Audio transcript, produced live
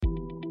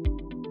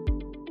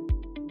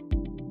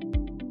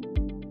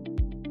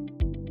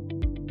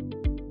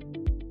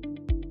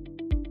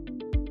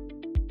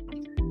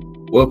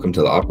Welcome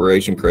to the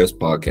Operation Crest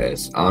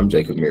podcast. I'm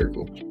Jacob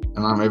Miracle.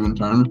 And I'm Evan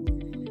Turner.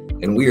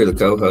 And we are the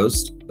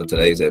co-hosts of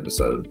today's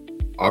episode.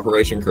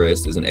 Operation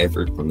Crest is an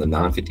effort from the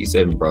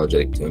 957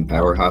 Project to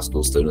empower high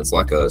school students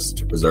like us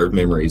to preserve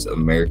memories of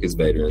America's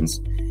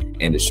veterans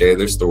and to share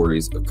their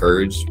stories of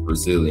courage,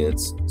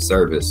 resilience,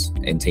 service,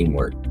 and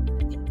teamwork.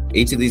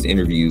 Each of these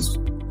interviews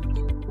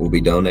will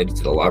be donated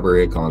to the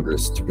Library of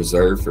Congress to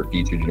preserve for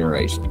future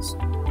generations.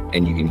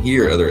 And you can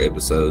hear other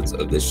episodes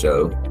of this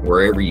show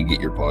wherever you get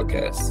your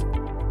podcasts.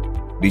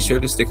 Be sure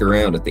to stick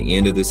around at the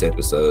end of this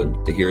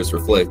episode to hear us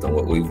reflect on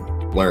what we've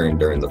learned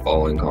during the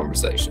following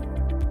conversation.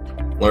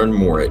 Learn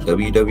more at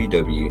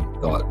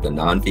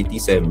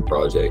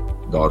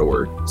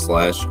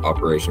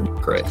www.the957project.org/Operation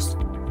Crest.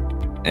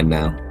 And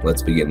now,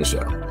 let's begin the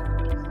show.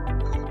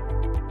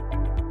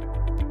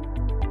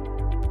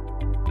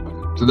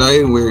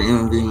 Today, we're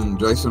interviewing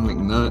Jason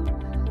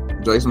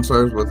McNutt. Jason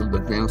serves with the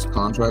Defense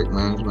Contract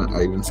Management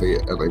Agency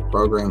as a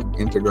program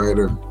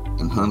integrator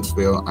in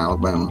Huntsville,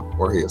 Alabama,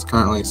 where he is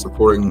currently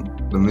supporting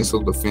the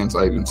Missile Defense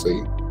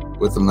Agency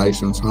with the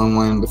nation's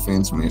Homeland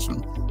Defense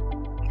mission.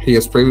 He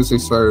has previously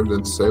served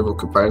in several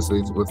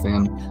capacities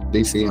within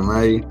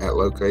DCMA at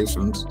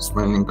locations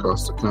spanning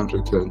across the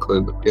country to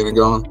include the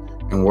Pentagon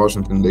and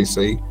Washington,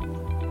 D.C.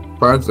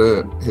 Prior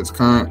to his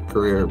current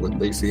career with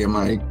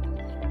DCMA,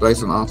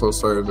 Jason also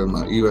served in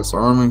the U.S.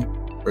 Army,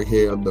 where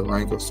he held the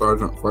rank of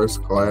Sergeant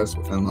First Class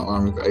within the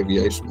Army's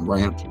Aviation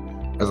Branch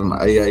as an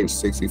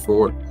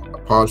AH-64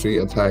 Apache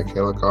attack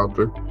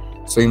helicopter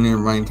senior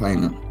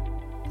maintainer.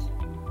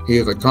 He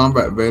is a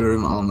combat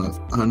veteran on the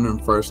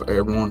 101st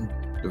Airborne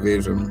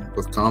Division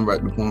with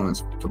combat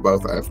deployments to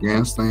both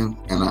Afghanistan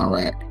and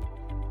Iraq.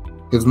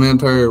 His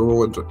military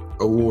awards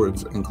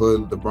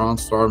include the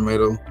Bronze Star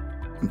Medal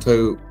and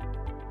 2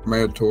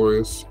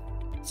 Meritorious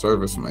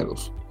Service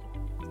Medals.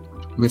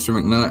 Mr.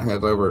 McNutt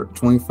has over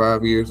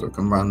 25 years of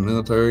combined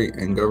military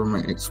and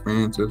government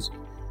experiences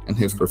in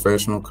his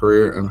professional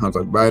career and has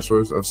a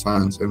Bachelor's of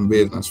Science in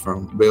Business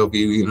from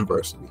Bellevue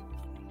University.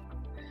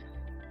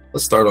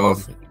 Let's start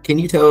off. Can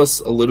you tell us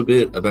a little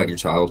bit about your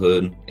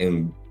childhood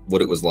and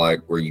what it was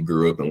like where you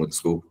grew up and went to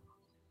school?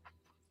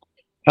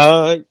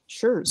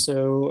 Sure.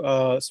 So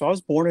I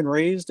was born and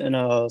raised in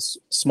a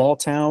small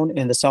town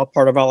in the south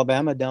part of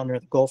Alabama, down near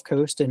the Gulf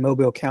Coast in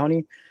Mobile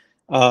County.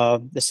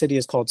 The city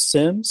is called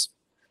Sims.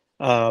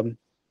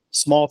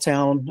 Small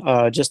town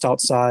just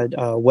outside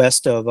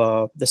west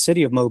of the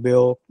city of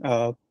Mobile,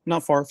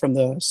 not far from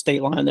the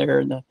state line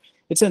there.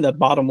 It's in the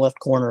bottom left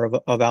corner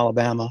of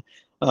Alabama.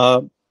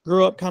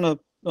 Grew up kind of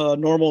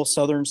normal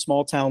southern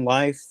small town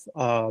life.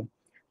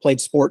 Played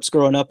sports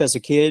growing up as a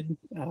kid.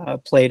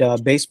 Played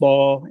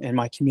baseball in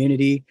my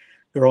community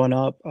growing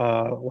up.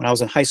 When I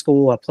was in high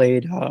school, I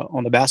played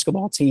on the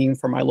basketball team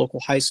for my local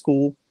high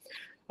school.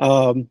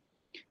 I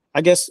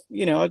guess,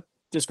 I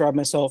describe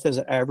myself as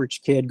an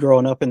average kid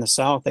growing up in the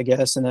South, I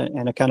guess, in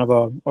a kind of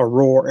a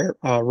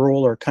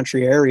rural or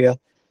country area.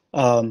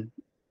 I'd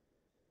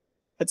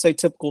say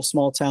typical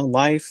small town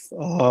life.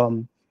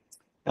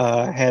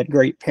 Had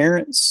great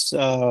parents,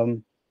 a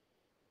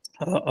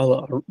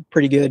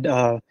pretty good,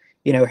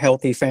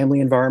 healthy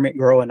family environment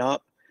growing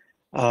up.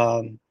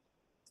 As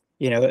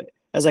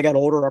I got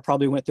older, I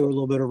probably went through a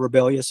little bit of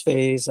rebellious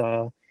phase.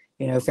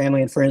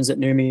 Family and friends that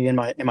knew me in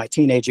my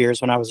teenage years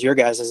when I was your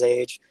guys'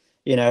 age,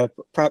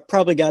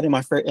 probably got in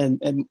my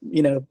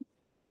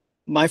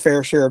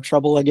fair share of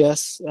trouble, I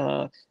guess.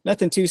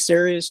 Nothing too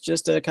serious,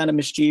 just kind of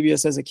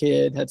mischievous as a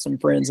kid. Had some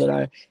friends that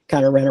I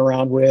kind of ran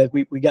around with.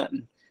 We got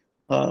in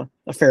a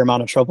fair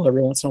amount of trouble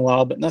every once in a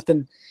while, but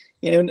nothing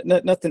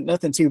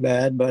too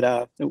bad.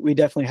 But we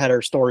definitely had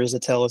our stories to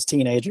tell as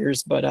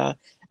teenagers. But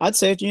I'd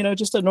say,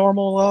 just a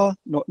normal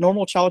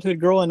childhood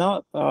growing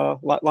up.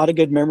 Lot of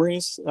good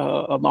memories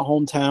of my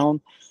hometown.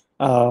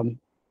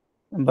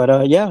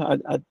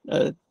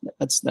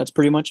 That's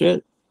pretty much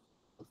it.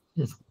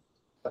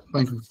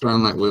 Thank you for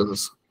sharing that with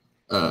us.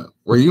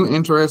 Were you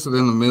interested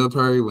in the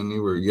military when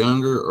you were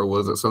younger, or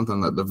was it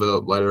something that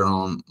developed later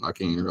on,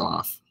 like in your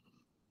life?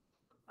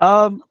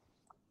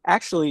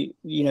 Actually,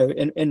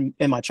 in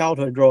my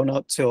childhood growing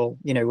up till,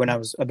 when I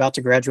was about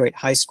to graduate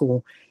high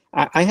school,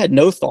 I had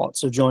no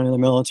thoughts of joining the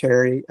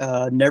military.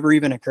 Never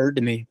even occurred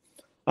to me.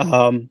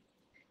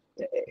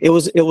 It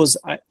was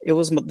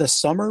the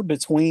summer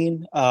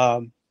between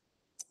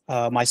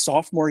my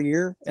sophomore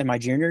year and my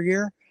junior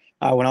year,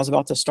 when I was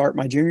about to start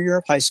my junior year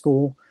of high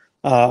school.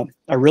 A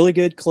really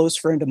good close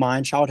friend of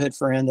mine, childhood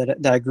friend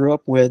that I grew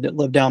up with, that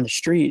lived down the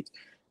street.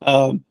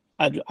 I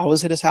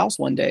was at his house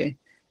one day,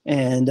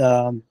 and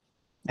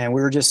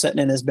we were just sitting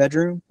in his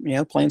bedroom,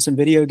 playing some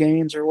video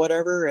games or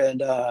whatever,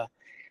 and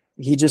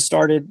he just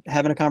started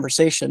having a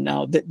conversation.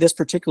 Now, this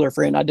particular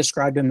friend, I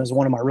described him as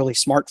one of my really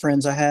smart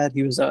friends I had.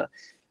 He was a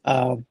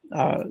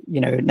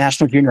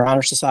National Junior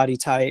Honor Society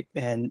type,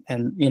 and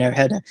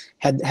had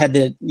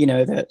the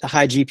the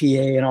high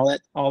GPA and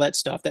all that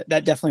stuff. That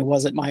definitely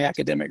wasn't my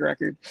academic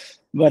record,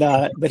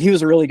 but he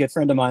was a really good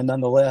friend of mine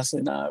nonetheless.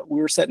 And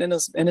we were sitting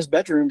in his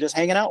bedroom just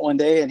hanging out one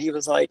day, and he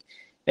was like,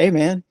 "Hey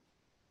man,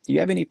 do you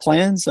have any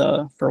plans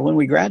for when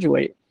we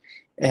graduate?"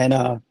 And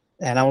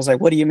I was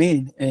like, what do you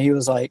mean? And he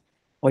was like,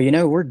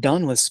 well, we're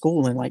done with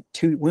school in like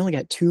we only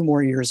got 2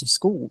 more years of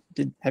school.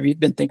 Have you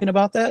been thinking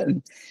about that?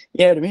 And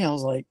yeah, to me, I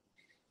was like,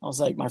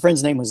 my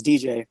friend's name was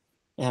DJ.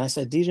 And I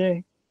said,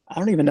 DJ, I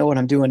don't even know what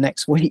I'm doing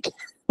next week.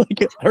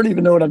 Like, I don't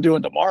even know what I'm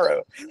doing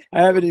tomorrow.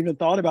 I haven't even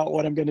thought about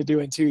what I'm going to do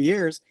in 2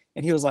 years.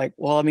 And he was like,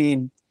 well, I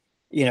mean,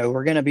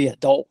 we're going to be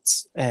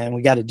adults and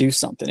we got to do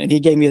something. And he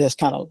gave me this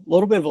kind of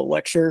little bit of a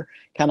lecture,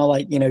 kind of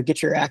like,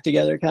 get your act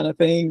together kind of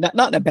thing.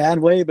 Not in a bad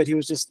way, but he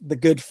was just the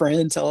good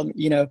friend telling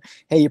him,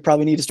 hey, you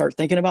probably need to start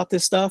thinking about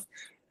this stuff.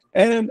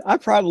 And I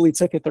probably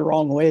took it the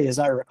wrong way, as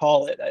I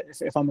recall it,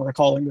 if I'm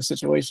recalling the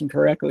situation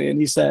correctly. And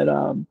he said,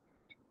 I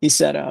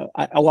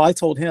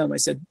told him, I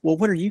said, well,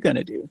 what are you going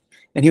to do?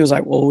 And he was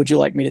like, well, would you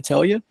like me to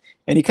tell you?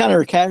 And he kind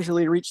of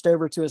casually reached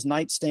over to his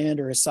nightstand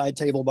or his side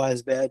table by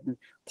his bed and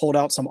pulled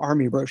out some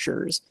Army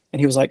brochures. And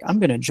he was like, I'm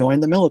going to join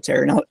the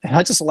military. And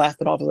I just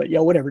laughed it off. I was like,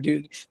 yo, whatever,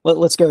 dude,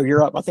 let's go.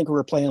 You're up. I think we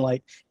were playing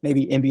like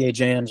maybe NBA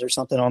Jams or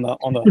something on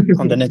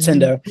the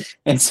Nintendo.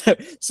 And so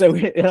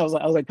I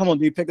was like, come on,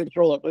 dude, pick the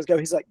control up. Let's go.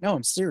 He's like, no,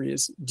 I'm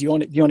serious. Do you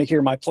want to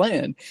hear my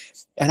plan?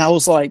 And I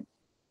was like,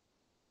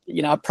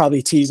 I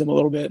probably tease him a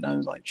little bit. And I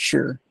was like,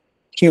 sure,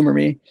 humor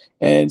me.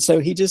 And so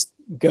he just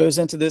goes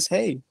into this,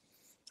 hey,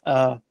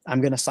 I'm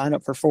going to sign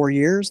up for 4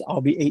 years.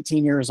 I'll be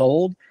 18 years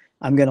old.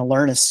 I'm going to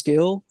learn a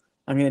skill.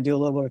 I'm going to do a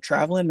little bit of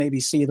traveling,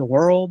 maybe see the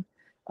world.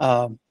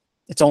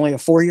 It's only a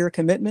 4-year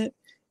commitment.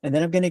 And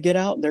then I'm going to get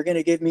out and they're going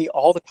to give me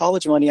all the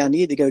college money I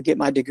need to go get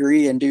my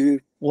degree and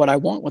do what I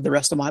want with the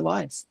rest of my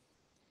life.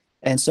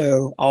 And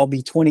so I'll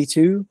be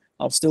 22.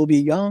 I'll still be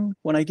young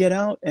when I get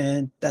out.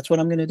 And that's what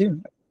I'm going to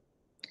do.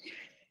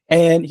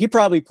 And he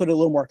probably put a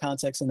little more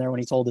context in there when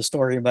he told the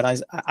story,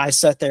 but I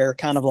sat there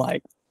kind of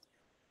like,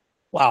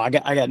 wow, I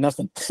got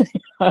nothing.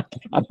 I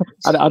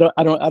don't know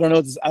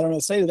what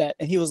to say to that.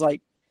 And he was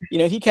like,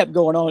 he kept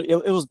going on.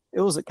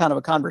 It was a kind of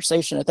a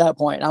conversation at that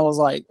point. And I was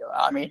like,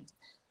 I mean,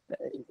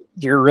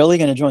 you're really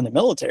going to join the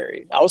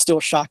military? I was still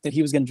shocked that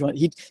he was going to join.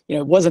 He,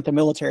 wasn't the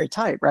military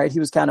type, right? He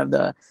was kind of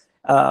the,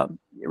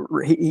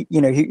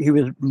 he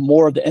was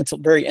more of the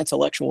very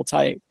intellectual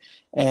type.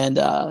 And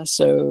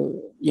so,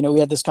 we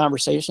had this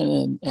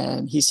conversation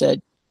and he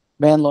said,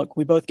 man, look,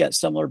 we both got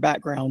similar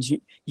backgrounds.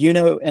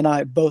 And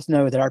I both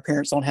know that our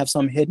parents don't have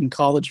some hidden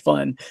college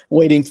fund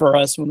waiting for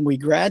us when we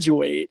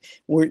graduate.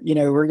 We're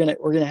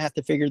gonna have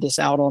to figure this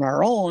out on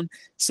our own.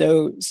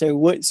 So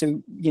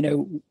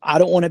I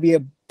don't want to be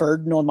a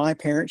burden on my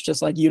parents,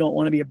 just like you don't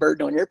want to be a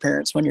burden on your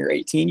parents when you're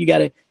 18. You got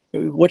to,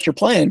 what's your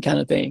plan, kind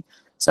of thing.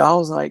 So I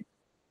was like,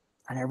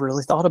 I never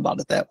really thought about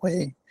it that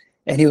way.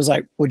 And he was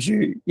like, would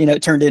you,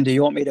 it turned into,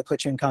 you want me to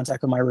put you in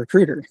contact with my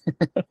recruiter?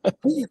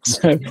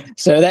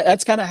 so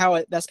that's kind of how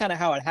it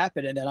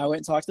happened. And then I went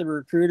and talked to the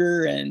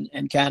recruiter and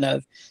kind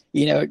of,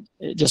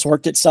 it just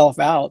worked itself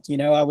out.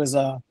 I was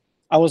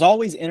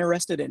always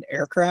interested in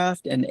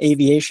aircraft and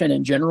aviation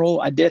in general.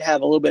 I did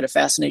have a little bit of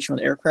fascination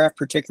with aircraft,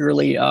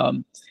 particularly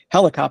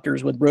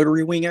helicopters with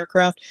rotary wing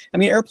aircraft. I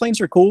mean, airplanes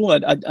are cool.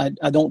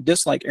 I don't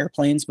dislike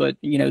airplanes, but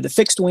the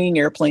fixed wing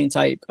airplane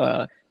type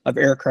of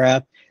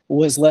aircraft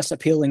was less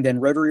appealing than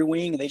rotary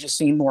wing. They just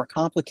seemed more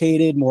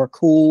complicated, more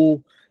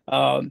cool.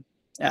 I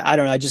don't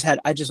know.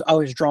 I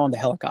was drawn to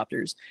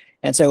helicopters.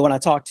 And so when I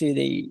talked to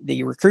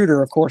the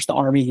recruiter, of course, the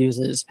Army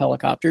uses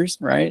helicopters,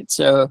 right?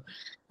 So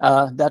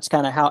that's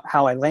kind of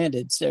how I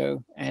landed.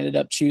 So I ended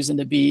up choosing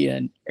to be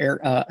an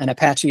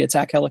Apache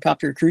attack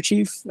helicopter crew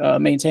chief,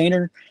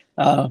 maintainer.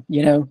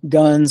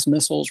 Guns,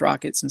 missiles,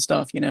 rockets, and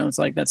stuff. It's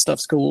like that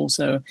stuff's cool.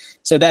 So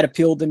that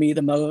appealed to me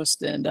the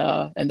most, and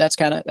that's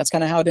kind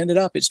of how it ended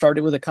up. It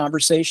started with a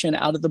conversation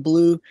out of the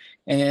blue,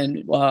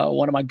 and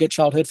one of my good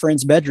childhood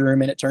friends'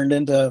 bedroom, and it turned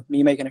into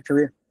me making a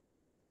career.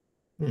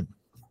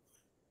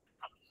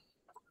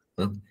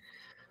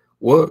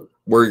 What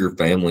were your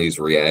family's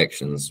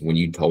reactions when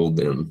you told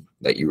them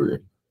that you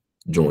were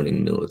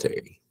joining the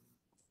military?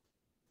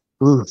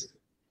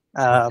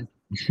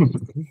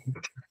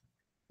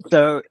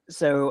 So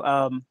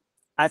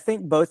I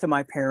think both of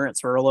my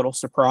parents were a little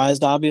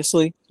surprised,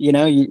 obviously.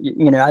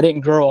 I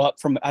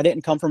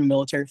didn't come from a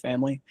military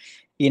family.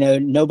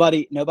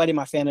 Nobody in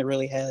my family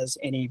really has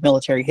any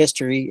military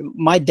history.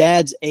 My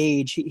dad's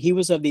age, he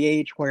was of the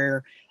age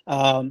where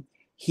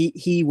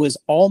he was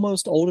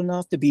almost old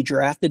enough to be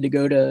drafted to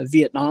go to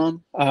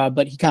Vietnam,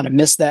 but he kind of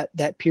missed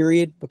that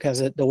period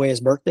because of the way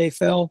his birthday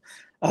fell.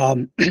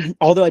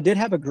 Although I did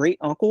have a great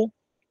uncle.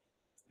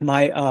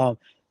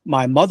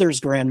 My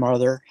mother's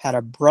grandmother had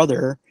a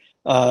brother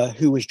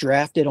who was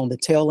drafted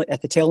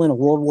at the tail end of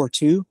World War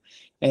II,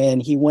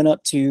 and he went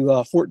up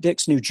to Fort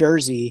Dix, New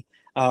Jersey,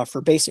 for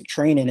basic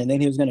training, and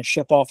then he was going to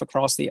ship off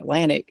across the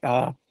Atlantic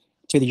to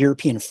the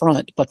European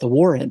front. But the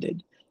war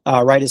ended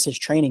right as his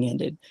training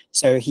ended,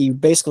 so he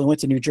basically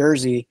went to New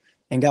Jersey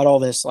and got all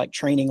this like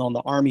training on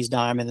the Army's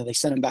dime, and then they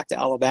sent him back to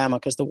Alabama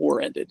because the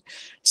war ended.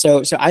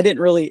 So I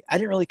didn't really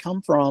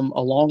come from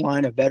a long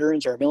line of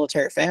veterans or a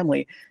military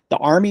family. The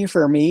Army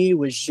for me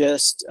was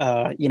just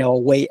a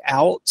way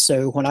out.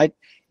 So when I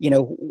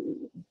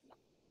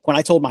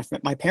told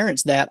my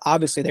parents that,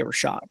 obviously they were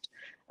shocked.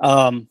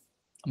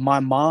 My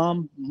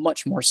mom,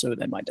 much more so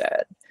than my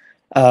dad.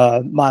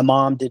 My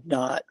mom did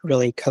not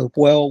really cope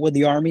well with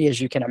the Army, as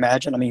you can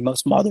imagine. I mean,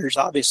 most mothers,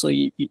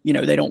 obviously,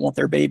 they don't want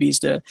their babies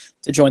to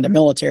join the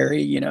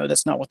military.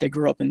 That's not what they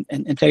grew up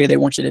and tell you they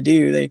want you to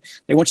do.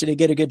 They want you to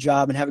get a good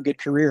job and have a good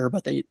career,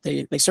 but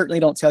they certainly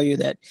don't tell you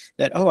that,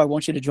 oh, I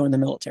want you to join the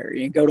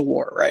military and go to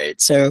war, right?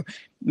 So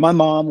my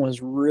mom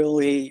was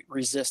really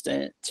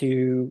resistant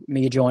to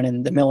me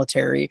joining the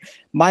military.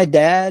 My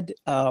dad,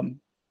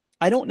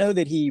 I don't know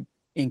that he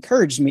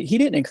encouraged me. He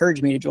didn't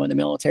encourage me to join the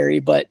military,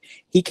 but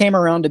he came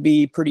around to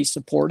be pretty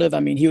supportive. I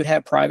mean, he would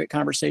have private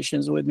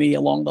conversations with me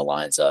along the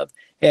lines of,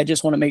 "Hey, I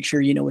just want to make sure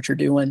you know what you're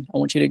doing. I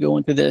want you to go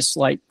into this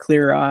like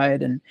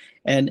clear-eyed and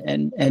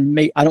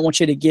make, I don't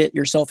want you to get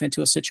yourself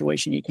into a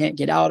situation you can't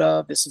get out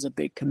of. This is a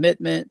big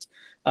commitment."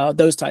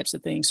 Those types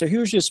of things. So he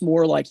was just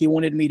more like, he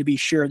wanted me to be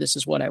sure this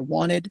is what I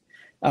wanted.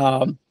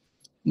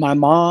 My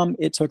mom,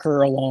 it took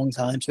her a long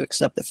time to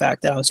accept the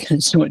fact that I was going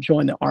to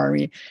join the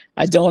Army.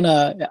 I don't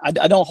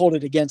hold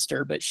it against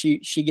her, but she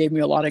gave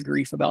me a lot of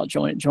grief about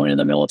joining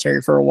the military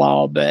for a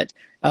while. But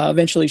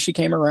eventually, she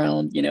came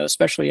around.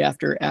 Especially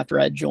after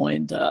I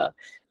joined.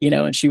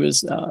 And she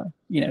was,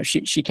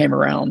 she came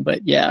around.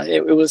 But yeah,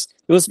 it was.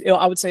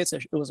 I would say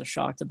it was a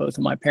shock to both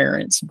of my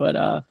parents.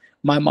 But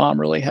my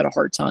mom really had a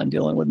hard time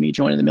dealing with me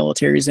joining the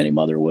military, as any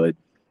mother would.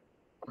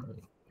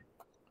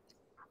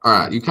 All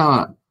right, you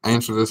kind of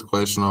answered this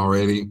question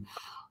already,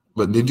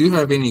 but did you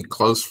have any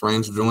close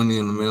friends joining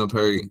in the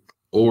military,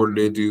 or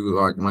did you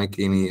like make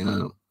any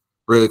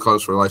really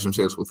close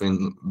relationships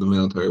within the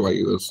military while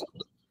you was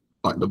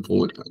like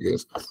deployed, I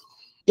guess?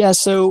 Yeah,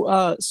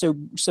 so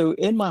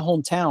in my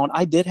hometown,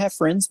 I did have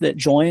friends that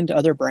joined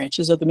other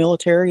branches of the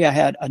military. I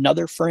had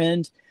another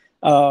friend.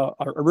 A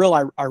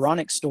real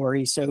ironic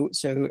story. So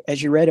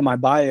as you read in my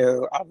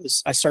bio,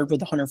 I served with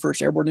the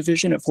 101st Airborne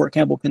Division at Fort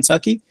Campbell,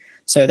 Kentucky.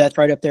 So that's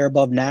right up there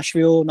above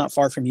Nashville, not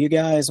far from you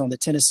guys on the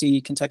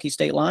Tennessee-Kentucky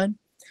state line.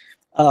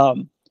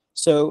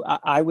 So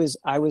I was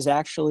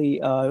actually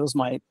it was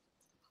my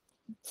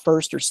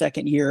first or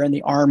second year in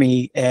the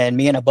Army, and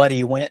me and a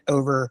buddy went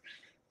over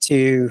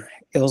to,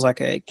 it was like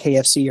a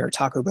KFC or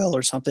Taco Bell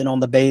or something on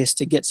the base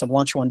to get some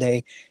lunch one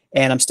day.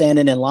 And I'm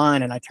standing in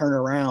line and I turn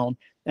around,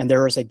 and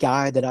there was a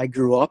guy that I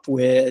grew up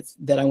with,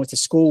 that I went to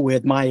school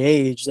with, my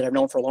age, that I've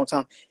known for a long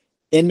time,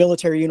 in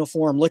military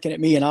uniform, looking at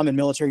me, and I'm in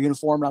military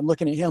uniform, and I'm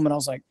looking at him, and I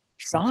was like,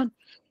 "Sean?"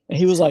 And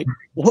he was like,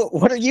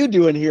 what are you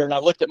doing here? And I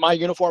looked at my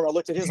uniform, I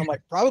looked at his, I'm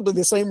like, probably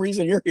the same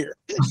reason you're here.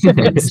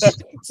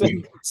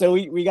 So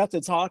we got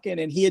to talking,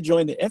 and he had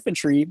joined the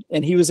infantry,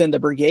 and he was in the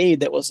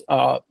brigade that was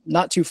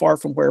not too far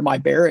from where my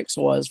barracks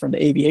was, from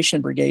the aviation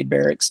brigade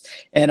barracks.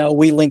 And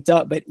we linked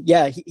up, but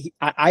yeah,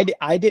 I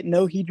didn't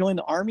know he joined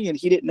the Army, and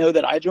he didn't know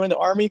that I joined the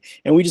Army.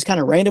 And we just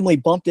kind of randomly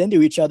bumped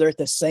into each other at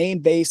the same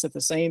base at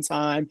the same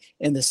time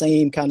in the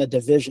same kind of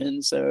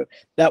division. So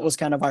that was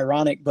kind of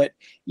ironic, but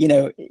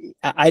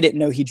I didn't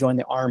know he joined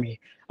the Army.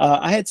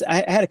 I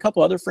had a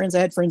couple other friends. I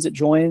had friends that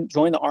joined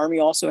the Army.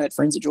 Also, I had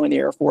friends that joined the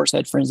Air Force. I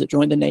had friends that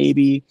joined the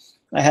Navy.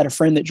 I had a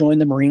friend that joined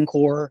the Marine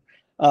Corps,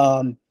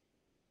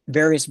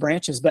 various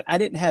branches. But I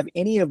didn't have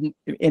any of,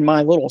 in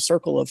my little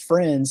circle of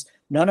friends,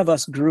 none of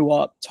us grew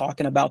up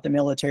talking about the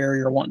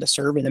military or wanting to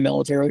serve in the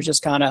military. It was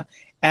just kind of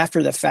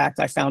after the fact,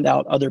 I found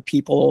out other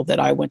people that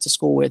I went to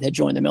school with had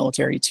joined the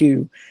military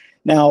too.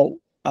 Now,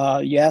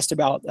 you asked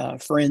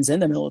about friends in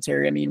the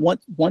military. I mean,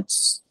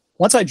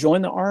 once I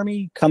joined the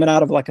Army, coming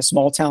out of like a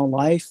small town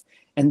life,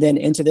 and then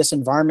into this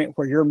environment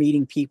where you're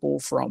meeting people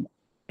from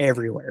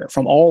everywhere,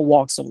 from all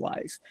walks of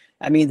life.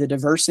 I mean, the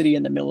diversity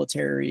in the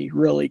military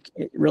really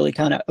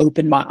kind of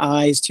opened my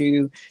eyes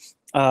to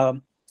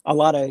a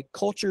lot of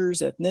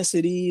cultures,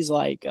 ethnicities,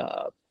 like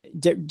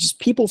just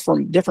people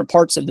from different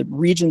parts of the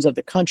regions of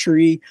the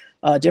country,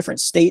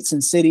 different states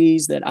and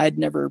cities that I'd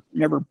never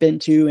been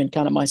to in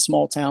kind of my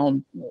small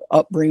town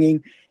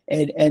upbringing.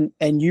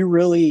 And you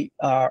really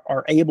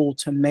are able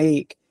to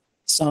make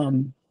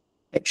some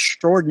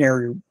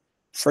extraordinary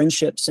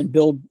friendships and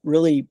build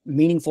really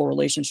meaningful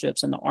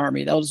relationships in the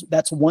Army.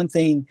 That's one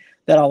thing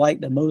that I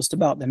like the most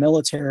about the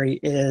military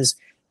is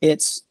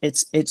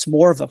it's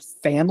more of a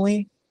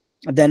family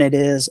than it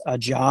is a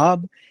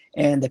job.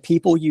 And the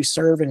people you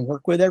serve and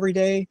work with every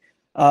day,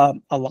 a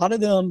lot of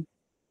them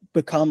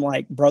become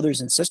like brothers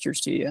and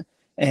sisters to you.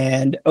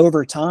 And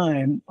over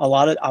time,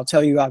 I'll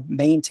tell you, I've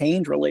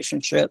maintained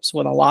relationships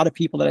with a lot of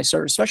people that I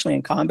serve, especially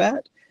in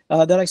combat,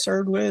 that I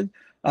served with.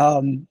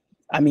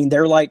 I mean,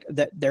 they're like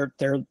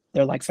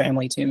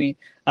family to me.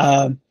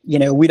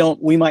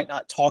 We might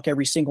not talk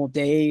every single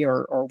day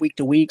or week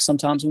to week.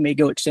 Sometimes we may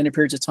go extended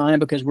periods of time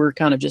because we're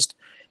kind of just,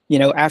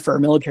 after our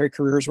military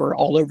careers, we're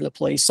all over the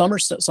place. Some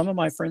of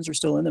my friends are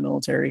still in the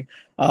military.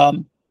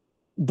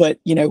 But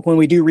when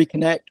we do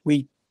reconnect,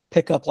 we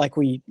pick up like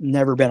we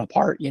never been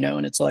apart,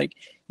 and it's like,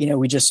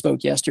 we just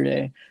spoke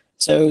yesterday.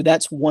 So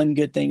that's one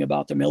good thing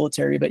about the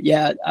military. But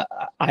yeah,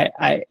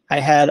 I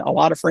had a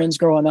lot of friends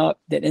growing up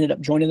that ended up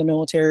joining the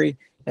military.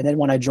 And then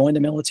when I joined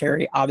the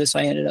military,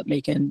 obviously I ended up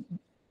making,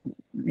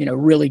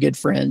 really good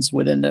friends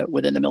within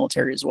the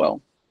military as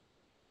well.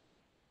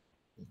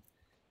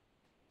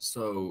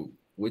 So,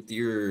 with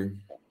your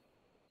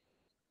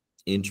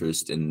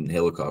interest in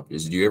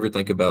helicopters, did you ever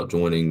think about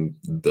joining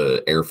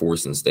the Air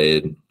Force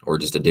instead, or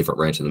just a different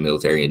branch of the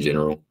military in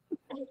general?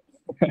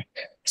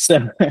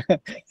 So,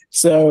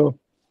 so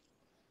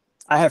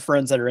I have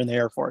friends that are in the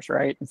Air Force,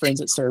 right? And friends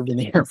that served in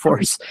the Air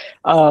Force.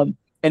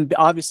 And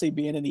obviously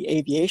being in the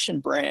aviation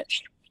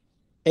branch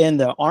in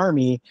the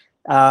Army,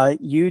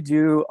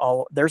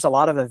 there's a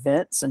lot of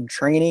events and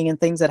training and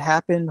things that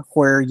happen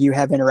where you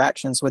have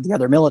interactions with the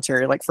other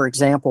military. Like, for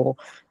example,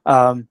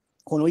 when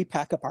we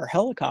pack up our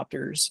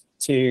helicopters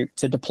to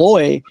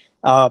deploy,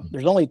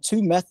 there's only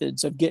two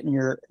methods of getting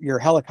your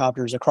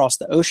helicopters across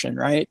the ocean,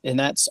 right? And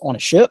that's on a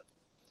ship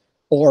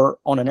or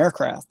on an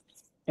aircraft.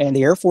 And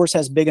the Air Force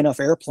has big enough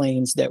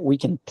airplanes that we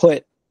can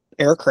put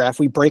aircraft,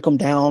 we break them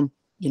down,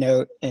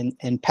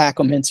 and pack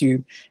them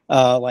into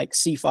like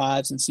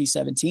C5s and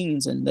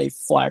C17s, and they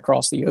fly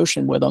across the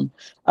ocean with them.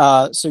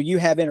 So you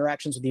have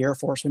interactions with the Air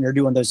Force when you're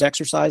doing those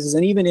exercises.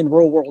 And even in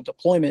real world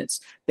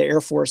deployments, the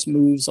Air Force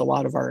moves a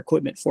lot of our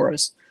equipment for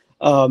us.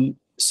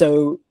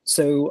 So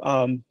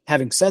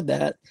having said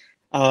that,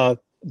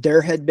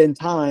 there had been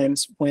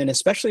times when,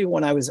 especially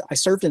when I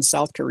served in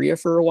South Korea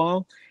for a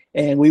while,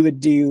 and we would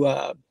do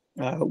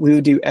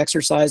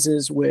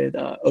exercises with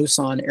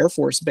Osan Air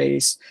Force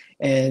Base,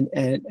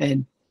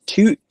 and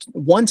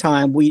one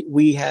time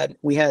we had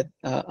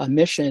a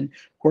mission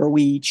where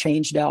we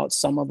changed out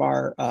some of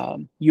our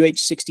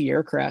UH-60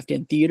 aircraft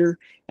in theater,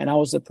 and I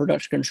was the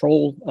production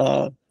control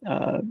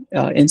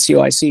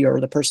NCOIC,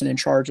 or the person in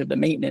charge of the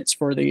maintenance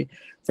for the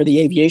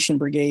aviation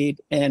brigade,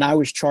 and I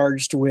was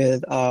charged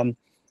with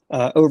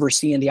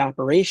overseeing the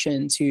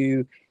operation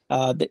to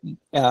a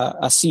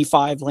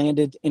C5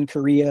 landed in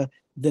Korea.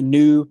 The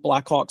new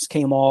Blackhawks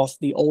came off,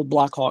 the old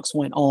Blackhawks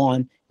went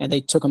on, and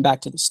they took them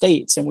back to the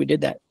States. And we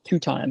did that 2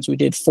 times. We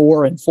did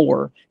 4 and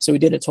 4. So we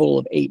did a total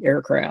of 8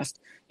 aircraft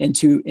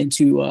into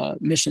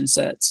mission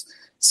sets.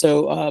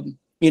 So,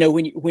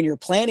 when you're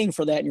planning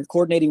for that and you're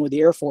coordinating with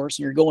the Air Force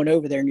and you're going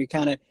over there and you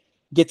kind of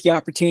get the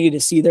opportunity to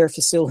see their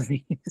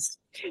facilities,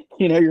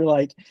 you're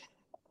like,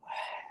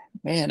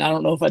 man, I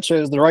don't know if I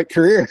chose the right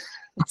career.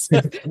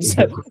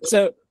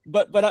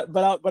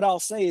 But I'll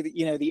say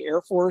that, the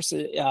Air Force,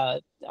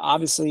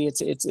 obviously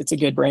it's a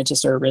good branch of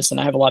service, and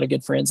I have a lot of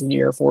good friends in the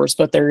Air Force,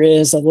 but there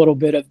is a little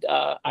bit of,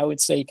 I would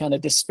say, kind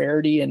of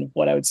disparity in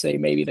what I would say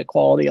maybe the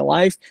quality of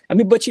life. I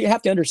mean, but you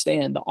have to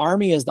understand, the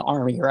Army is the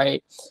Army,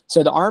 right?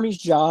 So the Army's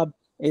job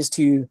is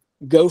to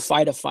go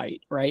fight a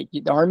fight, right?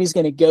 The Army's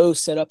going to go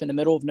set up in the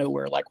middle of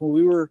nowhere. Like when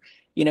we were,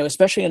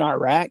 especially in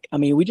Iraq, I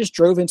mean, we just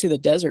drove into the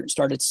desert and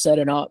started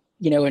setting up,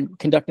 and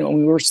conducting when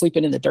we were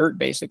sleeping in the dirt,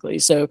 basically.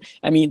 So,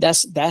 I mean,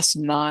 that's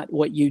not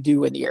what you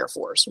do in the Air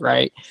Force,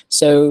 right?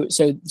 So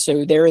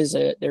there is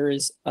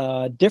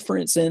a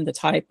difference in the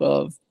type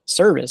of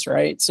service,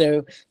 right?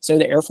 So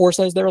the Air Force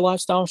has their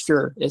lifestyle.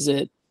 Sure. Is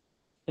it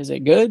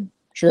good?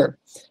 Sure.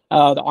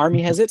 The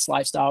Army has its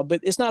lifestyle, but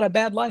it's not a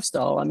bad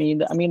lifestyle. I mean,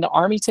 the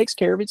Army takes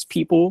care of its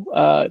people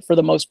for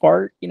the most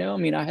part. I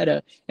mean, I had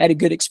a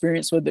good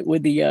experience with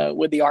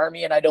the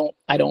Army, and I don't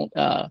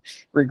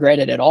regret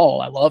it at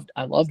all. I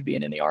loved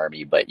being in the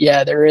Army, but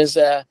yeah, there is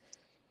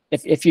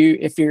if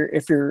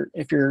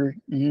you're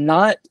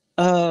not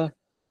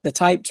the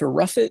type to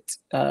rough it,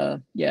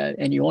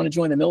 and you want to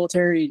join the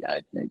military,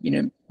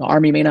 the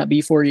Army may not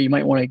be for you. You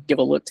might want to give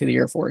a look to the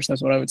Air Force.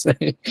 That's what I would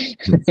say.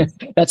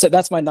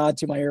 That's my nod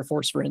to my Air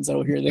Force friends that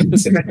will hear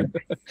this.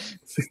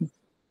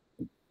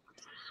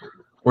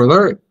 Were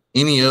there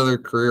any other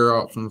career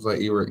options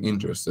that you were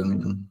interested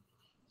in?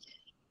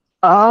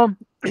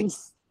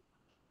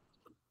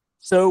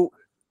 So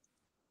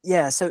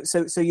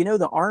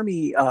the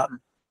Army,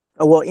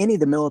 well, any of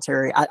the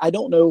military, I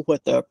don't know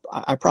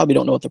I probably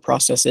don't know what the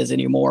process is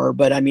anymore,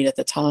 but I mean, at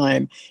the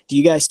time, do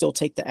you guys still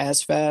take the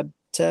ASVAB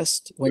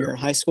test when you're in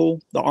high school,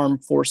 the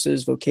Armed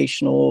Forces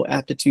Vocational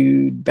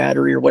Aptitude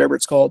Battery, or whatever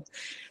it's called?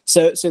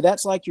 So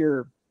that's like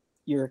your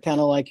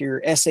kind of like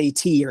your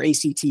SAT or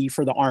ACT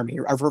for the Army,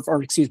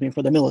 or excuse me,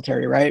 for the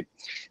military, right?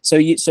 So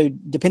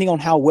depending on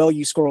how well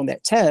you score on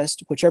that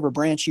test, whichever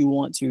branch you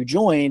want to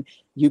join,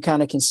 you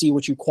kind of can see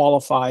what you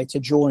qualify to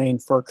join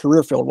for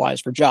career field wise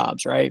for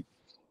jobs, right?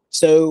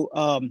 So,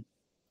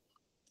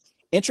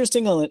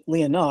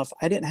 interestingly enough,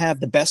 I didn't have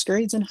the best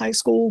grades in high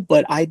school,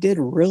 but I did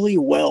really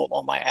well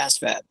on my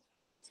ASVAB.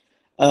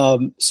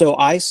 So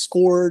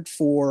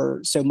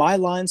my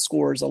line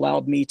scores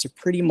allowed me to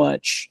pretty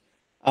much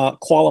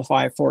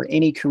qualify for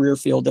any career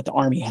field that the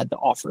Army had to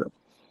offer.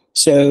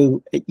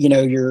 So,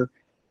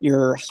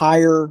 your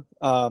higher,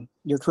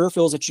 your career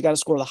fields that you got to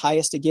score the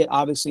highest to get,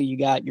 obviously you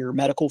got your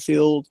medical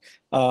field.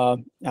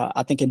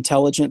 I think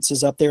intelligence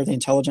is up there, the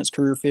intelligence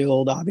career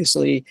field,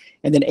 obviously.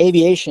 And then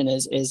aviation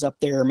is up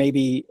there,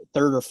 maybe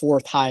 3rd or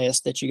 4th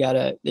highest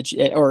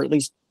or at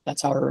least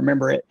that's how I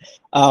remember it.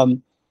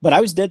 But I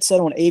was dead set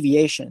on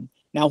aviation.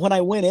 Now, when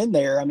I went in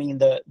there, I mean,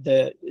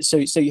 so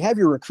you have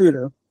your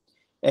recruiter,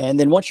 and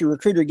then once your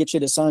recruiter gets you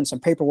to sign some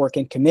paperwork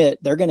and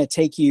commit, they're going to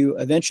take you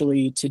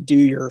eventually to do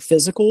your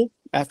physical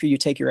after you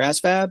take your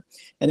ASVAB.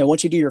 And then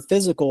once you do your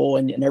physical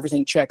and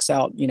everything checks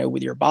out,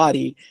 with your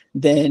body,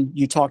 then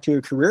you talk to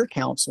a career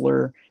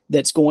counselor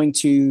that's going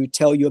to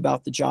tell you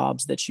about the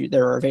jobs that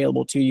are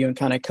available to you and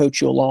kind of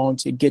coach you along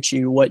to get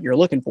you what you're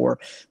looking for.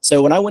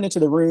 So when I went into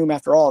the room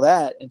after all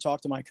that and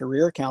talked to my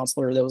career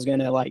counselor that was going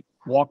to like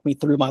walk me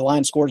through my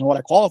line scores and what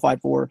I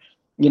qualified for,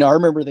 I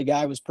remember the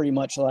guy was pretty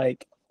much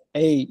like,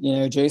 hey,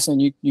 Jason,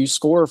 you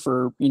score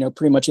for,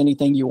 pretty much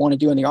anything you want to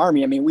do in the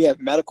Army. I mean, we have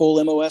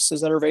medical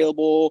MOSs that are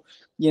available,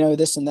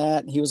 this and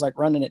that. And he was like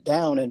running it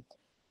down. And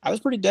I was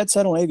pretty dead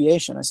set on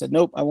aviation. I said,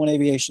 nope, I want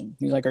aviation.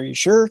 He's like, are you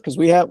sure? Because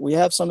we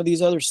have some of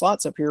these other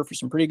slots up here for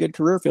some pretty good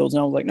career fields.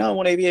 And I was like, no, I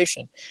want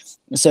aviation.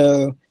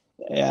 So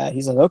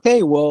he's like,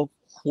 okay, well,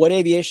 what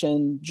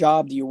aviation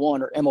job do you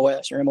want, or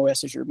MOS? Your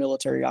MOS is your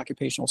military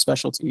occupational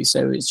specialty.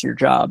 So it's your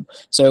job.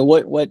 So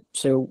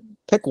so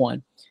pick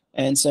one.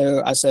 And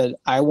so I said,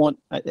 I told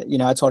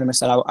him, I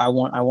said, I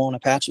want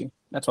Apache.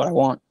 That's what I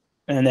want.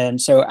 And then,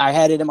 so I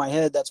had it in my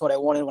head. That's what I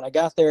wanted when I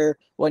got there.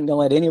 Wasn't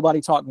going to let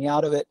anybody talk me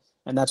out of it.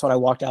 And that's what I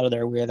walked out of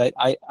there with.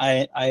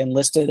 I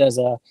enlisted as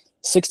a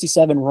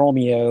 67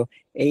 Romeo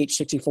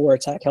H-64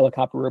 attack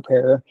helicopter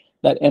repairer.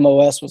 That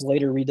MOS was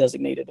later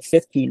redesignated to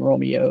 15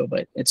 Romeo,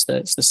 but it's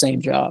the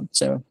same job.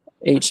 So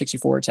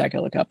H-64 attack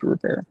helicopter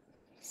repair.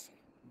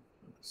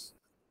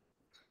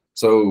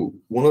 So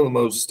one of the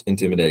most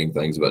intimidating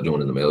things about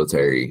joining the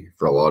military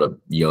for a lot of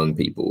young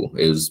people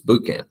is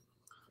boot camp.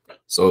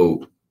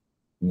 So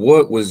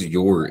what was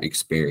your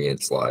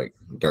experience like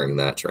during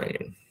that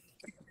training?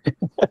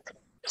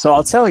 So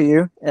I'll tell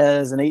you,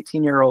 as an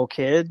 18-year-old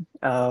kid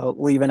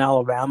leaving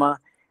Alabama,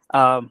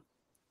 I'll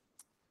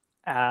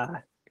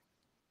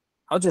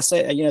just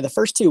say, the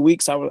first 2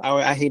 weeks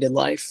I hated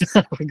life.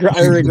 I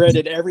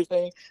regretted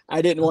everything.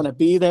 I didn't want to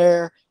be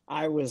there.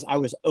 I was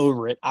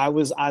over it. I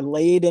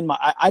laid in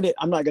my,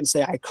 I'm not going to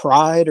say I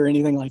cried or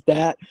anything like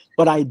that,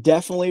 but I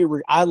definitely,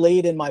 I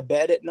laid in my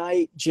bed at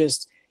night,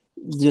 just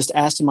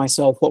asking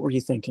myself, what were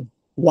you thinking?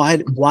 Why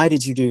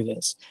did you do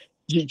this?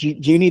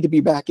 You need to be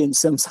back in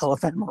Sims,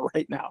 Alabama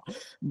right now.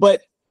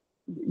 But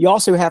you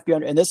also have to,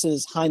 and this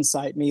is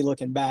hindsight, me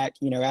looking back,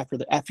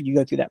 after you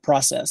go through that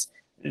process,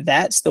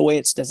 that's the way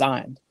it's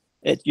designed.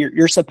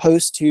 You're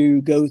supposed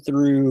to go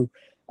through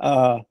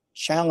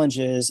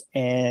challenges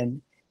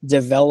and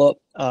develop,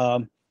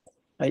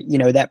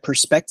 that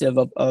perspective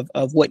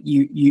of what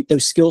you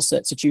those skill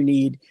sets that you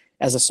need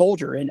as a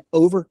soldier, and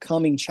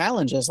overcoming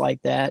challenges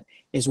like that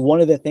is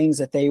one of the things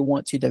that they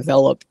want to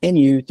develop in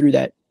you through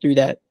that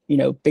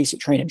basic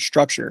training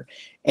structure.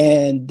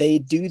 And they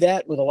do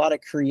that with a lot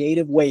of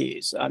creative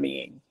ways. I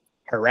mean,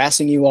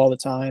 harassing you all the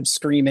time,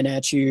 screaming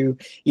at you,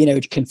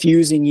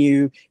 confusing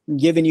you,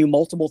 giving you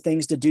multiple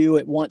things to do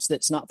at once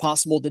that's not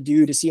possible to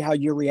do, to see how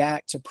you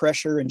react to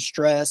pressure and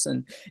stress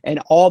and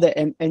all that.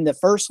 And the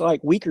first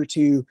week or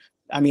two,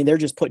 I mean, they're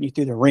just putting you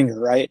through the ringer,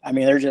 right? I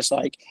mean, they're just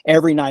like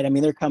every night. I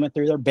mean, they're coming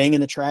through, they're banging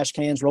the trash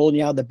cans, rolling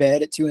you out of the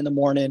bed at 2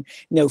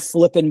 a.m,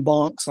 flipping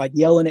bunks, like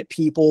yelling at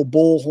people,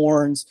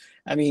 bullhorns.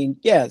 I mean,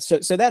 yeah, so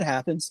that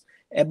happens,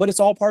 but it's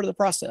all part of the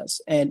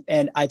process.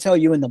 And I tell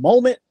you, in the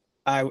moment,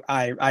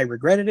 I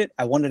regretted it.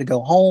 I wanted to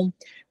go home.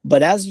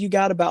 But as you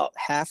got about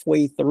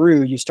halfway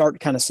through, you start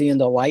kind of seeing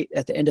the light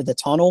at the end of the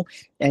tunnel,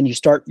 and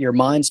your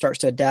mind starts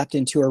to adapt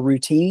into a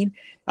routine.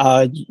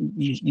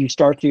 You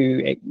start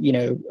to,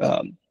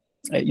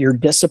 your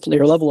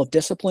level of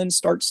discipline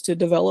starts to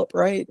develop,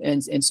 right?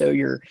 And so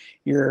you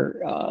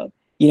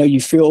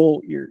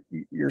feel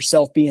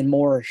yourself being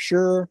more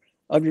sure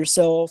of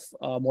yourself,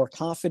 more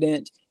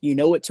confident. You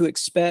know what to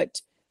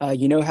expect.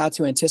 You know how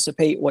to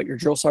anticipate what your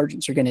drill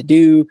sergeants are going to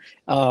do,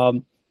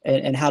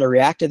 and how to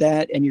react to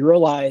that. And you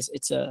realize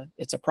it's a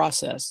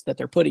process that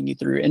they're putting you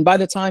through. And by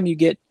the time you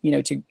get,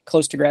 to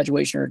close to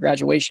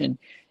graduation,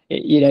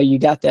 you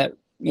got that,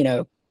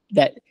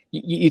 that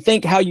you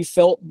think how you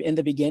felt in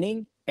the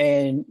beginning,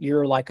 and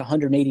you're like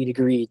 180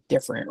 degree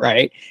different,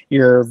 right?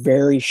 You're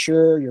very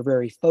sure, you're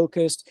very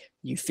focused.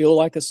 You feel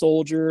like a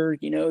soldier,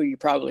 you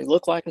probably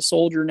look like a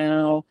soldier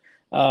now.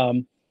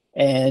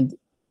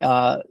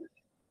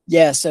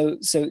 Yeah, so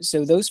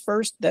those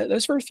first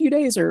few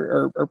days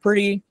are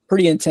pretty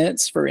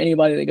intense for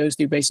anybody that goes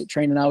through basic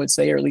training, I would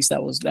say, or at least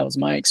that was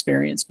my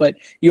experience. But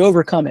you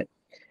overcome it,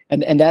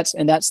 and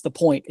that's the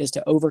point, is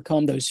to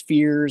overcome those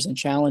fears and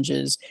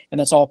challenges, and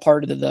that's all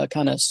part of the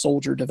kind of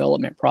soldier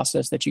development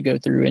process that you go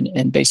through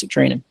in basic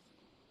training.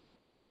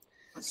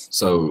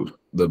 So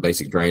the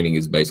basic training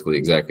is basically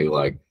exactly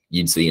like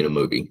you'd see in a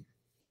movie,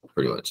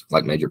 pretty much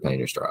like Major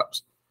Painter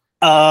Stripes.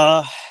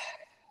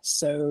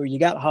 So you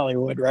got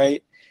Hollywood,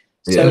 right?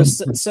 Yeah.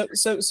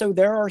 So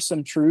there are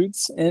some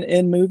truths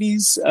in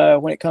movies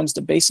when it comes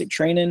to basic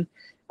training.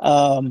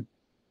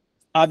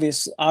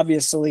 Obviously,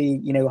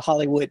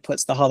 Hollywood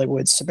puts the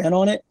Hollywood spin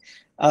on it.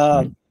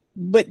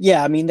 But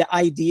yeah, I mean, the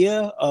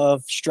idea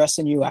of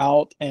stressing you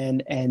out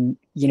and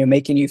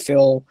making you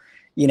feel,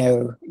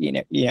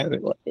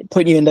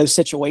 putting you in those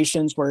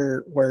situations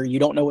where you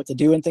don't know what to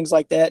do and things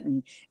like that,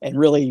 and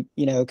really,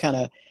 kind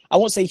of, I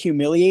won't say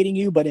humiliating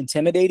you, but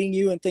intimidating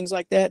you and things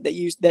like that, that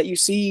you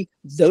see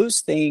those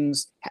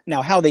things.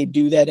 Now, how they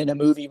do that in a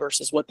movie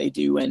versus what they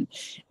do and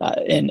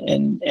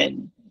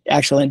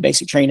actually in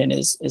basic training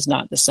is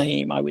not the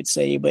same, I would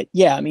say. But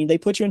yeah, I mean, they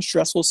put you in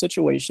stressful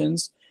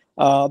situations.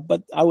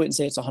 But I wouldn't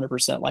say it's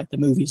 100% like the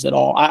movies at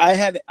all.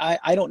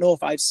 I don't know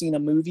if I've seen a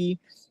movie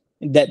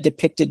that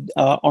depicted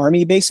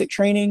Army basic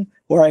training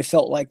where I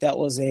felt like that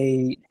was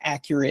a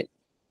accurate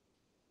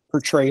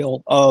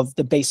portrayal of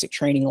the basic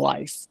training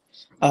life.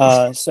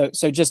 So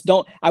just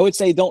don't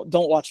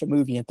watch a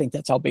movie and think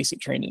that's how basic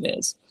training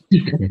is.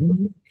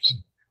 The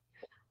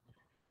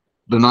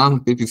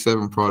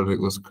 957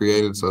 project was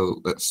created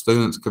so that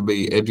students could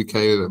be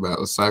educated about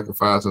the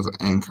sacrifices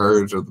and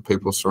courage of the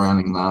people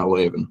surrounding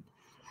 9/11.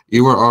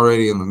 You were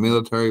already in the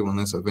military when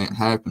this event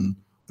happened.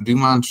 Would you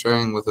mind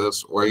sharing with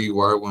us where you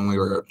were when we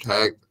were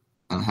attacked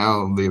and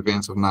how the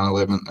events of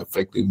 9/11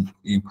 affected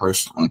you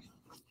personally?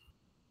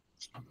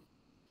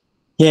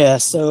 Yeah,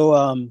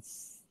 so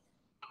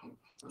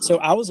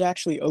I was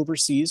actually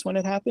overseas when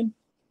it happened.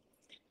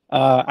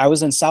 I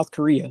was in South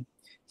Korea.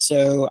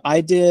 So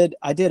I did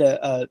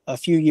a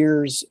few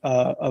years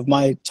of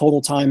my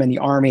total time in the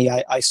Army.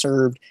 I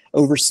served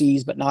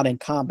overseas, but not in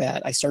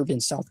combat. I served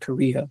in South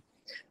Korea.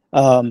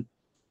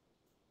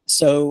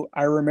 So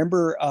I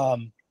remember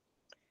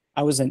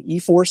I was an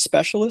E4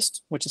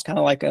 specialist, which is kind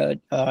of like a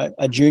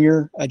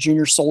junior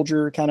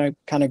soldier kind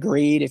of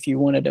grade, if you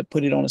wanted to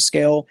put it on a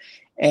scale.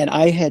 And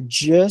I had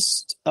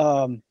just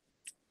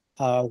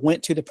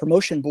went to the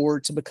promotion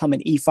board to become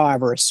an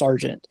E5 or a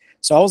sergeant.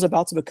 So I was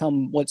about to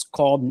become what's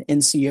called an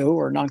NCO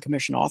or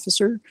non-commissioned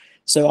officer.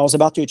 So I was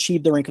about to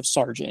achieve the rank of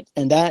sergeant.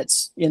 And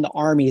that's in the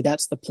Army.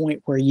 That's the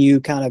point where you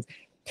kind of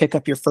pick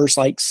up your first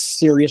like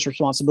serious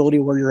responsibility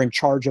where you're in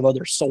charge of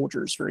other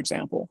soldiers, for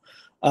example.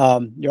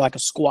 You're like a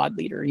squad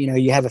leader. You know,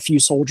 you have a few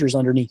soldiers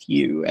underneath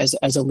you as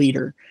a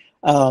leader.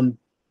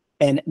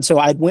 And so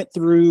I went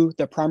through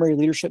the primary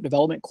leadership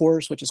development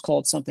course, which is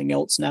called something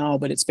else now,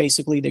 but it's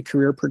basically the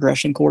career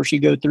progression course you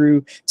go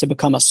through to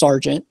become a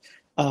sergeant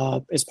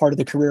as part of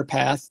the career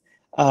path.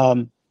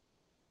 And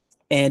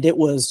it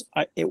was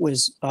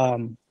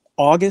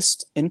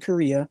August in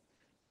Korea.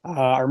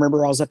 I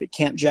remember I was up at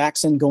Camp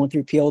Jackson going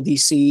through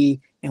PLDC,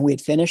 and we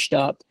had finished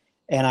up.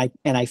 And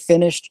I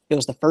finished. It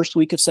was the first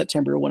week of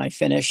September when I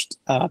finished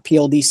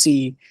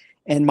PLDC.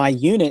 And my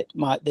unit,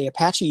 the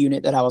Apache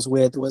unit that I was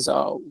with was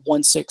a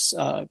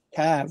 1-6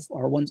 Cav,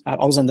 or one. I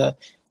was in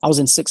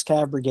 6th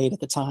Cav Brigade at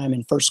the time,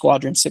 in 1st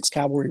Squadron, 6th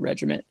Cavalry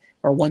Regiment,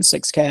 or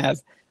 1-6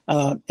 Cav.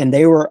 And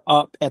they were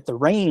up at the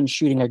range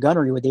shooting a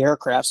gunnery with the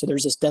aircraft. So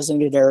there's this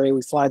designated area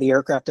we fly the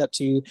aircraft up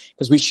to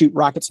because we shoot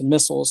rockets and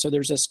missiles. So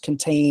there's this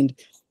contained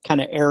kind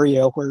of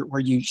area where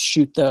you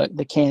shoot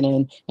the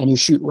cannon and you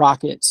shoot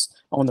rockets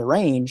on the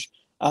range.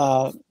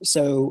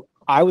 So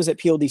I was at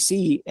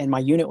PLDC and my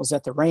unit was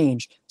at the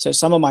range. So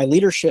some of my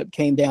leadership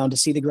came down to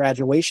see the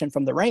graduation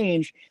from the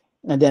range.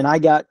 And then I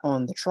got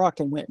on the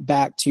truck and went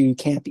back to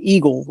Camp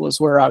Eagle,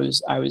 was where I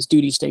was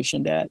duty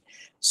stationed at.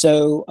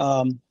 So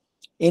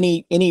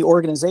any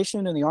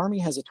organization in the Army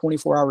has a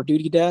 24-hour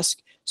duty desk.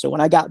 So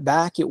when I got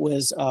back, it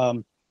was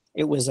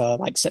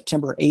like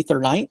September 8th or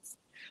 9th.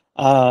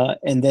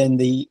 And then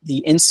the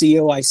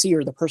NCOIC,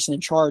 or the person in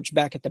charge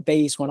back at the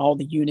base when all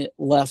the unit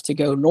left to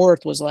go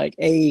north, was like,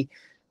 "Hey,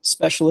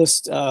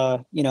 specialist,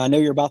 I know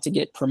you're about to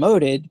get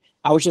promoted.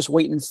 I was just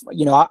waiting,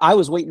 I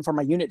was waiting for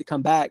my unit to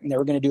come back, and they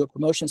were going to do a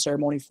promotion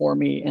ceremony for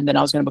me, and then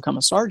I was going to become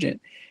a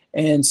sergeant."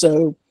 And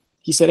so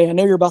he said, "Hey, I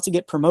know you're about to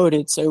get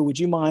promoted, so would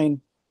you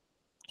mind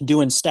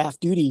doing staff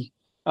duty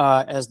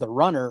as the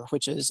runner,"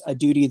 which is a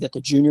duty that the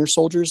junior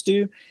soldiers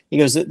do. He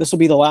goes, "This will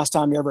be the last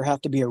time you ever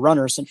have to be a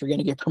runner since you're going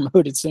to get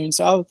promoted soon."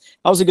 So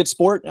I was a good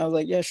sport. And I was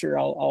like, "Yeah, sure.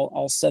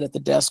 I'll sit at the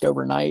desk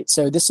overnight."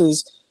 So this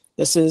is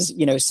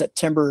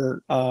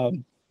September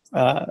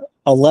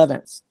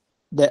 11th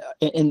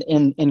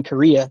in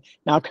Korea.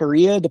 Now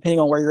Korea, depending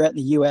on where you're at in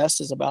the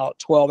US, is about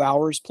 12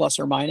 hours plus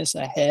or minus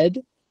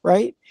ahead,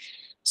 right?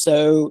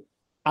 So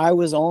I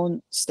was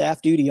on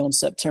staff duty on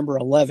September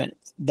 11th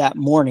that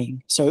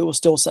morning. So it was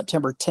still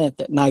September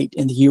 10th at night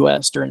in the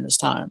US during this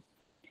time.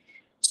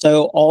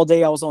 So all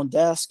day I was on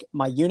desk.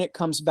 My unit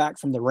comes back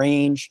from the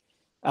range.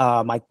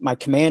 My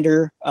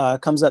commander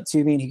comes up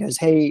to me and he goes,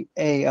 "Hey,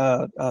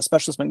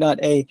 Specialist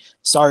McNutt, hey,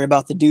 sorry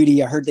about the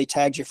duty. I heard they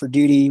tagged you for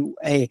duty.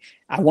 Hey,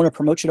 I want to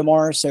promote you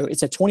tomorrow." So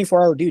it's a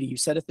 24-hour duty. You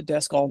sit at the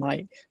desk all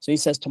night. So he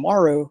says,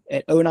 "Tomorrow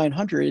at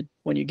 0900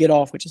 when you get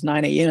off, which is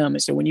 9 a.m.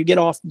 And so when you get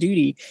off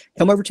duty,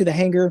 come over to the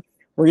hangar.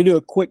 We're gonna do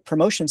a quick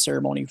promotion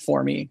ceremony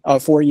for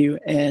you,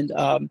 and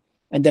then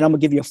I'm gonna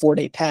give you a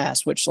 4-day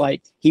pass," which,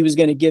 like, he was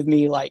gonna give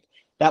me, like,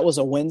 that was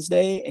a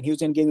Wednesday, and he was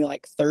going to give me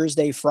like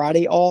Thursday,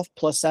 Friday off,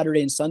 plus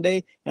Saturday and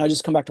Sunday, and I'll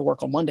just come back to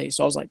work on Monday.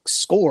 So I was like,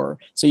 score.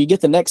 So you get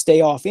the next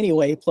day off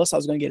anyway. Plus I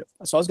was going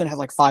to have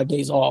like 5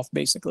 days off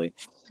basically.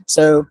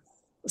 So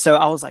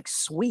I was like,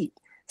 sweet.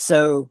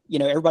 So,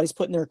 everybody's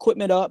putting their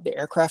equipment up, the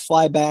aircraft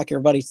fly back,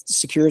 everybody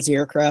secures the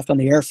aircraft on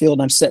the airfield,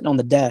 and I'm sitting on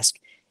the desk,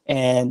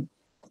 and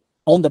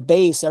on the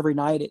base every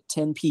night at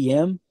 10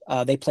 p.m.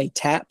 They play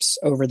taps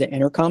over the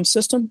intercom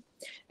system.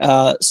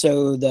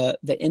 So the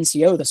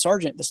NCO,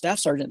 the staff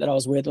sergeant that I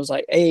was with was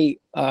like, hey,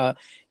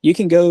 you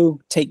can go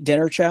take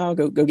dinner chow,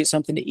 go get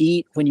something to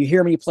eat. When you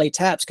hear me play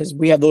taps, because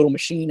we have the little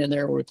machine in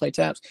there where we play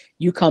taps,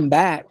 you come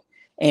back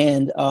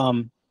and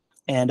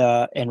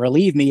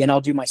relieve me, and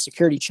I'll do my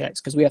security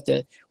checks, because we have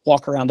to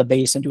walk around the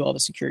base and do all the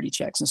security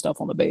checks and stuff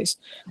on the base.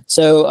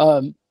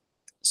 So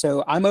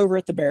I'm over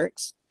at the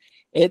barracks.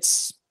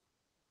 It's,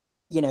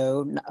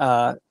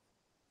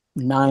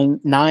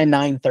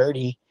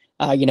 9:30.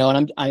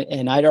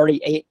 And I'd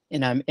already ate,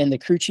 and I'm in the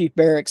crew chief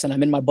barracks, and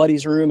I'm in my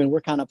buddy's room, and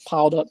we're kind of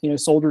piled up,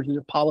 soldiers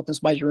are piled up in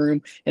somebody's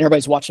room, and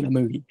everybody's watching a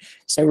movie.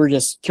 So we're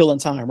just killing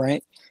time,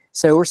 right?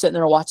 So we're sitting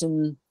there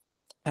watching,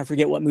 I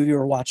forget what movie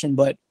we're watching,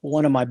 but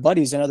one of my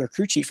buddies, another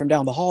crew chief from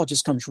down the hall,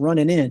 just comes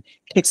running in,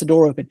 kicks the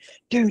door open.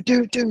 Dude, turn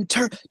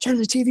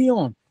the TV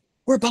on.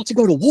 We're about to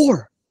go to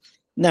war.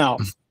 Now,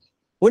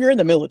 when you're in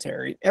the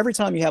military, every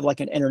time you have like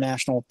an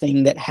international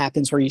thing that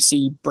happens where you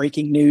see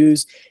breaking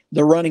news,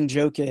 the running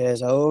joke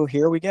is, oh,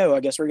 here we go. I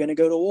guess we're going to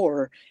go to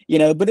war,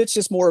 but it's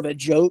just more of a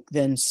joke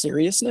than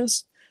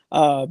seriousness,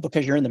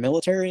 because you're in the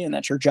military and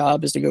that's your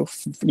job, is to go,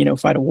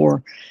 fight a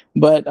war.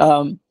 But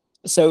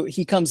so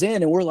he comes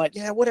in and we're like,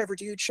 yeah, whatever,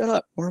 dude, shut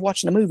up. We're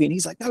watching a movie. And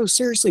he's like, no,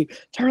 seriously,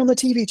 turn on the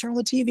TV.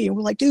 And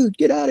we're like, dude,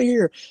 get out of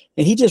here.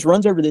 And he just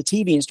runs over to the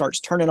TV and starts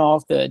turning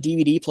off the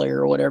DVD player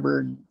or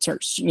whatever. And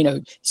starts,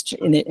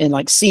 and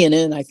like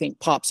CNN, I think,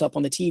 pops up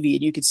on the TV,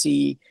 and you could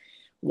see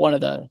one of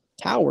the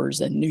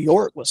towers in New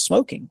York was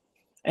smoking.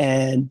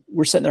 And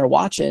we're sitting there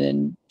watching,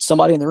 and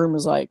somebody in the room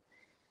was like,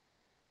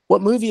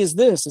 what movie is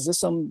this? Is this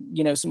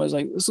somebody's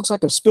like, this looks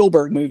like a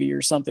Spielberg movie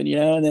or something,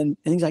 and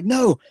he's like,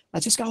 no, I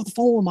just got off the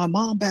phone with my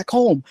mom back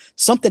home.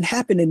 Something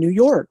happened in New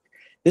York.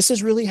 This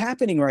is really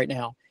happening right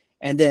now.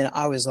 And then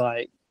I was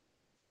like,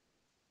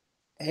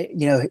 hey,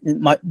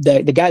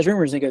 the guy's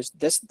rumors, and he goes,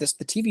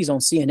 the TV's on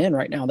CNN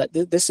right now.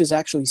 This is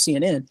actually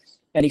CNN.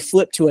 And he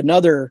flipped to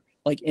another,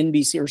 like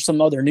NBC or some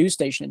other news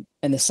station,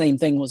 and the same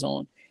thing was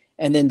on.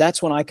 And then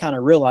that's when I kind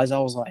of realized, I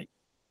was like,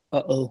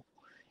 uh-oh.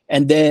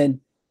 And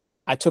then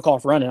I took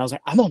off running. I was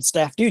like, I'm on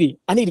staff duty.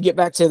 I need to get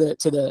back to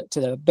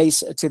the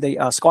base, to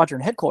the squadron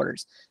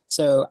headquarters.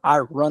 So I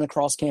run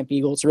across Camp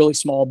Eagle. It's a really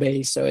small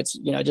base. So it's,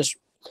 just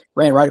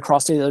ran right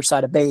across to the other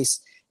side of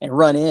base and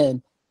run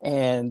in.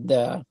 And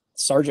the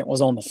sergeant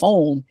was on the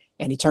phone,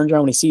 and he turns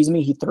around when he sees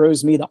me. He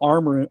throws me the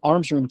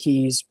arms room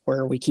keys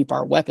where we keep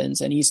our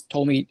weapons. And he's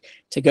told me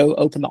to go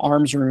open the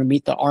arms room,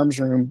 meet the arms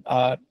room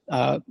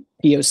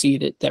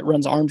POC that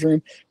runs arms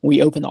room.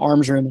 We open the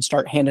arms room and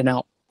start handing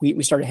out.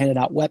 We started handing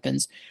out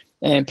weapons.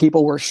 And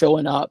people were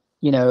showing up,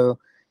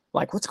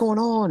 like, what's going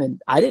on?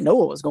 And I didn't know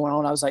what was going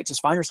on. I was like, just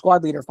find your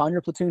squad leader, find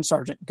your platoon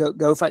sergeant,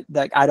 go fight.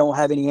 Like, I don't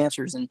have any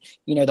answers. And,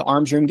 the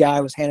arms room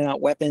guy was handing out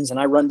weapons, and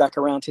I run back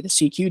around to the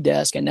CQ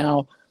desk, and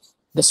now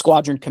the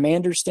squadron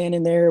commander's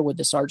standing there with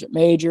the sergeant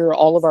major.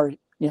 All of our,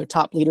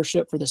 top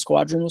leadership for the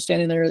squadron was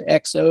standing there, the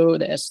XO,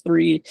 the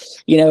S3,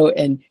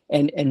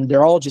 and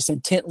they're all just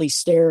intently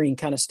staring,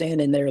 kind of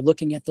standing there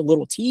looking at the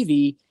little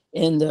TV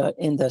in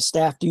the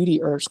staff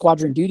duty or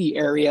squadron duty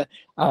area,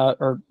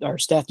 or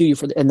staff duty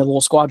in the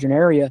little squadron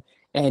area.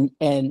 And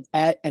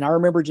I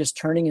remember just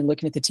turning and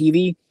looking at the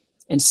TV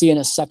and seeing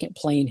a second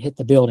plane hit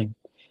the building.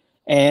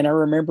 And I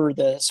remember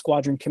the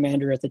squadron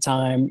commander at the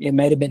time, it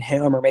might've been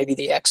him or maybe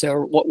the XO,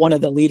 or one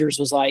of the leaders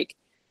was like,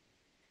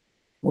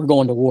 we're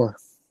going to war.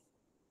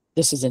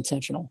 This is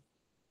intentional.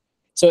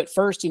 So at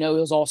first, it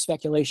was all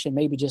speculation,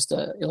 maybe just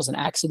it was an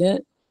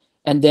accident.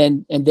 And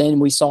then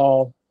we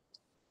saw,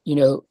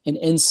 an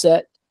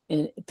inset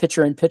in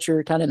picture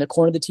kind of in the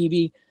corner of the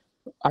TV.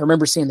 I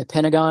remember seeing the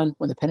Pentagon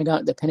when the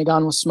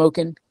Pentagon was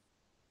smoking.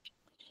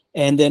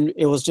 And then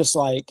it was just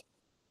like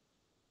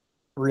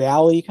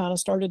reality kind of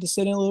started to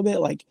sit in a little bit.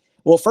 Like,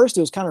 well, first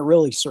it was kind of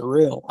really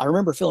surreal. I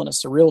remember feeling a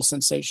surreal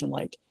sensation.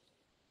 Like,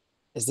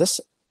 is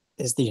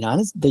the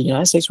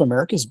United States of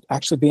America is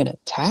actually being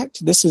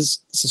attacked? This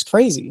is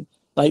crazy.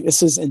 Like,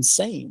 this is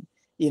insane,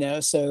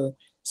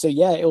 So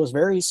yeah, it was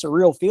very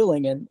surreal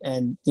feeling.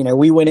 And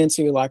we went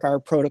into like our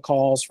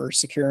protocols for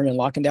securing and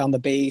locking down the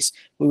base.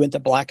 We went to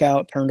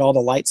blackout, turned all the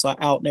lights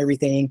out and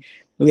everything.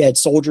 We had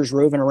soldiers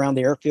roving around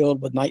the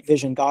airfield with night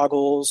vision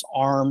goggles,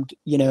 armed.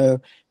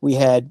 We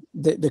had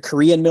the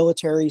Korean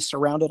military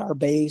surrounded our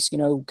base,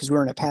 because we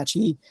were an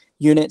Apache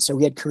unit. So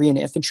we had Korean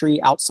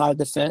infantry outside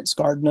the fence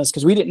guarding us,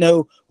 because we didn't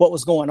know what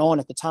was going on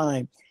at the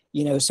time.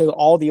 So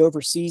all the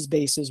overseas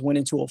bases went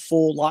into a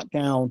full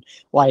lockdown,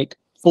 like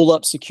full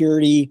up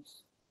security.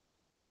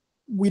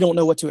 We don't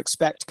know what to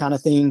expect kind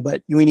of thing,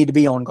 but we need to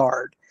be on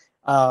guard.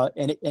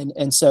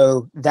 And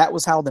so that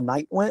was how the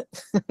night went.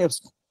 It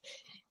was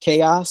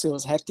chaos. It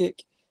was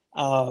hectic.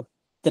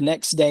 The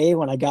next day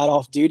when I got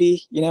off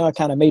duty, I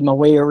kind of made my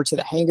way over to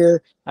the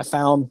hangar. I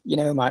found,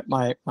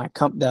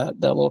 the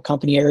little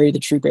company area, the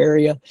troop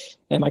area,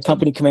 and my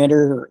company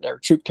commander or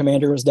troop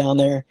commander was down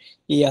there.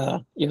 He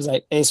was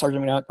like, "Hey,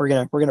 Sergeant McNutt,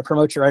 we're gonna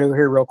promote you right over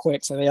here real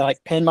quick." So they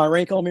like pinned my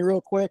rank on me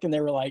real quick, and they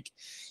were like,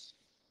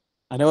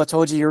 "I know I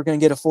told you were going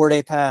to get a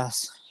 4-day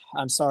pass.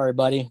 I'm sorry,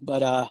 buddy,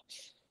 but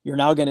you're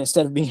now going to,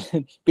 instead of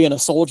being a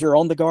soldier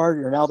on the guard,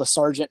 you're now the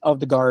sergeant of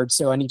the guard.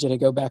 So I need you to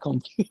go back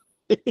home.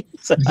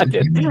 So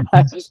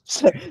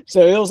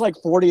so it was like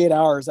 48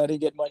 hours. I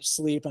didn't get much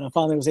sleep, and I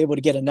finally was able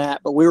to get a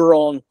nap. But we were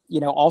on,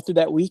 all through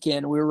that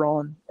weekend, we were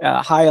on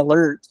high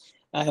alert,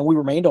 and we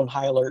remained on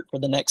high alert for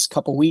the next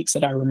couple weeks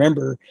that I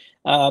remember.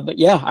 But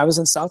yeah, I was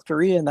in South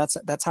Korea, and that's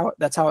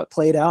how it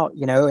played out,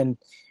 and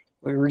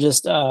we were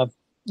just,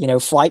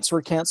 flights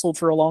were canceled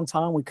for a long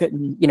time. We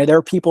couldn't, there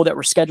were people that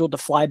were scheduled to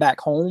fly back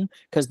home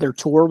because their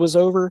tour was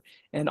over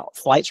and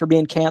flights were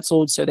being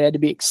canceled. So they had to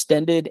be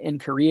extended in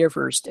Korea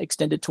for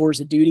extended tours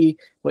of duty,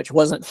 which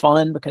wasn't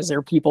fun because there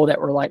were people that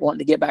were like wanting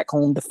to get back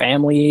home to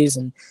families.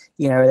 And,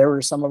 there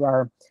were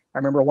I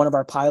remember one of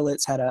our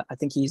pilots I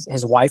think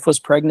his wife was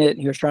pregnant.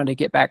 And he was trying to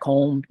get back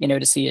home,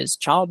 to see his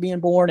child being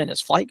born, and his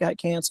flight got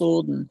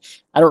canceled. And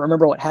I don't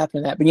remember what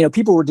happened to that, but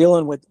people were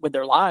dealing with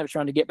their lives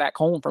trying to get back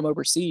home from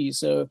overseas.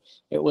 So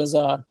it was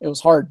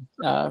hard,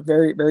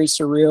 very, very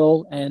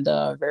surreal, and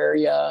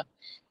very, it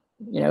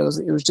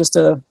was just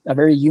a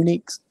very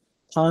unique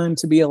time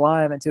to be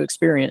alive and to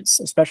experience,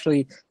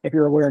 especially if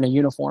you were wearing a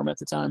uniform at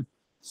the time.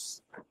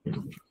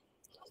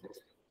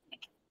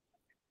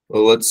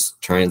 Well, let's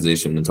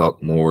transition and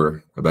talk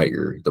more about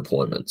your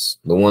deployments.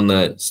 The one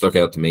that stuck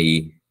out to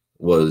me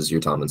was your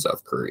time in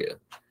South Korea.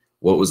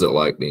 What was it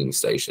like being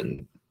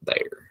stationed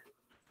there?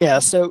 Yeah,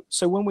 so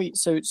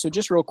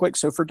just real quick,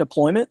 so for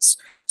deployments,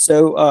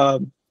 so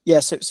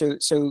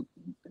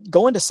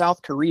going to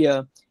South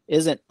Korea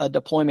isn't a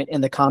deployment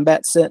in the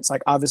combat sense.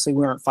 Like, obviously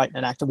we aren't fighting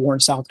an active war in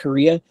South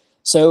Korea.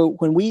 So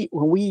when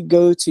we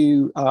go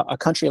to a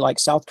country like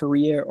South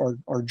Korea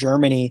or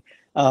Germany,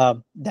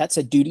 that's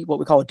what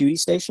we call a duty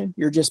station.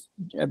 You're just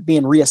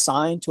being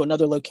reassigned to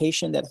another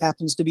location that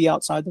happens to be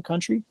outside the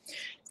country.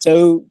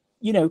 So,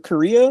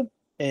 Korea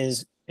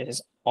is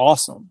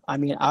awesome. I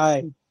mean,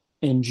 I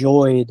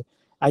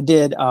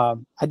did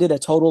a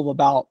total of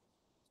about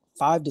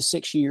 5 to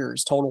 6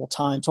 years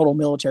total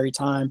military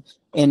time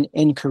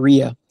in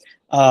Korea.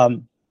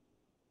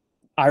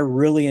 I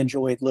really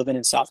enjoyed living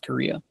in South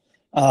Korea.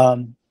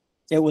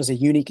 It was a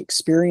unique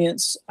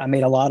experience. I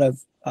made a lot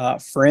of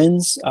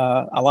friends,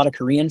 a lot of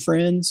Korean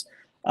friends.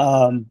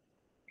 When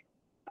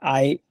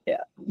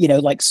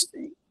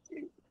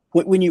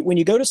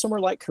you go to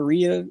somewhere like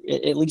Korea,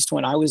 at least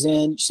when I was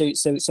in, so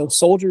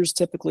soldiers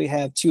typically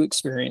have two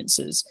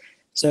experiences.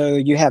 So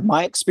you have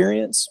my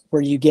experience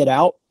where you get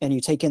out and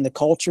you take in the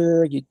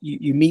culture,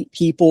 you meet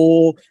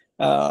people,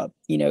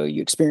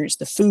 you experience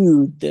the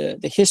food,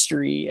 the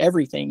history,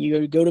 everything.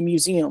 You go to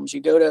museums, you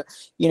go to,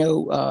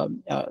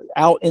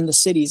 out in the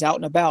cities, out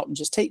and about, and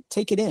just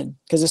take it in,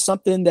 because it's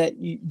something that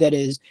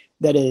is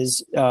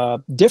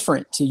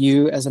different to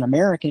you as an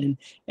American,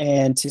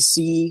 and to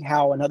see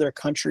how another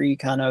country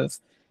kind of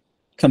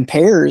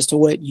compares to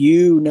what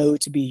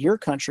to be your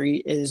country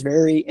is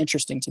very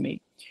interesting to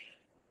me.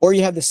 Or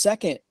you have the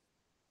second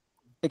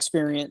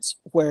experience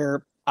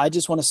where I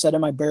just want to sit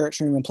in my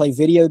barracks room and play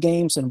video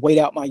games and wait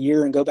out my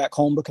year and go back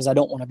home because I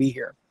don't want to be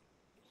here.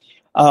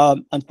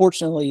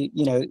 Unfortunately,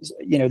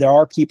 there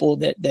are people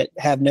that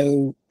have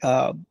no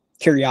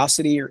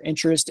curiosity or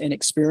interest in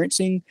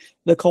experiencing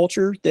the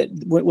culture that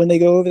when they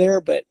go over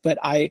there. But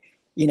I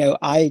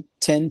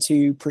tend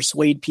to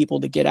persuade people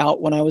to get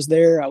out. When I was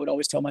there, I would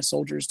always tell my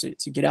soldiers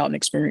to get out and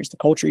experience the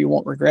culture. You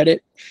won't regret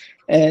it.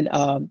 And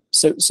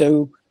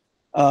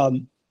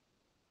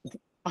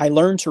I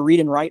learned to read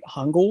and write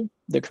Hangul,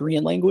 the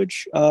Korean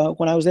language,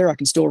 when I was there. I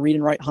can still read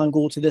and write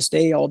Hangul to this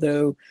day,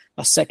 although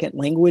a second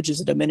language is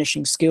a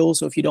diminishing skill.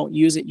 So if you don't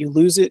use it, you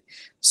lose it.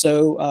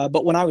 So,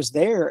 but when I was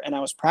there and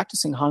I was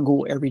practicing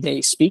Hangul every day,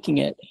 speaking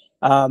it,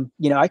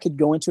 I could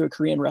go into a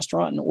Korean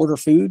restaurant and order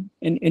food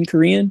in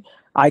Korean.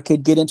 I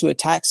could get into a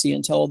taxi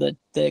and tell the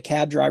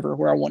cab driver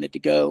where I wanted to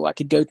go. I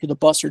could go to the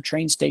bus or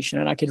train station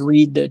and I could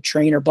read the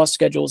train or bus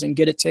schedules and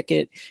get a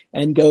ticket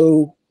and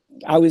go.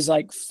 I was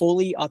like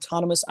fully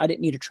autonomous. I didn't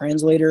need a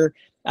translator.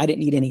 I didn't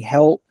need any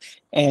help.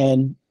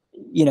 And,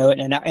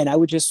 and I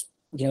would just,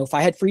 if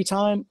I had free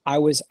time, I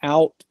was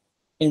out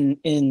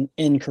in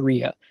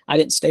Korea. I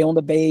didn't stay on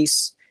the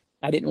base.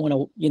 I didn't want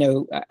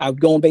to, I would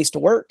go on base to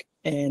work.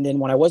 And then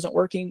when I wasn't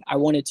working, I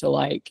wanted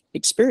to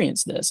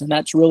experience this. And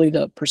that's really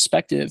the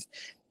perspective,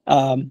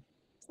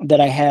 that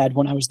I had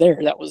when I was there.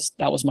 That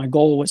was my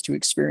goal, was to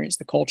experience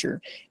the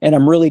culture. And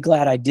I'm really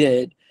glad I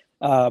did,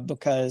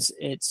 because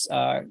it's,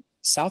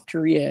 South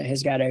Korea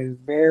has got a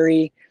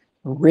very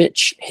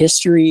rich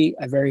history,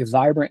 a very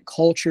vibrant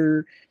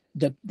culture.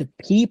 The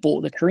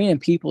people, the Korean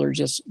people, are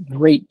just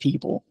great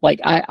people.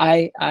 Like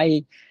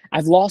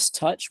I've lost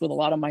touch with a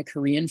lot of my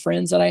Korean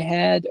friends that I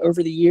had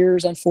over the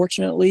years.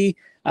 Unfortunately,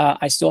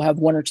 I still have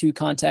one or two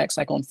contacts,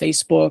 like on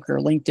Facebook or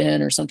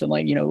LinkedIn or something,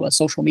 like a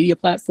social media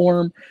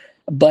platform.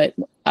 But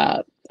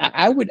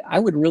I would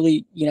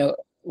really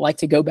like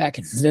to go back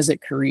and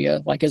visit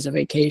Korea, like as a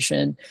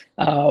vacation,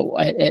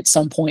 at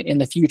some point in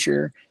the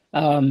future.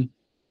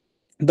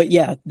 but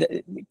yeah,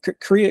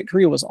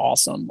 Korea was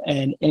awesome.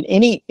 And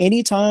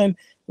anytime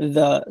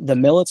the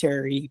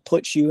military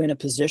puts you in a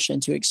position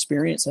to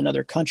experience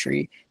another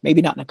country,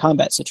 maybe not in a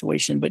combat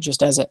situation, but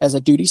just as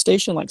a duty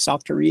station like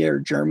South Korea or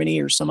Germany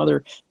or some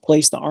other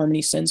place the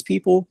Army sends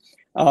people,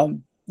 I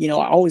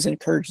always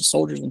encourage the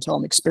soldiers and tell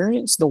them,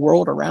 experience the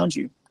world around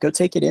you. Go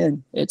take it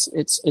in. It's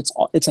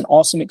an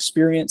awesome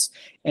experience,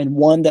 and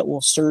one that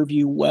will serve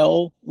you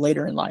well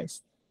later in life.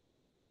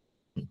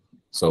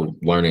 So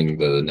learning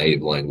the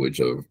native language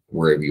of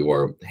wherever you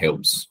are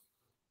helps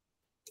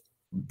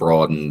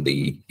broaden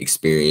the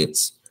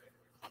experience.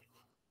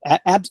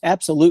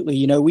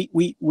 Absolutely.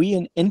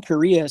 We in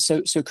Korea,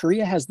 so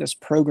Korea has this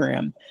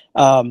program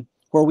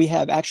where we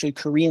have actually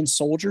Korean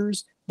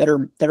soldiers that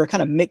are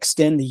kind of mixed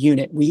in the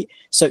unit. We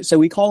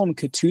call them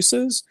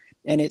Katusas,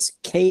 and it's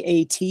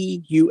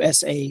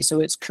KATUSA. So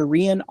it's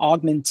Korean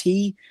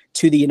augmentee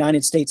to the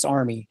United States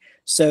Army.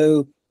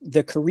 So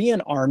the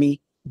Korean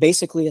Army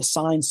basically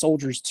assign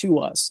soldiers to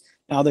us.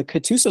 Now, the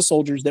Katusa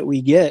soldiers that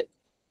we get,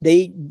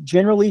 they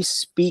generally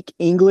speak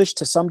English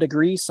to some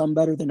degree, some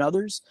better than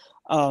others.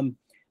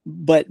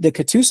 But the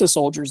Katusa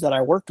soldiers that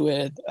I worked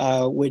with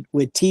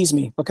would tease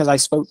me because I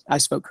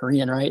spoke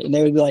Korean, right? And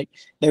they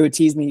would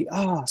tease me,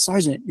 "Oh,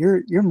 Sergeant,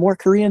 you're more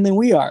Korean than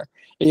we are."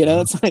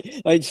 It's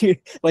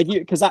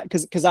because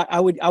I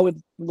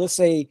would, let's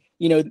say,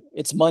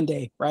 it's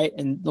Monday, right?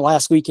 And the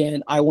last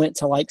weekend I went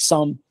to like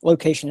some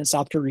location in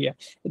South Korea,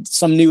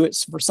 some new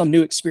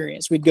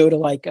experience. We'd go to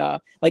like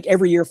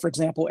every year, for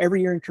example,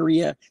 every year in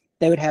Korea,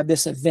 they would have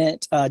this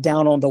event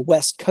down on the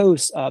West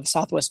Coast, the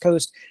Southwest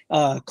Coast,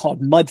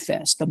 called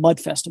Mudfest, the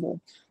Mud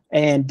Festival.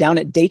 And down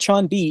at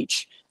Daecheon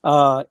Beach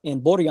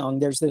in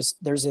Boryong, there's this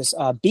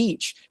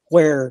beach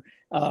where,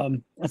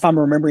 if I'm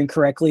remembering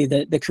correctly,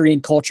 the Korean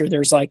culture,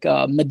 there's like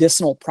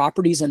medicinal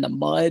properties in the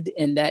mud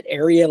in that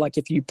area. Like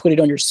if you put it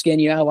on your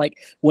skin, like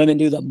women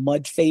do the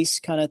mud face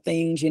kind of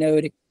things,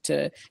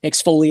 to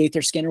exfoliate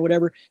their skin or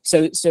whatever.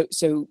 So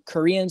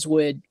Koreans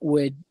would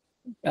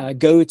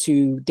go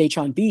to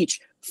Daecheon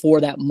Beach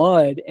for that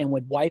mud and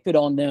would wipe it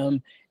on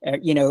them,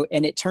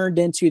 and it turned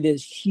into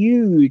this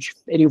huge,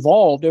 it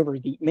evolved over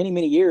the many,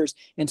 many years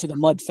into the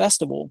Mud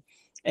Festival.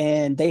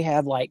 And they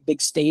have like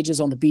big stages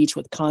on the beach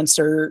with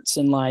concerts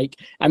and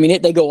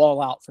they go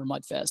all out for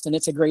Mudfest, and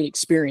it's a great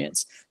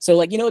experience.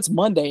 So it's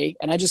Monday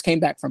and I just came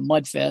back from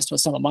Mudfest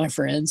with some of my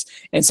friends.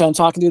 And so I'm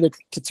talking to the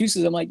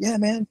Katusas. I'm like, "Yeah,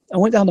 man, I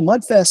went down to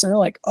Mudfest." And they're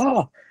like,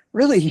 "Oh,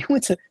 really?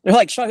 They're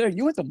like, "Shia,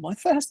 you went to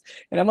Mudfest?"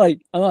 And I'm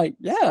like,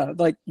 "Yeah."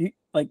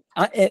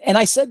 And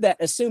I said that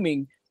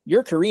assuming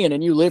you're Korean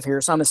and you live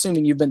here, so I'm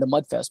assuming you've been to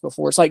Mudfest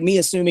before. It's like me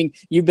assuming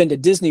you've been to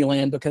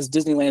Disneyland because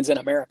Disneyland's in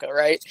America,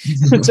 right?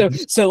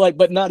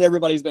 But not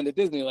everybody's been to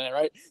Disneyland,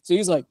 right? So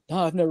he's like,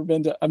 "No, I've never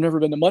been to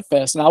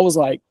Mudfest," and I was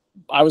like,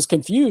 I was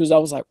confused. I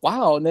was like,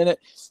 "Wow!" And then it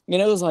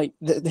was like,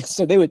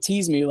 so they would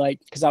tease me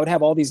because I would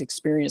have all these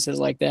experiences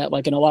like that,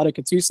 and a lot of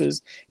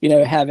Katusas,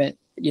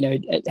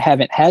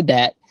 haven't had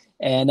that,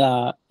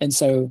 and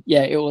so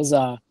yeah, it was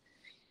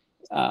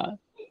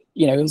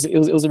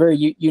it was a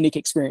very unique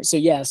experience. So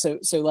yeah, so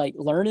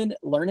learning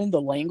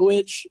the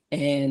language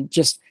and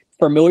just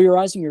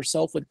familiarizing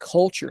yourself with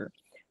culture,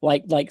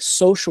 like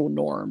social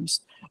norms,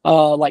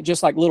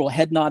 just like little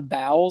head nod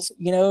bows,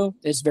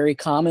 is very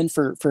common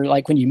for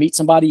like when you meet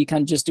somebody, you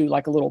kind of just do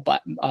like a little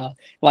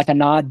like a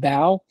nod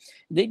bow.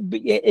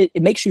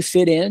 It makes you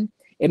fit in.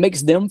 It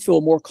makes them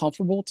feel more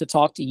comfortable to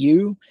talk to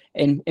you,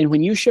 and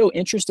when you show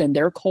interest in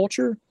their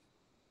culture,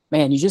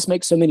 man, you just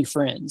make so many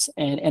friends.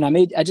 And I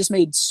made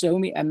so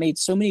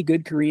many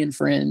good Korean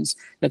friends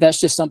that's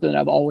just something that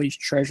I've always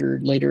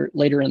treasured later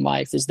in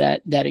life, is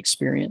that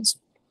experience.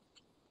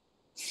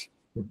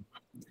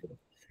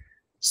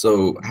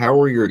 So how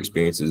were your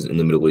experiences in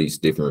the Middle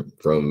East different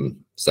from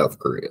South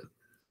Korea?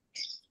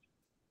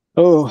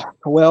 Oh,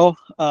 well,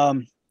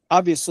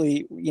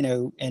 obviously,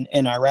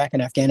 in Iraq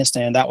and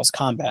Afghanistan, that was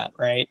combat,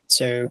 right?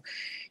 So,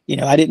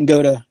 I didn't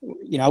go to,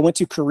 I went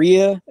to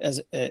Korea as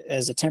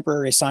a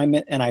temporary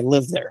assignment, and I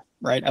lived there,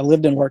 right? I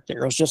lived and worked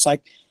there. It was just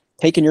like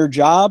taking your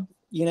job,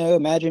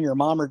 imagine your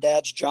mom or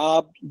dad's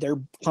job, their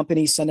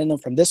company sending them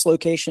from this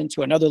location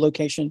to another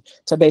location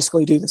to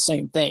basically do the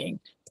same thing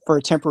for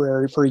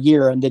a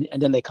year, and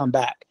then they come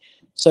back.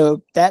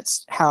 So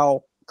that's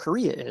how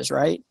Korea is,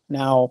 right?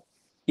 Now,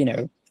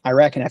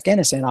 Iraq and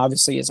Afghanistan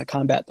obviously is a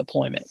combat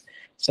deployment.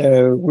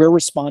 So we're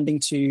responding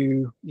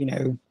to,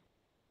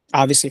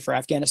 obviously for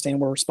Afghanistan,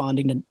 we're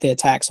responding to the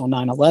attacks on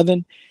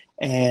 9/11,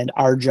 and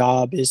our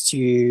job is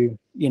to,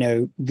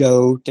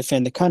 go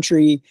defend the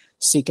country,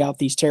 seek out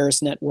these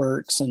terrorist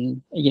networks,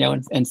 and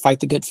fight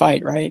the good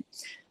fight, right?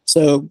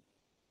 So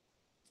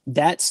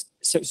that's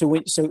so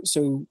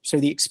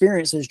the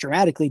experience is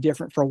dramatically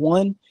different. For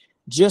one,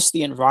 just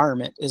the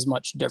environment is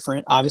much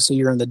different. Obviously,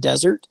 you're in the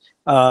desert,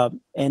 and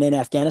in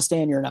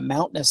Afghanistan, you're in a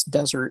mountainous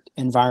desert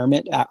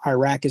environment.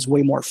 Iraq is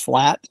way more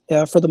flat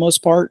for the most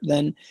part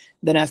than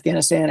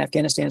Afghanistan.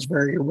 Afghanistan is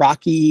very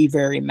rocky,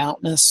 very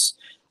mountainous,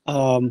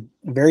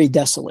 very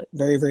desolate,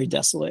 very, very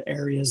desolate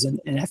areas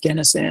in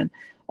Afghanistan.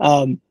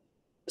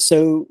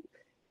 So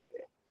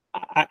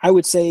I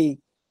would say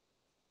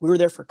we were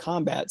there for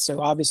combat.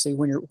 So obviously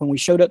when we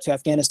showed up to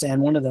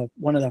Afghanistan, one of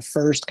the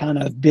first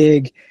kind of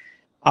big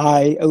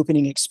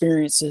eye-opening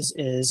experiences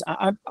is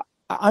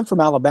I'm from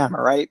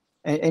Alabama, right?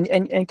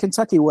 And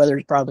Kentucky weather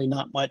is probably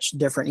not much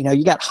different.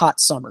 You got hot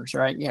summers,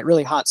 right? You got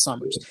really hot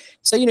summers.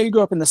 So, you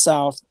grow up in the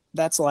South,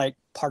 that's like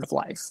part of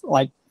life.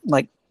 Like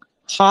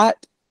hot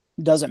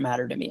doesn't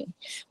matter to me.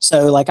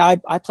 So like I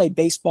played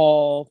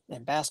baseball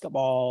and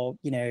basketball,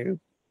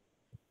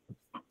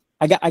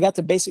 I got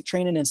the basic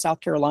training in South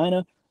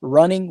Carolina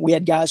running. We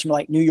had guys from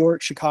like New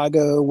York,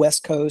 Chicago,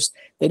 West Coast.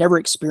 They never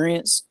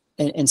experienced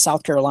in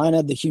South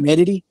Carolina the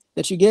humidity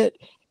that you get.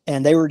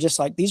 And they were just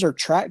like, these are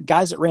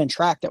guys that ran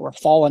track that were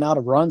falling out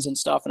of runs and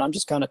stuff. And I'm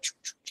just kind of,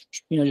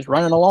 just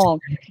running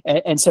along.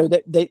 And so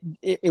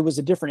it was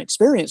a different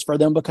experience for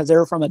them because they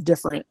were from a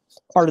different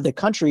part of the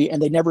country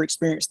and they never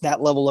experienced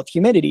that level of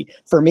humidity.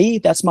 For me,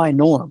 that's my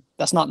norm.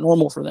 That's not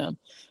normal for them.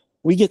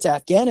 We get to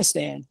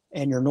Afghanistan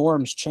and your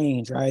norms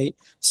change, right?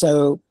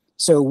 So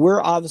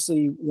we're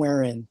obviously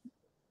wearing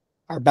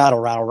our battle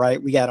rattle,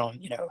 right? We got on,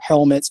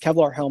 helmets,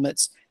 Kevlar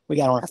helmets. We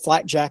got on our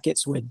flak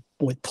jackets with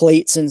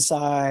plates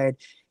inside.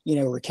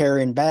 We're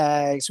carrying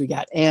bags. We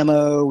got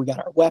ammo. We got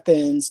our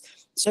weapons.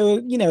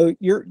 So,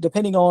 you're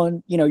depending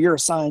on, your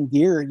assigned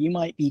gear, you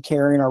might be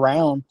carrying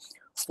around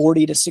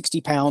 40 to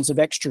 60 pounds of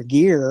extra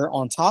gear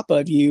on top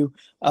of you,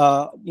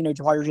 while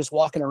you're just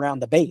walking around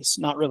the base,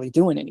 not really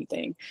doing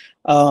anything.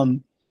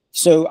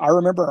 So I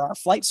remember our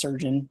flight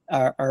surgeon,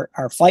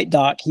 our flight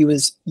doc, he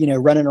was,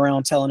 running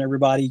around telling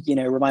everybody,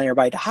 reminding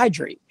everybody to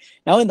hydrate.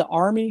 Now in the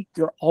Army,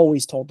 you're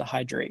always told to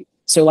hydrate.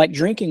 So like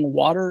drinking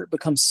water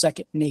becomes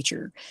second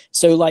nature.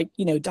 So like,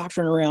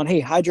 doctoring around, hey,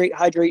 hydrate,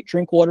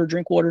 drink water.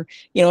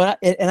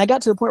 And I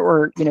got to the point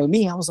where,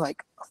 I was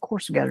like, of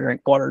course we got to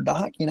drink water,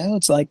 doc.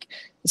 It's like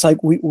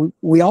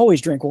we always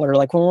drink water.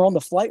 Like when we're on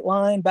the flight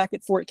line back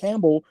at Fort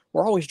Campbell,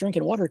 we're always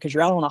drinking water because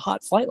you're out on a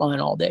hot flight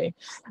line all day.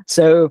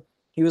 So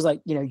he was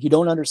like, you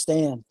don't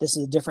understand. This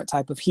is a different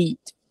type of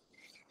heat.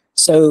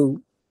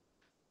 So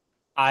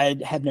I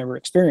had never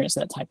experienced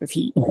that type of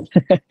heat.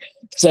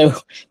 So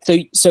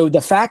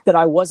the fact that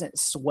I wasn't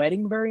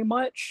sweating very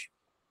much,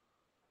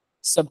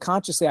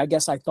 subconsciously, I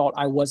guess I thought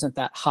I wasn't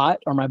that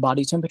hot or my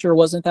body temperature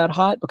wasn't that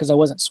hot because I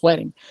wasn't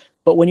sweating.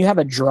 But when you have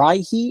a dry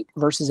heat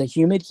versus a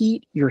humid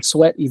heat, your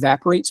sweat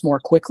evaporates more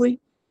quickly.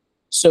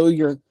 So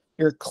your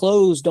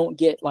clothes don't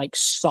get like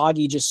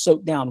soggy, just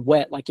soaked down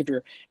wet. Like if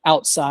you're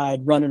outside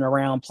running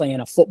around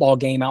playing a football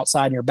game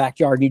outside in your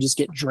backyard, you just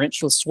get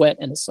drenched with sweat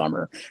in the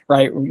summer,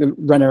 right? You're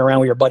running around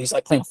with your buddies,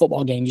 like playing a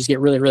football game, you just get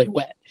really, really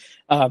wet.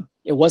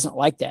 It wasn't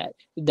like that.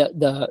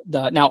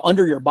 The now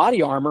under your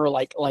body armor,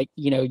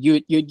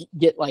 you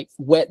get like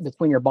wet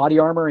between your body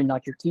armor and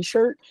like your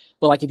t-shirt.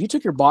 But like if you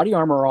took your body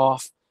armor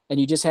off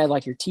and you just had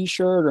like your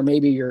t-shirt or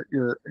maybe your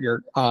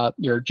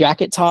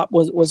jacket top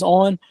was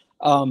on,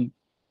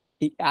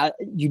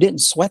 you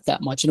didn't sweat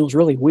that much, and it was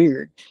really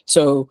weird.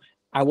 So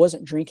I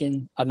wasn't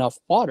drinking enough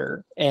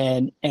water,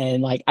 and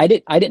like I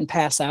didn't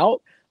pass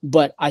out,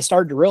 but I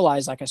started to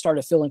realize, like I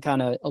started feeling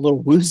kind of a little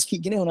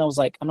woozy, and I was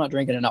like, I'm not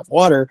drinking enough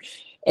water.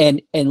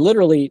 And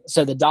literally,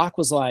 so the doc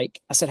was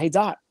like, I said, hey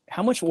doc,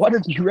 how much water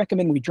do you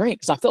recommend we drink?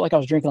 Because I felt like I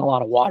was drinking a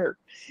lot of water.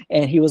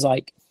 And he was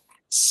like,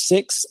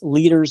 6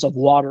 liters of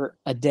water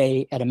a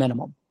day at a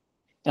minimum.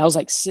 And I was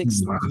like,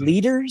 6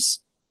 liters?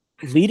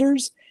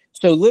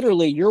 So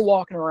literally you're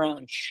walking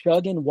around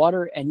chugging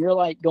water and you're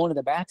like going to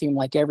the bathroom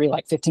like every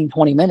like 15,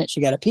 20 minutes,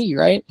 you got to pee.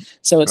 Right.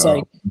 So it's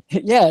like,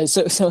 yeah.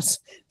 So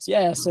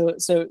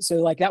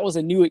like that was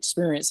a new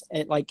experience.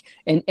 And like,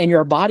 and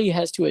your body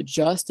has to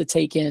adjust to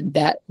take in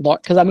that.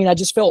 Cause I mean, I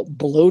just felt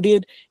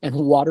bloated and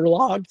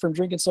waterlogged from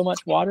drinking so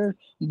much water,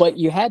 but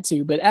you had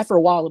to, but after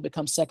a while it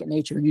becomes second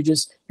nature.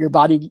 Your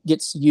body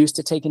gets used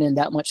to taking in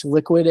that much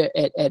liquid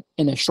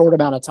in a short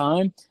amount of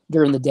time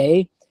during the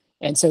day.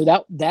 And so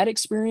that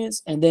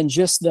experience, and then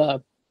just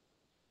the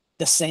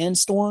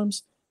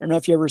sandstorms. I don't know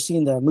if you ever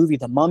seen the movie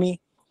The Mummy,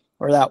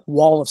 where that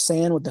wall of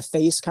sand with the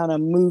face kind of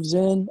moves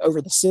in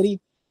over the city.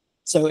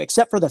 So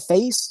except for the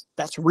face,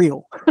 that's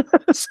real.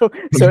 so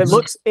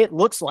it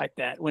looks like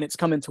that when it's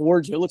coming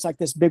towards you. It looks like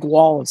this big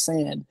wall of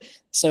sand.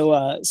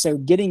 So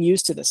getting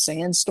used to the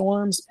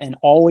sandstorms and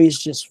always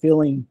just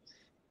feeling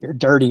you're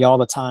dirty all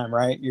the time,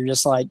 right? You're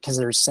just like, because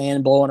there's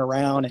sand blowing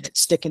around and it's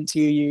sticking to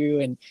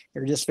you and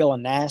you're just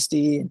feeling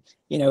nasty. And,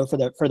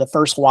 for the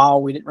first while,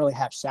 we didn't really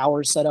have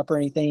showers set up or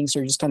anything. So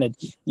you're just kind of,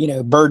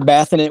 bird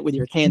bathing it with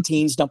your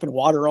canteens, dumping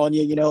water on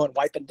you, and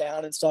wiping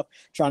down and stuff,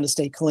 trying to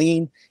stay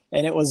clean.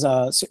 And it was,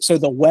 so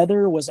the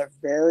weather was a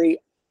very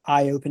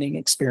eye-opening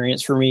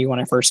experience for me when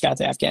I first got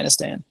to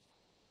Afghanistan.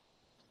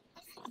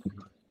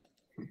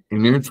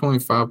 In your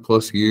 25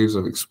 plus years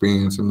of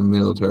experience in the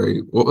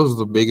military, what was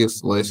the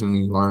biggest lesson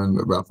you learned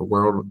about the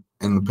world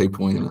and the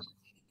people in it?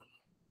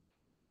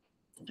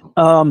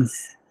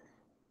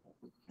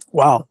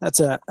 Wow, that's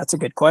a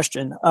good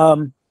question.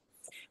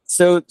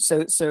 So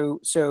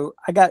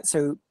I got,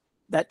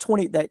 that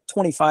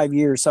 25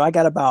 years. So I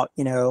got about,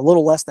 a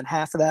little less than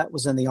half of that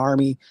was in the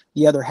Army.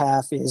 The other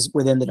half is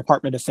within the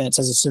Department of Defense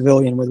as a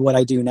civilian with what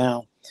I do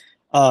now.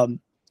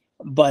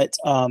 But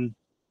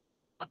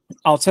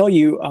I'll tell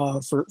you,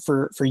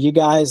 for you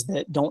guys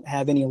that don't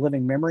have any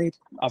living memory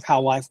of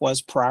how life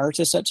was prior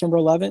to September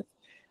 11th,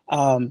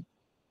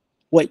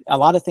 what a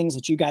lot of things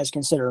that you guys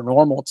consider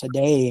normal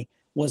today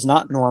was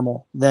not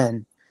normal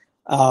then.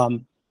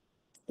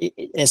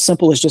 As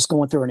simple as just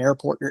going through an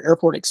airport, your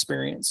airport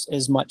experience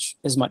is much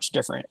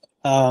different.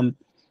 A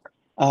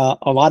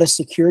lot of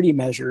security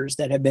measures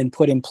that have been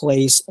put in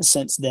place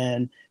since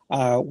then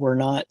were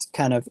not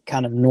kind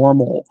of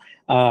normal.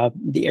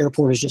 The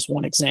airport is just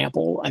one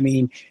example. I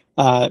mean,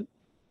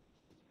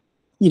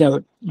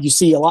 you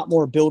see a lot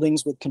more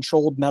buildings with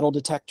controlled metal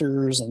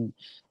detectors and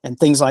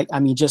things like, I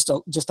mean, just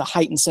a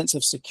heightened sense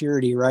of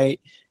security,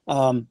 right?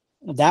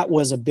 That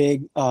was a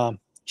big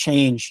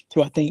change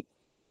to, I think,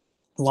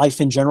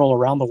 life in general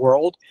around the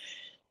world.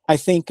 I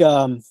think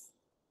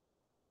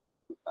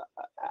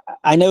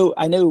I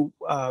know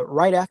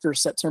right after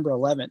September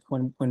 11th,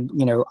 when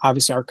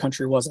obviously our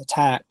country was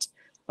attacked,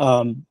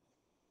 one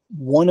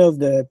of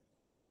the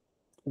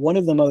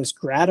most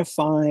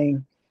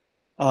gratifying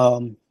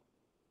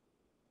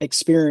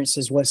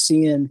experiences was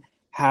seeing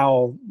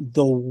how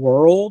the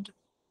world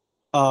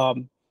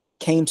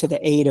came to the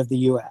aid of the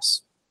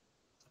U.S.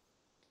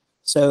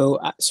 So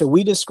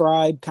we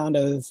describe kind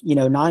of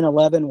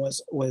 9/11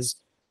 was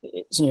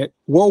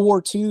World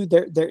War II.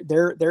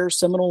 Their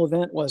seminal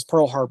event was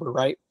Pearl Harbor,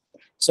 right?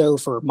 So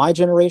for my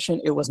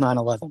generation, it was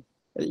 9/11.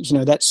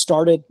 That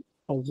started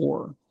a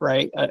war,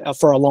 right,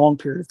 for a long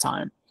period of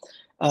time.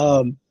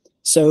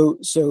 So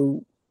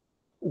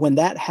when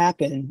that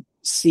happened,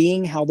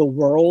 seeing how the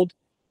world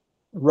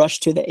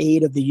rushed to the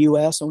aid of the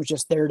U.S. and was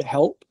just there to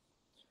help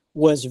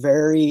was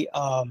very.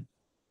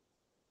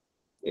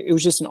 It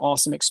was just an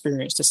awesome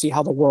experience to see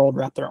how the world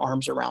wrapped their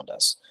arms around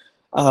us.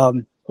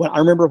 When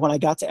I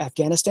got to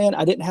Afghanistan,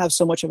 I didn't have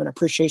so much of an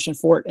appreciation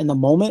for it in the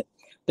moment.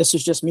 This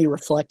is just me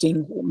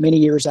reflecting many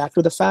years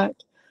after the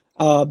fact.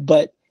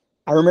 But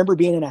I remember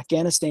being in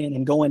Afghanistan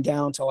and going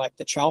down to like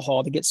the chow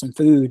hall to get some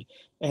food.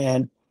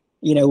 And,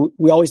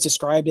 we always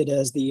described it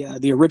as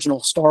the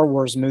original Star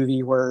Wars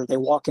movie where they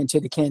walk into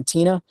the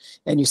cantina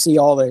and you see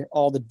all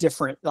the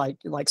different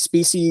like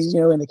species,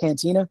 in the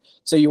cantina.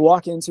 So you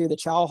walk into the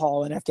chow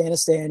hall in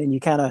Afghanistan and you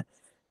kind of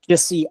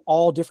just see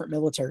all different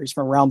militaries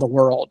from around the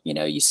world.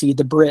 You see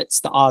the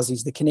Brits, the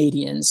Aussies, the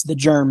Canadians, the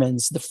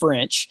Germans, the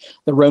French,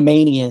 the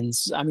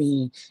Romanians,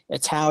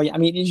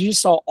 Italian. You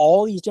just saw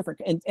all these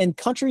different and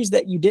countries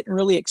that you didn't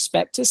really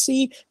expect to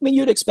see.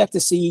 You'd expect to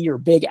see your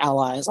big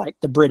allies like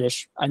the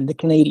British and the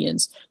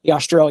Canadians, the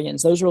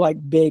Australians. Those were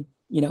like big,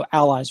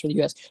 allies for the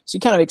U.S. So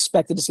you kind of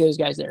expected to see those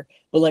guys there.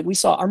 But I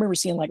remember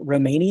seeing like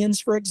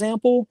Romanians, for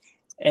example,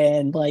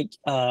 and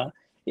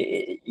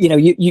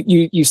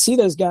you see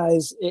those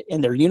guys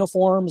in their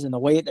uniforms and the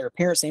way their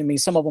appearance.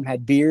 Some of them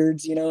had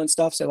beards, and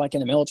stuff. So like in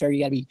the military,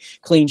 you got to be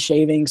clean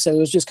shaving. So it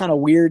was just kind of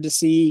weird to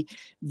see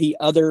the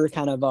other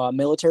kind of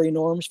military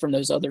norms from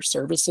those other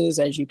services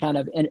as you kind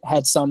of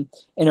had some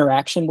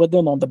interaction with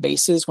them on the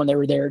bases when they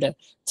were there to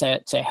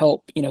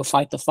help,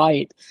 fight the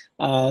fight.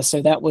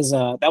 So that was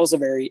a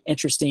very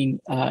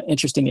interesting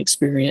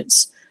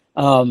experience.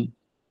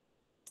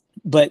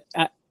 But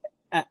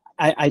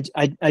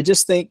I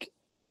just think,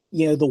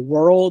 the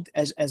world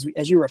as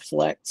you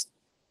reflect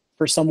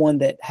for someone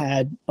that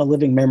had a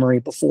living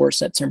memory before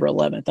September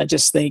 11th, I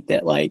just think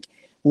that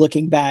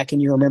looking back and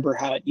you remember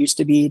how it used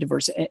to be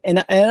diverse.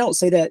 And I don't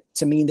say that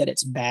to mean that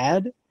it's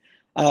bad,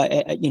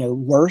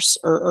 worse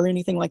or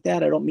anything like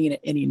that. I don't mean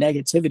any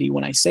negativity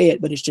when I say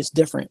it, but it's just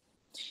different.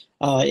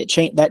 It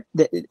changed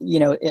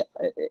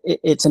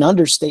it's an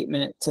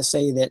understatement to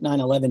say that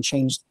 9/11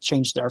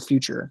 changed our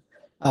future.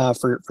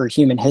 For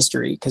human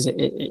history, because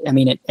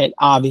it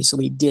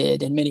obviously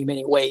did in many,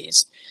 many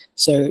ways.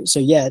 So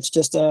yeah, it's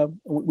just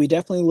we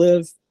definitely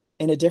live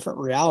in a different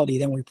reality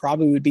than we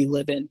probably would be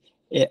living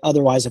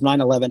otherwise if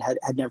 9/11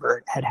 had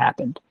never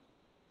happened.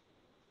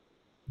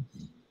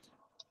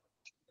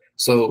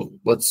 So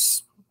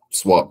let's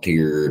swap to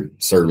your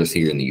service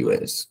here in the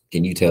U.S.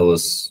 Can you tell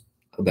us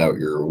about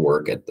your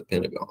work at the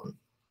Pentagon?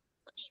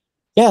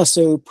 Yeah,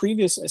 so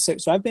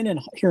I've been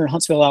here in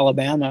Huntsville,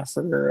 Alabama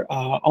for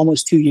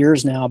almost 2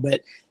 years now,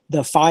 but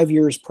the 5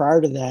 years prior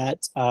to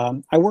that,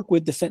 I work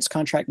with Defense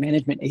Contract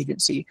Management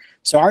Agency.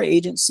 So our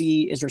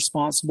agency is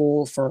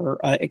responsible for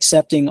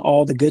accepting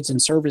all the goods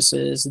and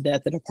services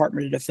that the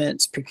Department of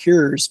Defense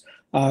procures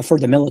for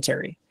the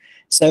military.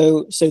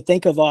 So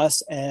think of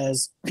us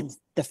as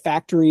the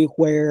factory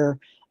where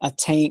a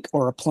tank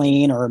or a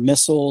plane or a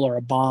missile or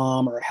a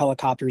bomb or a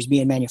helicopter is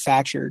being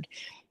manufactured.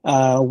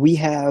 We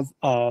have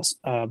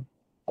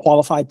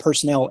qualified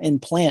personnel in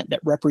plant that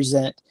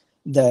represent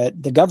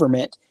the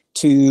government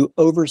to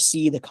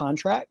oversee the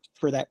contract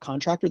for that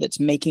contractor that's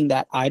making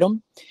that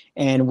item.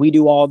 And we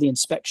do all the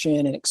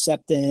inspection and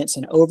acceptance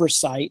and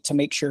oversight to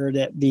make sure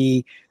that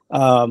the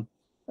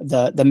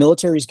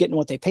military is getting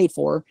what they paid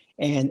for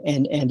and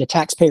the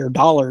taxpayer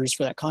dollars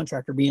for that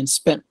contract are being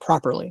spent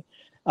properly.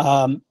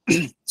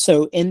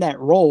 So in that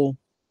role,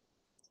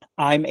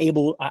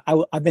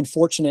 I've been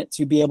fortunate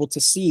to be able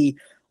to see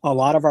a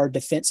lot of our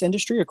defense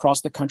industry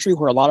across the country,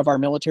 where a lot of our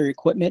military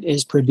equipment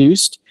is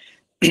produced.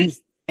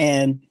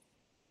 And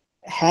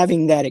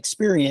having that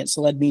experience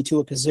led me to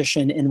a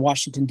position in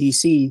Washington,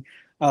 D.C.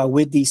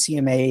 With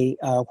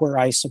DCMA, where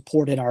I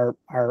supported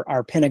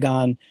our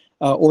Pentagon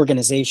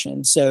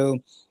organization. So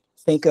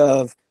think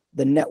of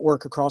the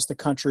network across the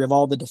country of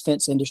all the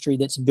defense industry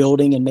that's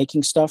building and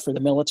making stuff for the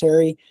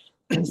military.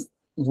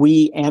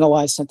 We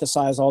analyze,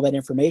 synthesize all that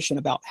information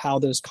about how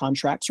those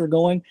contracts are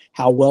going,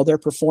 how well they're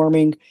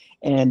performing,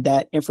 and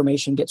that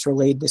information gets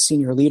relayed to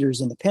senior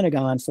leaders in the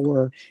Pentagon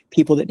for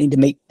people that need to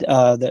make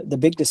the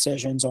big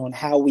decisions on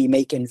how we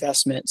make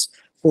investments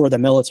for the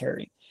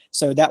military.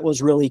 So that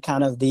was really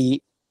kind of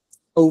the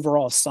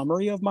overall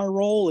summary of my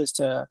role.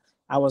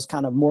 I was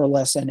kind of more or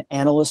less an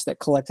analyst that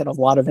collected a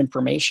lot of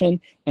information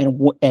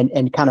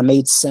and kind of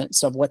made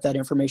sense of what that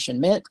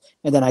information meant.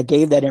 And then I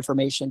gave that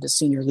information to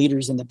senior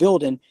leaders in the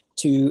building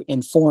to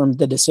inform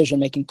the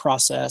decision-making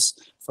process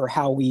for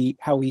how we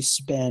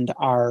spend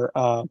our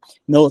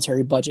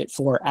military budget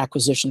for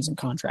acquisitions and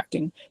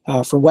contracting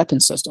for weapon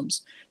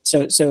systems.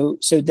 So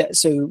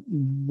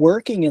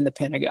working in the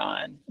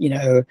Pentagon,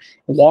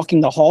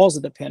 walking the halls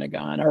of the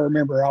Pentagon, I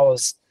remember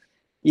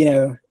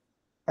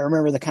I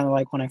remember the kind of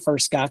like when I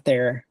first got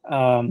there.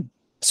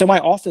 So my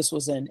office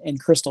was in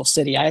Crystal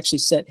City. I actually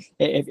sit,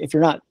 if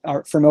you're not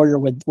familiar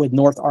with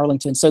North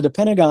Arlington, so the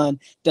Pentagon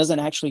doesn't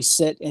actually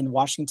sit in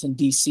Washington,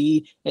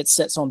 D.C. It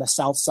sits on the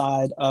south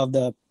side of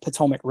the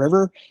Potomac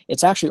River.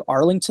 It's actually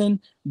Arlington,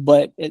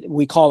 but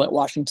we call it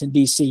Washington,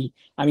 D.C.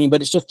 I mean,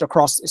 but it's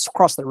across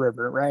the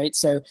river, right?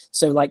 So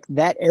like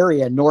that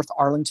area, North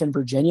Arlington,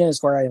 Virginia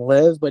is where I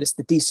live, but it's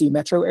the D.C.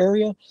 metro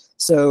area.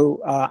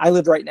 So I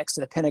lived right next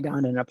to the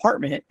Pentagon in an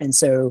apartment. And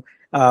so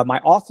my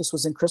office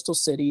was in Crystal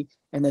City,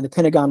 and then the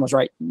Pentagon was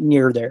right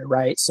near there,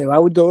 right? So I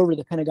would go over to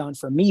the Pentagon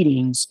for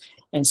meetings.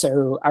 And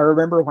so I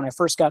remember when I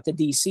first got to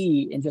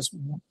DC and just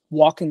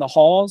walking the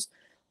halls,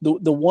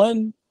 the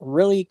one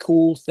really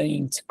cool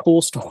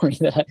story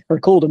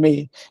cool to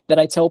me that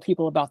I tell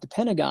people about the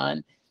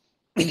Pentagon,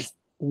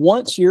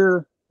 once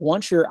they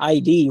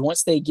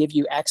give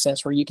you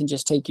access where you can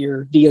just take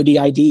your DoD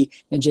ID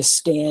and just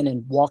scan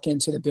and walk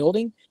into the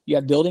building, you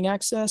have building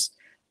access.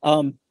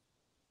 I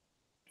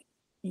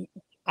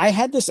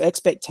had this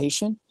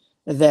expectation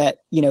that,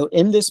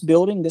 in this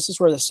building, this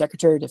is where the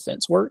Secretary of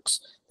Defense works.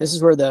 This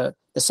is where the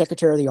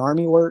Secretary of the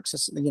Army works.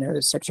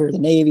 The Secretary of the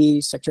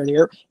Navy, Secretary of the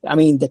Air. I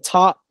mean, the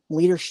top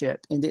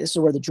leadership. And this is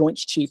where the Joint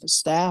Chief of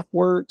Staff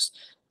works,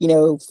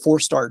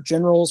 4-star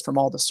generals from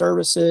all the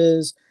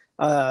services.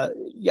 A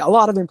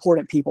lot of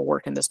important people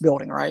work in this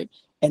building, right?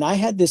 And I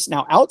had this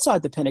now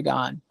outside the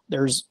Pentagon.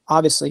 There's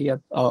obviously a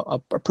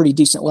pretty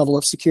decent level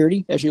of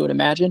security, as you would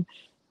imagine.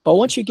 But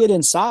once you get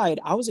inside,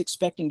 I was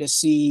expecting to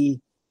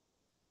see,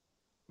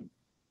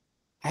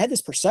 I had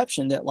this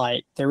perception that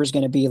like there was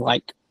going to be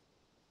like,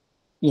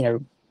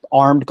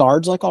 armed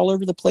guards like all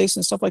over the place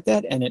and stuff like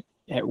that. And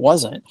it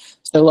wasn't.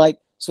 So like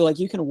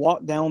you can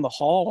walk down the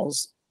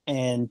halls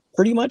and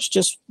pretty much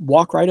just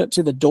walk right up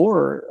to the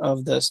door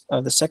of the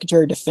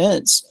Secretary of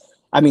Defense.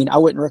 I mean, I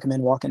wouldn't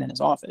recommend walking in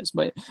his office,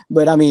 but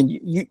I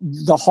mean,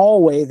 the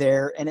hallway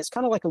there, and it's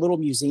kind of like a little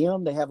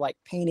museum. They have like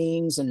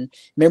paintings and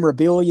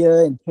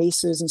memorabilia and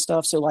cases and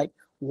stuff. So like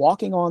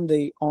walking on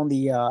the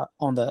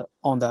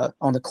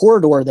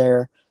corridor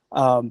there,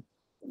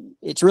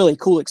 it's really a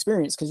cool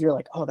experience because you're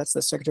like, oh, that's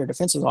the Secretary of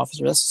Defense's office,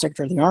 or that's the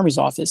Secretary of the Army's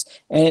office.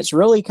 And it's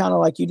really kind of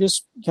like you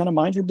just kind of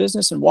mind your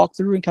business and walk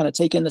through and kind of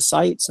take in the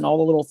sights and all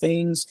the little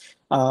things.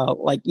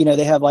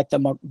 They have like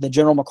the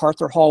General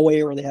MacArthur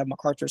hallway where they have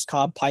MacArthur's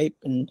cob pipe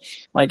and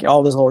like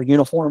all this little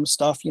uniform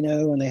stuff,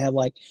 and they have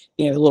like,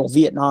 a little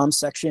Vietnam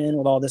section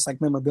with all this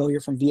like memorabilia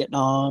from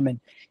Vietnam. And,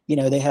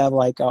 they have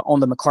like on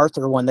the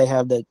MacArthur one, they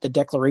have the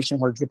declaration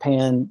where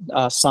Japan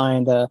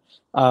signed the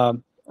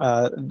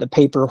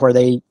paper where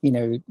they,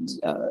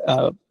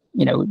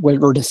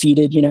 were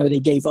defeated, they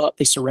gave up,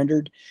 they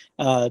surrendered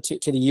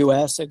to the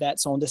U.S. So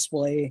that's on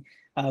display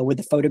with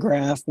the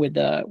photograph with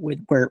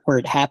where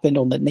it happened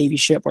on the Navy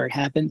ship where it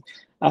happened.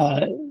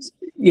 So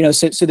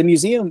the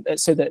museum, I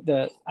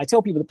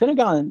tell people the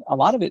Pentagon, a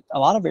lot of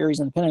areas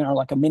in the Pentagon are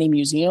like a mini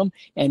museum,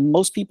 and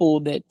most people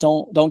that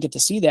don't get to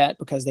see that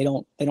because they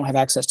don't have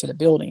access to the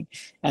building.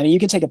 I mean, you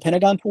can take a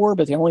Pentagon tour,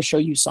 but they only show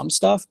you some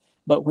stuff.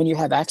 But when you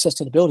have access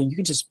to the building, you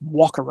can just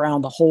walk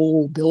around the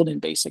whole building,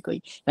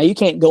 basically. Now, you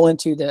can't go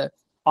into the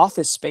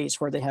office space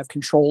where they have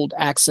controlled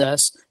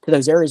access to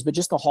those areas, but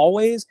just the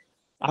hallways,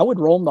 I would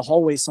roam the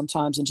hallways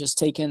sometimes and just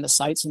take in the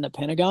sights in the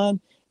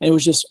Pentagon. And it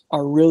was just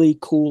a really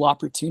cool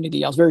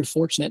opportunity. I was very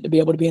fortunate to be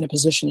able to be in a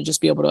position to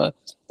just be able to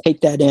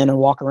take that in and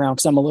walk around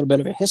because I'm a little bit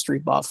of a history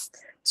buff.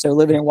 So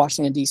living in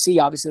Washington, D.C.,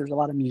 obviously there's a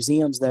lot of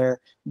museums there,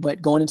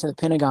 but going into the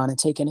Pentagon and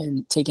taking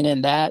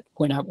in that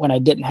when I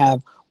didn't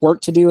have work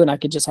to do and I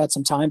could just had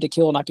some time to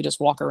kill and I could just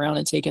walk around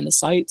and take in the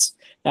sights,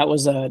 that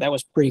was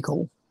pretty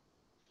cool.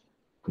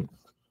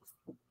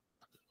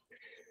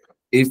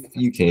 If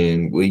you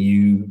can, will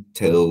you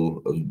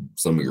tell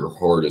some of your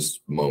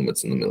hardest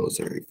moments in the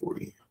military for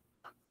you?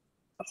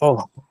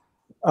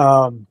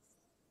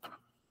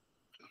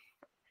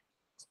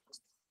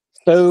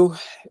 So,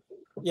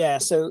 yeah,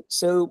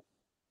 so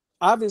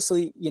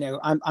obviously,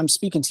 I'm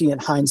speaking to you in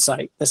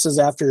hindsight. This is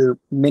after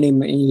many,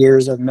 many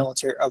years of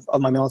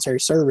my military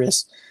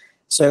service.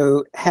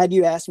 So had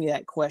you asked me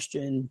that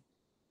question,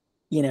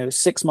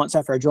 6 months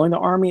after I joined the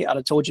Army, I'd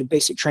have told you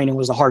basic training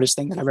was the hardest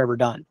thing that I've ever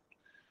done.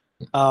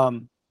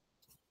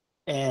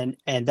 And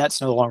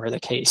that's no longer the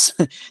case.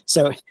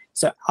 So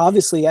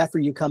obviously after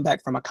you come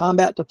back from a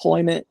combat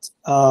deployment,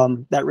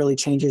 that really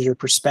changes your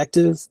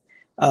perspective.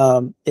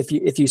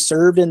 If you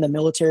served in the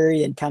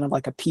military in kind of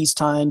like a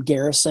peacetime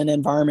garrison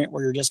environment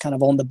where you're just kind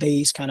of on the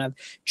base, kind of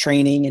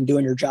training and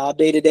doing your job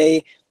day to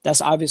day,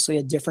 that's obviously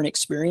a different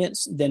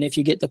experience than if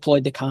you get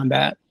deployed to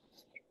combat.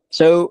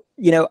 So,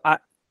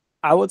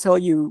 I will tell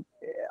you,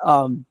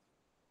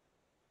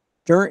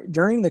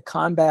 during the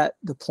combat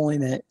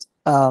deployment,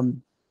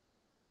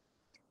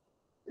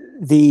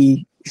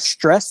 the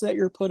stress that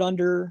you're put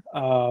under,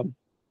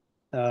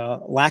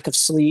 lack of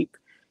sleep,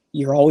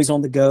 you're always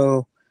on the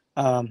go.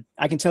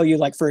 I can tell you,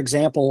 like, for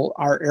example,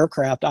 our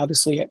aircraft,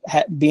 obviously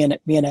being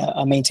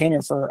a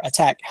maintainer for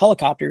attack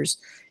helicopters,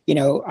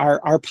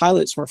 our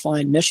pilots were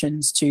flying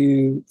missions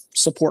to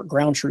support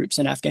ground troops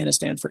in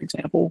Afghanistan, for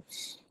example.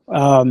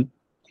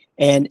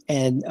 And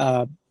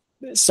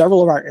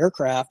several of our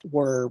aircraft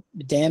were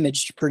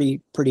damaged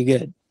pretty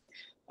good.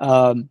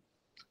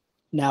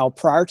 Now,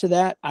 prior to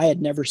that, I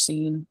had never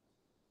seen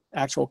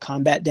actual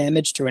combat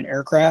damage to an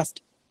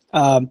aircraft.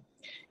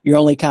 You're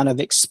only kind of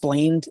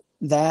explained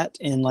that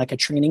in like a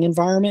training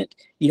environment.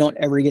 You don't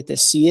ever get to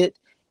see it.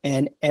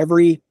 And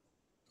every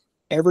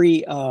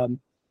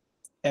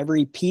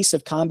piece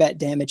of combat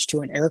damage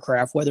to an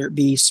aircraft, whether it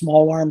be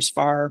small arms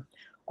fire,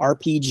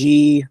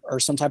 RPG, or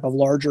some type of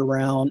larger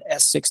round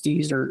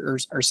S-60s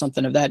or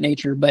something of that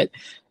nature, but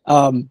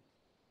nothing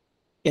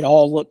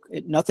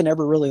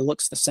ever really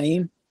looks the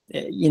same.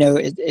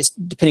 It's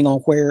depending on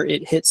where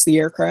it hits the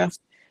aircraft.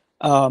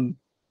 And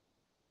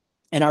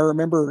I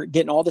remember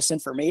getting all this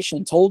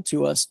information told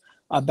to us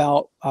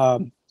about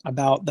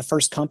the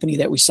first company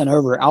that we sent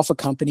over. Alpha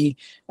Company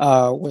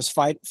was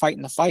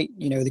fighting the fight,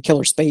 the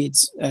Killer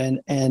Spades,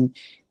 and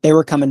they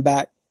were coming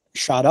back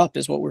shot up,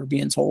 is what we were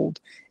being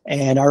told.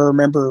 And I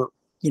remember,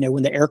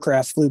 when the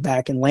aircraft flew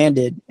back and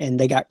landed,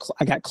 and I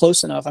got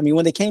close enough. I mean,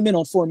 when they came in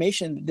on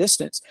formation in the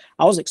distance,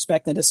 I was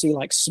expecting to see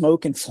like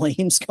smoke and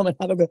flames coming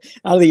out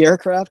of the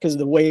aircraft, because of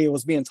the way it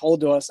was being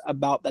told to us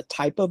about the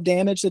type of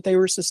damage that they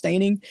were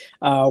sustaining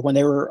when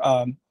they were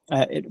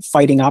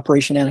fighting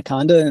Operation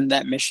Anaconda and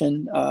that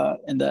mission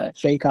in the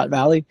Shaycott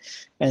Valley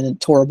and the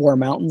Tora Bora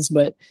Mountains.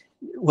 But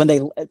when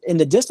in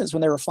the distance,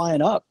 when they were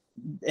flying up,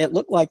 it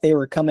looked like they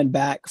were coming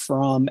back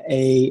from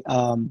a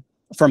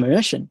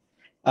mission,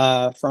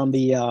 come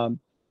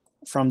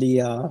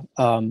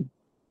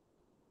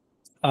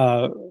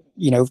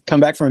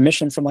back from a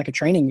mission, from like a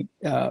training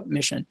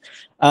mission,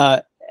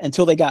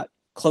 until they got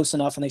close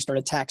enough and they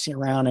started taxiing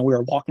around and we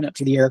were walking up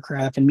to the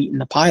aircraft and meeting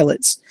the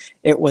pilots.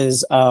 It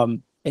was,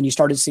 and you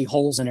started to see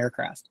holes in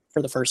aircraft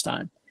for the first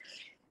time.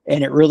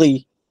 And it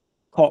really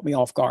caught me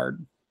off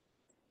guard.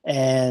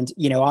 And,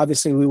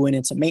 obviously we went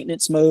into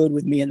maintenance mode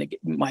with me and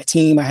my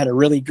team. I had a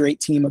really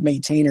great team of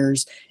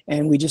maintainers,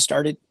 and we just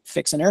started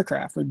fixing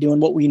aircraft. We're doing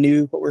what we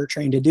knew, what we were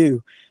trained to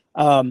do.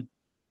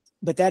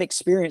 But that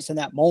experience in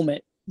that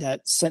moment,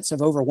 that sense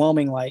of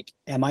overwhelming, like,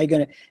 am I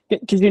going to,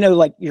 because,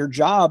 like your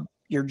job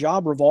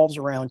revolves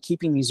around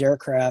keeping these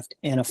aircraft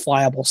in a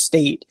flyable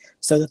state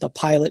so that the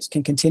pilots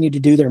can continue to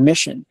do their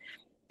mission.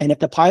 And if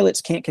the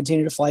pilots can't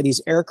continue to fly these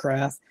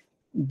aircraft,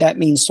 that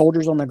means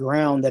soldiers on the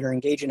ground that are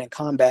engaging in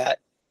combat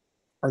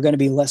are going to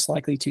be less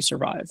likely to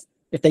survive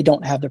if they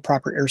don't have the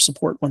proper air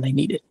support when they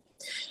need it.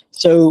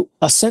 So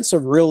a sense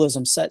of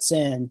realism sets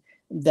in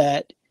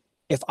that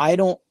if I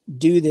don't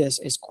do this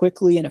as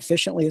quickly and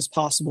efficiently as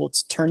possible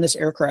to turn this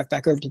aircraft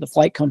back over to the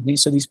flight company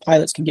so these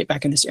pilots can get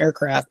back in this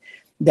aircraft,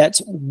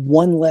 that's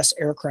one less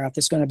aircraft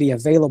that's going to be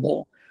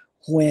available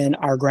when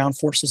our ground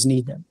forces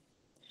need them.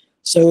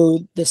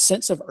 So the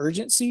sense of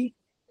urgency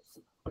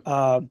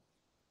kind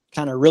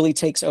of really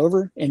takes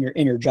over in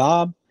your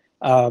job.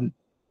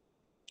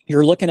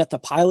 You're looking at the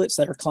pilots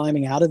that are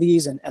climbing out of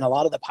these, and a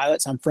lot of the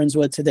pilots I'm friends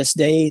with to this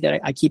day that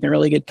I keep in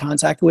really good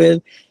contact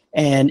with.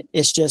 And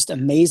it's just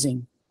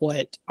amazing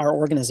what our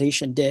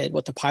organization did,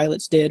 what the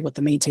pilots did, what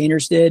the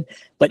maintainers did.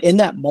 But in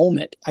that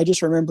moment, I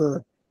just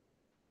remember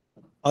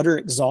utter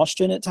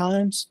exhaustion at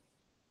times.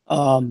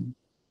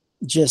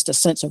 Just a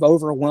sense of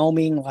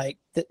overwhelming, like,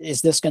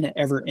 is this going to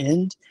ever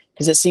end?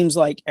 Because it seems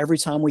like every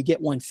time we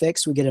get one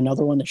fixed, we get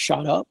another one that's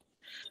shot up.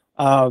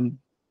 And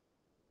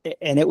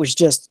it was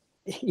just,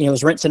 it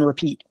was rinse and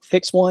repeat.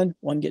 Fix one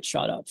gets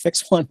shot up.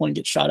 Fix one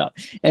gets shot up.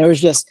 And it was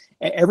just,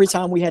 every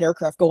time we had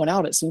aircraft going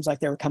out, it seems like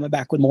they were coming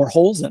back with more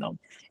holes in them.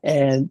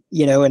 And,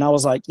 and I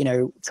was like,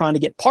 trying to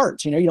get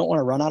parts, you don't want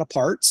to run out of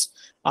parts.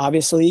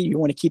 Obviously you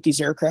want to keep these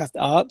aircraft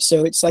up.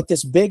 So it's like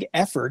this big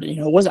effort,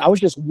 I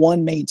was just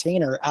one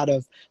maintainer out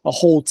of a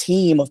whole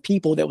team of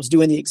people that was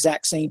doing the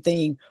exact same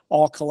thing,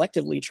 all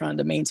collectively trying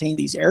to maintain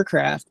these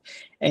aircraft.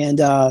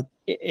 And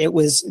it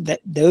was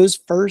that those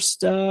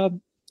first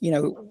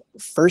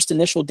first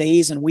initial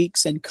days and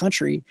weeks in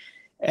country,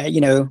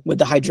 with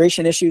the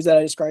hydration issues that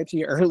I described to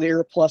you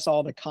earlier, plus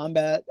all the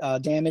combat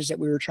damage that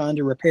we were trying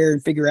to repair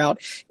and figure out.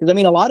 Because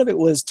a lot of it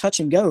was touch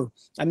and go.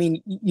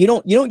 You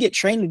don't get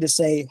trained to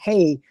say,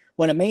 hey,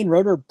 when a main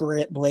rotor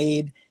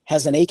blade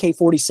has an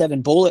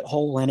AK-47 bullet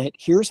hole in it,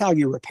 here's how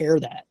you repair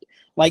that.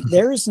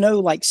 There's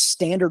no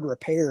standard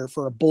repair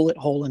for a bullet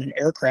hole in an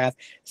aircraft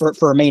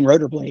for a main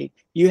rotor blade.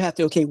 You have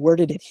to, okay, where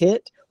did it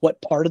hit?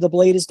 What part of the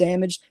blade is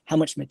damaged? How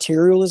much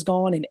material is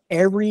gone? And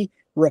every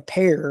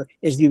repair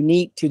is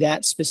unique to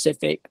that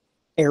specific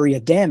area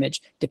of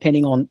damage,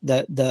 depending on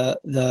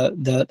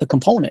the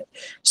component.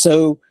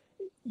 So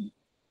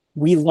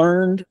we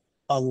learned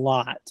a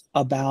lot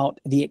about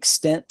the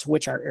extent to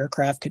which our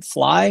aircraft could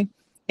fly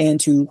and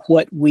to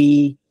what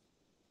we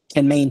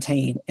can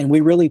maintain. And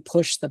we really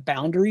pushed the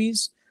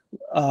boundaries.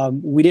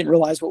 We didn't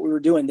realize what we were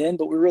doing then,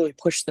 but we really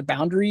pushed the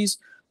boundaries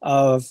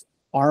of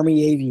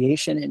Army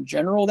aviation in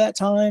general that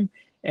time.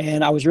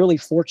 And I was really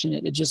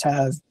fortunate to just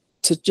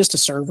to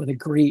serve with a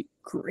great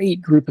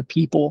group of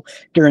people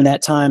during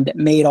that time that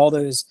made all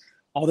those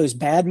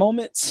bad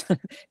moments,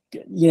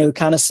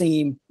 kind of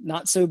seem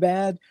not so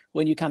bad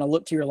when you kind of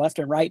look to your left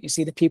and right and you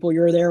see the people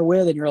you're there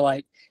with, and you're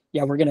like,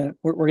 yeah, we're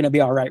gonna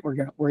be all right.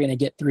 We're gonna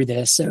get through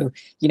this. So,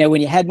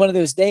 when you had one of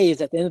those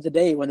days at the end of the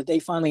day, when the day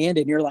finally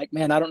ended, and you're like,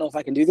 man, I don't know if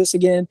I can do this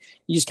again.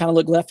 You just kind of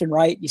look left and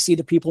right. You see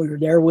the people you're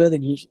there with,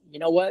 and you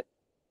know what?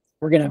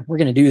 We're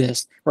gonna do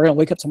this. We're gonna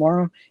wake up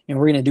tomorrow and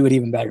we're gonna do it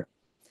even better.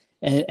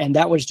 And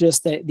that was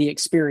just the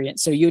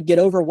experience. So you'd get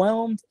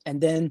overwhelmed,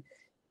 and then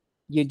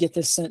you'd get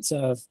this sense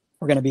of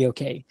we're gonna be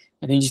okay.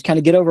 And then you just kind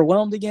of get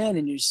overwhelmed again,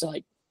 and you're just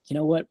like, you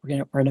know what,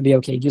 we're gonna be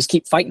okay. Just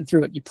keep fighting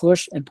through it. You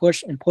push and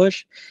push and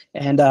push,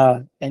 and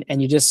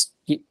that's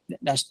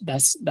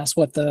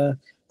what the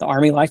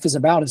Army life is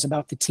about. It's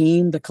about the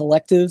team, the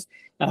collective,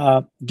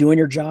 doing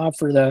your job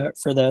for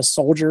the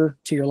soldier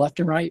to your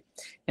left and right,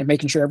 and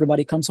making sure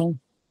everybody comes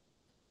home.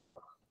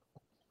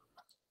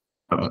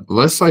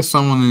 Let's say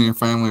someone in your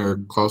family or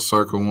close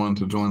circle wanted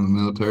to join the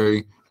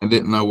military and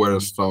didn't know where to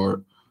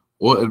start.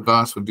 What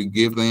advice would you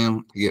give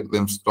them to get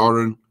them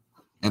started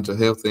and to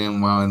help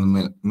them while in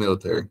the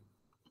military?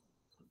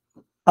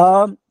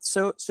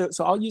 So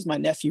I'll use my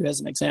nephew as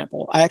an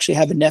example. I actually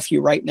have a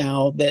nephew right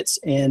now that's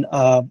in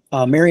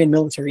Marion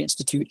Military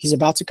Institute. He's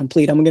about to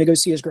complete. I'm going to go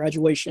see his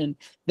graduation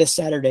this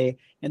Saturday,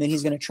 and then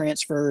he's going to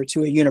transfer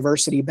to a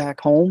university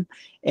back home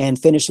and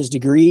finish his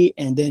degree.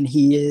 And then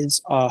he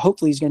is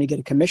hopefully he's going to get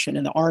a commission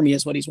in the Army,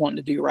 is what he's wanting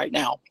to do right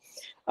now.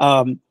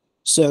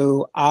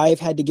 So I've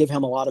had to give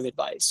him a lot of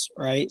advice,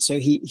 right? So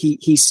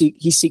he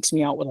seeks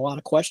me out with a lot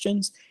of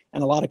questions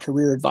and a lot of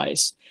career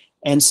advice.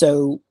 And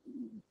so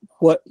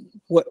what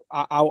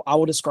I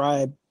will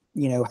describe,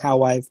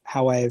 how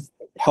I've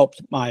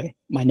helped my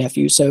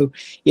nephew. So,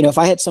 if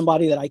I had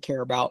somebody that I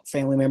care about,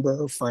 family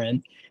member or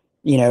friend,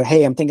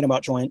 hey, I'm thinking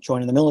about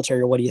joining the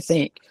military. What do you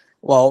think?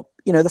 Well,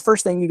 the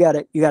first thing you got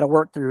to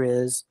work through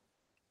is,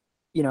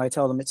 I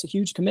tell them it's a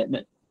huge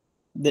commitment.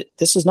 That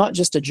this is not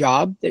just a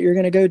job that you're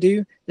going to go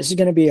do. This is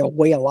going to be a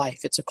way of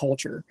life. It's a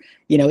culture.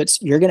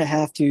 You're going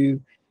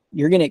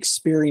to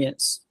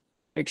experience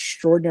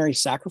extraordinary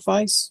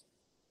sacrifice.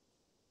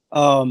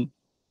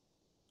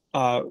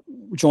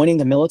 Joining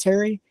the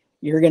military,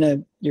 you're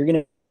gonna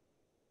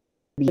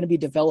be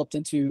developed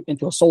into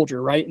a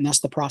soldier, right? And that's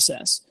the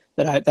process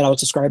that I was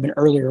describing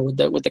earlier with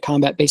the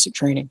combat basic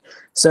training.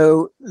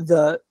 So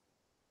but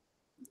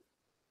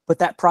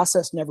that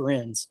process never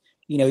ends.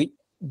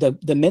 The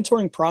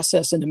mentoring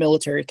process in the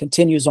military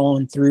continues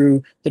on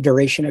through the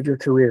duration of your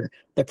career.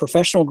 The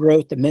professional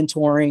growth, the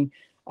mentoring.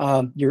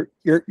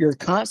 You're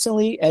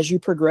constantly, as you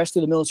progress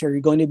through the military,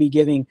 you're going to be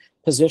giving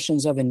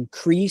positions of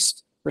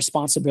increased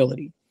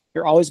responsibility.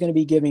 You're always going to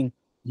be giving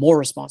more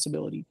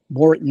responsibility,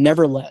 more,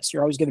 never less.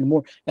 You're always giving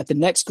more. At the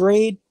next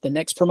grade, the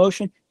next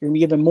promotion, you're going to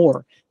be given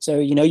more. So,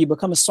 you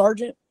become a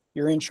sergeant,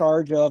 you're in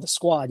charge of a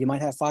squad. You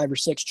might have 5 or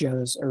 6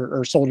 Joes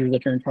or soldiers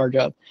that you're in charge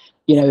of.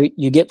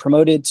 You get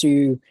promoted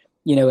to,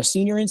 a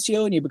senior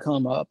NCO, and you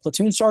become a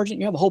platoon sergeant.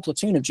 You have a whole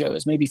platoon of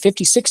Joes, maybe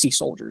 50, 60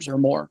 soldiers or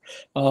more.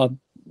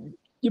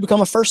 You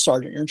become a first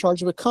sergeant. You're in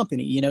charge of a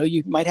company.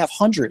 You might have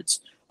hundreds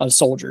of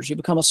soldiers. You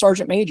become a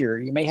sergeant major.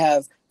 You may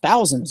have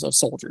thousands of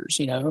soldiers,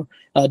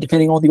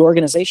 depending on the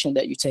organization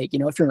that you take.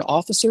 If you're an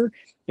officer,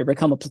 you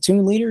become a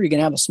platoon leader. You're going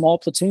to have a small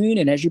platoon.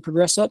 And as you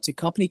progress up to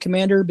company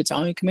commander,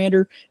 battalion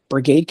commander,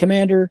 brigade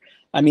commander,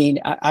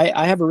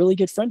 I have a really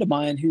good friend of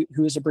mine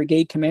who is a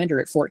brigade commander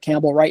at Fort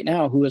Campbell right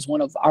now, who is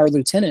one of our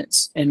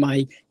lieutenants in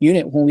my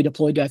unit when we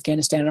deployed to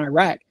Afghanistan and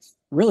Iraq.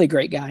 Really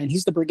great guy. And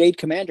he's the brigade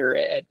commander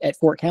at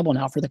Fort Campbell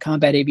now for the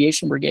Combat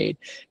Aviation Brigade.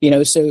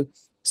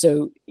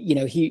 So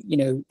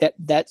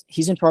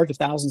he's in charge of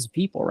thousands of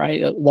people,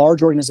 right? A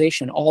large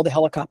organization, all the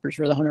helicopters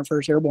for the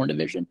 101st Airborne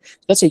Division.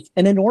 That's an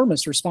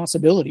enormous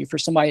responsibility for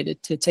somebody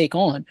to take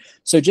on.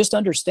 So just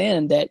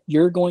understand that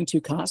you're going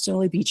to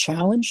constantly be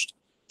challenged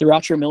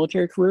throughout your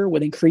military career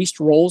with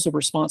increased roles of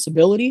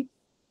responsibility,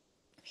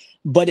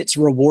 but it's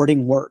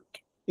rewarding work.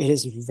 It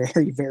is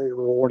very, very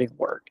rewarding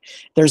work.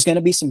 There's going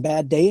to be some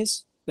bad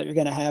days. that you're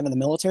going to have in the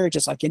military,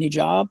 just like any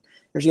job.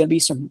 There's going to be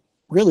some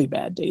really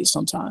bad days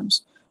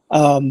sometimes.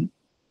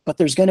 But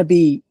there's going to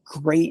be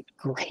great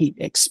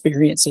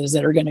experiences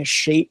that are going to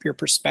shape your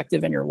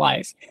perspective in your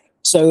life.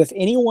 So if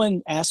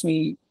anyone asks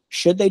me,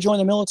 should they join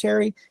the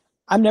military?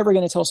 I'm never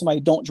going to tell somebody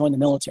don't join the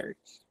military.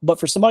 But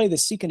for somebody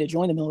that's seeking to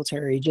join the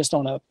military just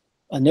on a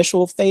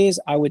initial phase,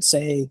 I would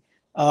say,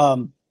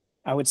 hey,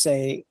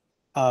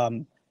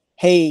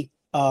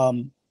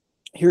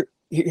 here's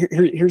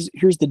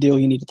the deal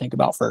you need to think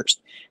about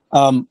first.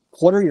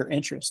 What are your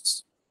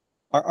interests?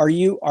 Are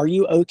you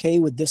okay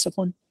with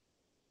discipline?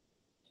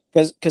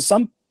 Because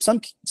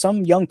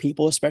some young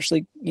people,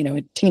 especially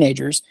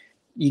teenagers,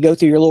 you go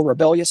through your little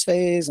rebellious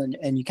phase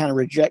and you kind of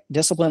reject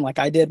discipline, like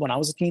I did when I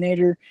was a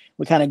teenager.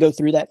 We kind of go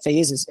through that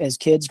phase as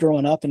kids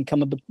growing up and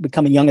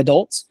becoming young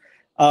adults.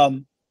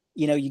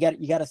 You got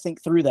to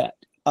think through that.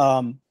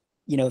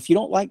 If you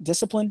don't like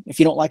discipline, if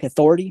you don't like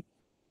authority,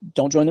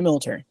 don't join the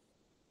military.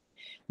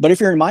 But if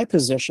you're in my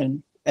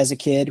position as a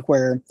kid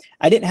where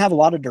I didn't have a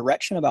lot of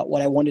direction about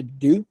what I wanted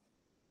to do,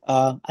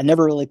 I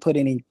never really put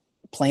any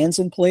plans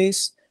in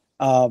place.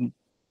 I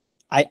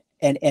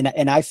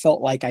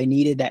felt like I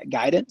needed that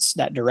guidance,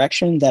 that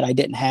direction that I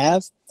didn't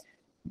have.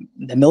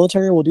 The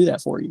military will do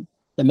that for you.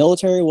 The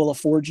military will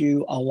afford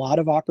you a lot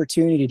of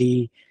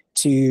opportunity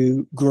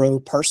to grow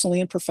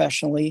personally and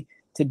professionally,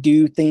 to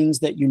do things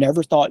that you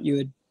never thought you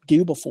would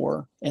do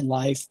before in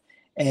life.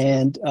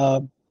 And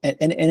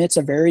it's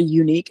a very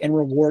unique and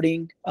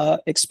rewarding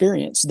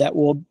experience that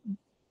will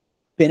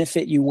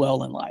benefit you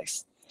well in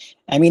life.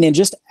 I mean, and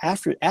just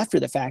after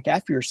the fact,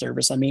 after your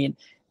service, I mean,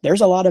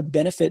 there's a lot of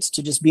benefits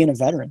to just being a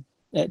veteran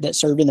that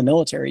served in the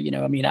military.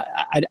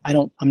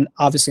 I'm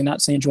obviously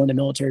not saying join the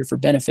military for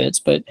benefits,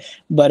 but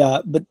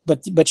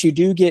you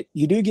do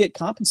get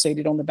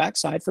compensated on the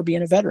backside for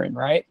being a veteran,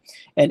 right?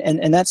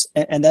 And that's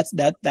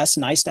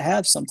nice to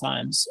have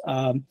sometimes.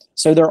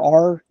 So there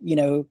are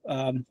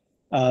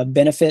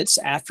benefits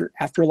after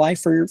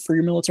life for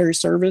your military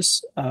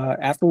service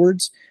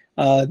afterwards.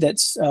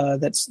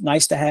 That's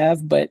nice to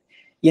have, but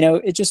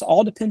it just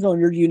all depends on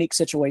your unique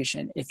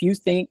situation. If you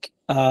think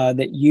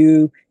that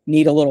you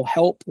need a little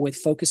help with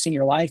focusing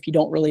your life,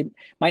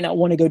 might not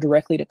want to go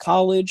directly to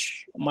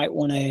college, might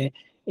want to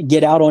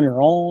get out on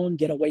your own,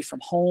 get away from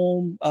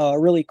home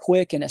really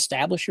quick and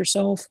establish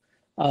yourself.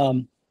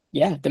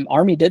 The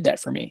Army did that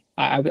for me.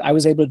 I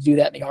was able to do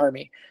that in the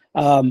Army.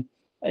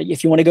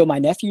 If you want to go my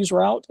nephew's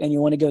route and you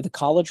want to go the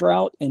college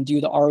route and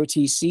do the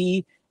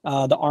ROTC,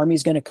 the Army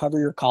is going to cover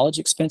your college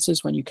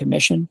expenses when you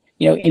commission.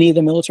 Any of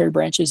the military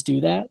branches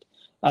do that.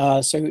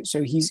 So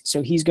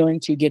he's going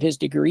to get his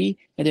degree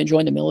and then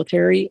join the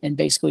military and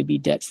basically be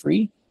debt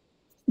free.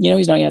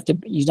 He's not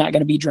going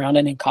to be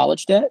drowning in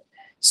college debt.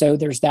 So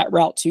there's that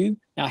route too.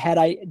 Now, had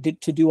I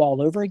to do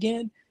all over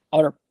again, I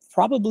would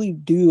probably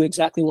do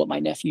exactly what my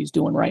nephew's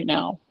doing right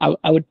now. I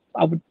would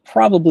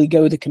probably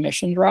go the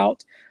commissioned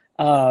route.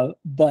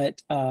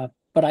 But I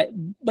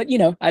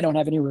don't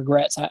have any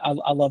regrets.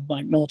 I love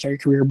my military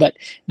career, but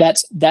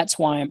that's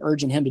why I'm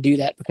urging him to do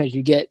that, because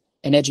you get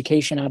an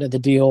education out of the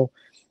deal.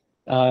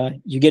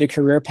 You get a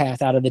career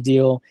path out of the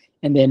deal,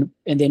 and then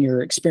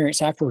your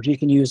experience afterwards, you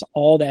can use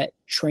all that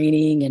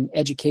training and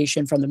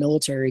education from the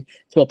military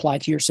to apply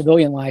to your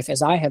civilian life,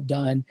 as I have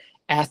done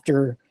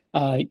after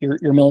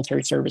your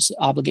military service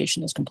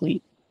obligation is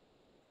complete.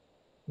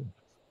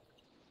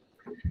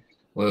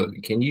 Well,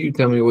 can you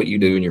tell me what you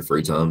do in your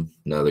free time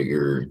now that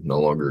you're no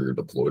longer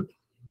deployed?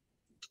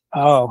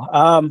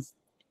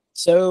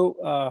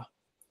 So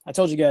I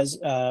told you guys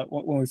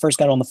when we first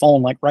got on the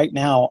phone, like right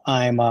now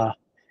I'm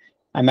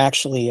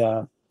actually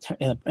in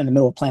the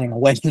middle of planning a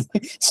wedding.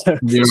 So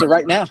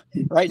right now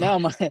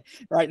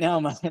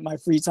my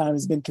free time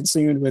has been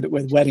consumed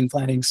with wedding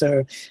planning.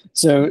 But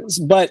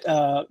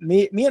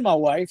me and my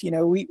wife,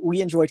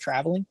 we enjoy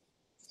traveling.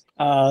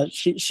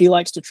 She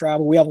likes to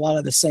travel. We have a lot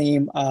of the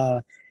same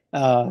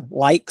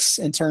likes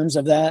in terms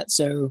of that.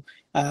 So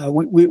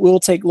we'll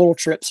take little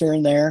trips here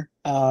and there.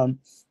 A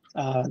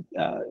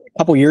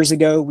couple years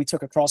ago, we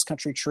took a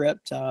cross-country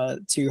trip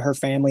to her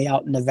family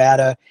out in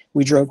Nevada.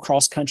 We drove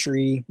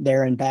cross-country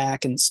there and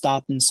back and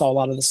stopped and saw a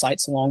lot of the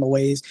sights along the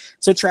ways.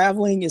 So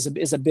traveling is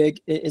a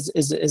big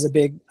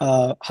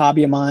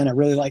hobby of mine. I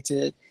really like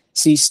to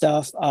see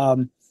stuff.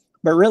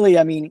 But really,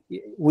 I mean,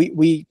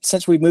 we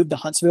since we moved to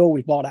Huntsville,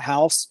 we bought a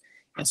house.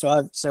 And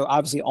so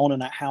obviously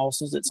owning a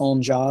house is its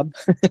own job.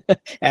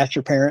 Ask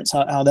your parents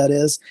how that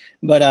is.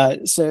 But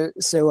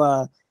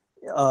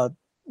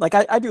like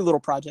I do little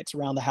projects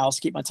around the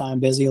house, keep my time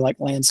busy, like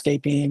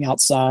landscaping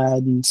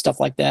outside and stuff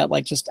like that.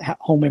 Like just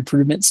home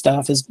improvement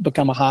stuff has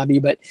become a hobby.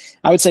 But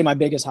I would say my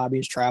biggest hobby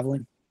is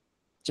traveling,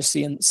 just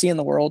seeing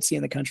the world,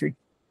 seeing the country.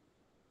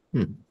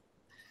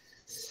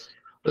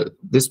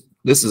 This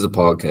is a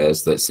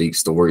podcast that seeks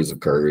stories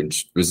of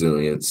courage,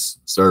 resilience,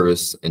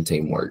 service, and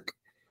teamwork.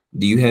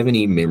 Do you have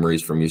any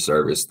memories from your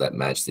service that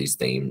match these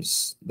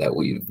themes that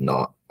we've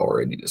not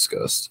already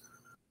discussed?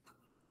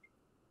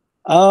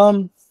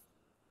 I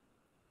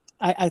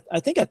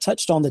think I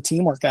touched on the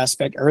teamwork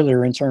aspect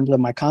earlier in terms of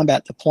my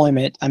combat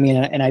deployment. I mean,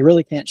 and I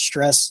really can't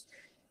stress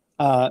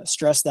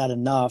stress that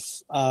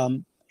enough.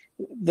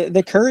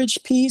 The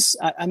courage piece.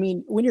 I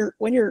mean, when you're,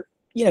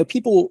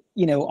 people,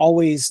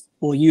 always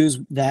will use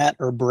that,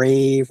 or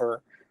brave,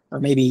 or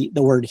maybe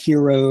the word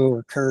hero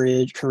or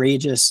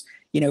courageous,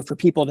 for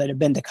people that have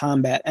been to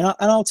combat. And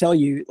I'll tell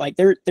you, like,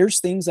 there's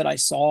things that I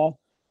saw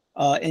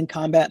in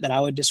combat that I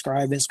would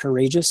describe as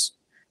courageous.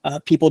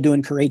 People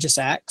doing courageous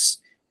acts,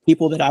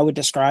 people that I would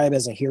describe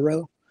as a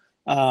hero,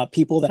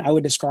 people that I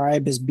would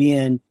describe as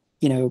being,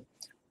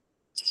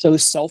 so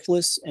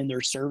selfless in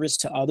their service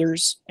to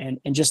others, and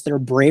just their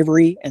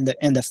bravery in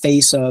the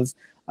face of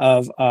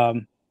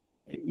going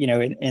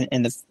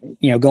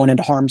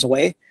into harm's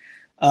way.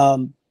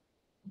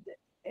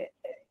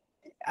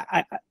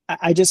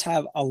 I just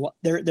have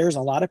there's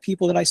a lot of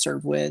people that I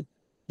serve with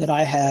that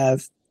I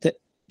have that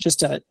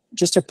just a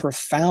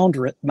profound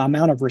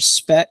amount of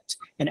respect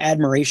and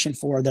admiration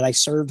for, that I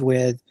served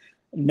with,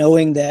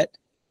 knowing that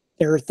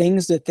there are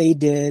things that they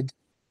did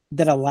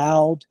that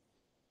allowed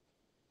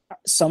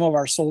some of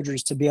our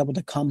soldiers to be able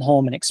to come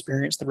home and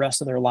experience the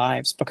rest of their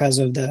lives because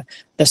of the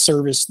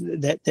service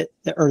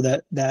or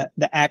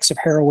the acts of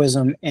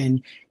heroism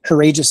and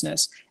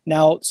courageousness.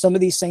 Now, some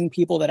of these same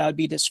people that I would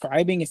be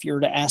describing, if you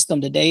were to ask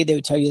them today, they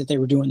would tell you that they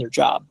were doing their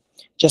job,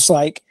 just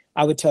like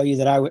I would tell you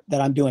that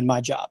I'm doing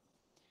my job.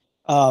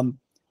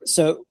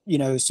 So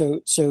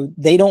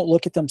they don't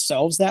look at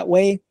themselves that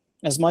way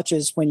as much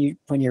as when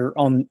you're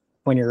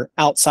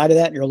outside of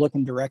that and you're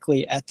looking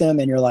directly at them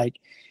and you're like,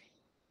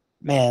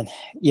 man,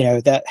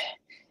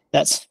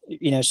 that's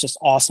it's just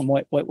awesome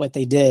what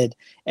they did.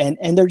 And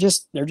they're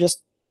just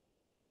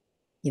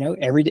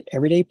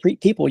everyday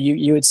people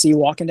you would see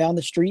walking down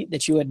the street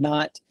that you would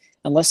not,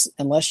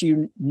 unless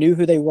you knew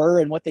who they were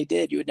and what they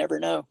did, you would never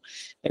know.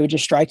 They would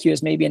just strike you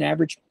as maybe an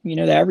average, the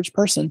average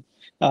person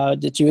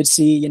that you would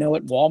see, at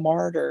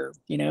Walmart or,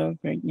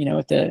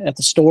 at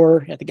the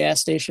store, at the gas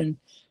station.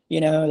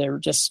 They're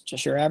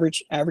just your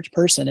average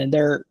person, and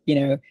they're,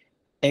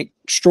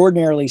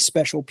 extraordinarily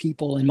special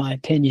people, in my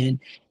opinion.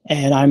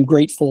 And I'm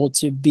grateful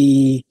to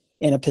be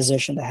in a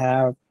position to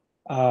have,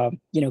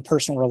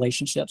 personal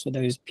relationships with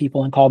those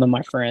people and call them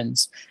my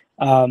friends.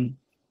 And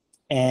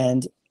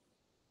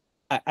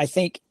I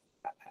think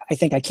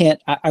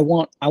I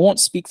won't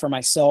speak for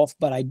myself,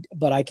 but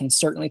I can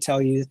certainly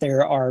tell you that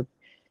there are,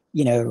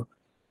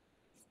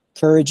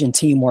 courage and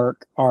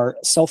teamwork, are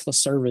selfless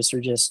service,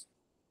 are just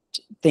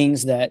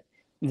things that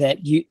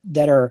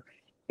are,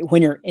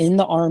 when you're in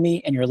the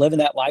Army and you're living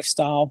that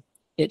lifestyle,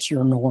 it's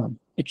your norm.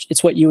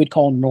 It's what you would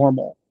call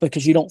normal,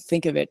 because you don't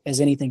think of it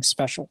as anything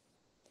special.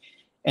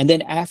 And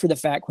then after the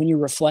fact, when you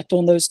reflect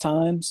on those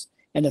times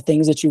and the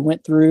things that you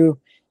went through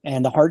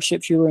and the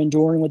hardships you were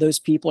enduring with those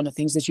people and the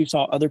things that you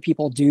saw other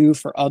people do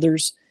for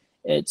others,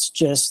 it's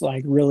just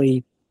like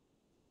really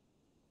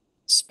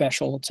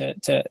special to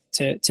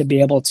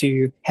be able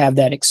to have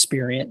that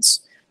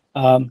experience.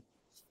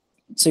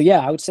 So yeah,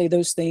 I would say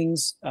those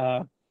things,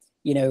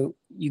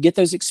 you get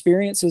those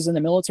experiences in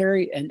the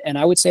military, and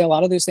I would say a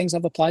lot of those things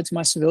I've applied to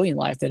my civilian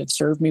life that have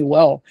served me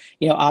well.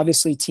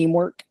 Obviously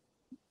teamwork,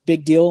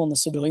 big deal on the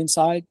civilian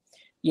side.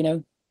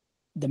 The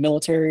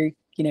military,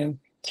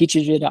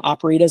 teaches you to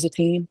operate as a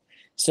team.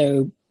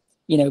 So,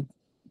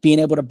 being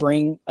able to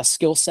bring a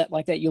skill set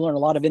like that, you learn a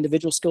lot of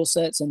individual skill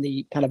sets and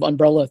the kind of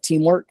umbrella of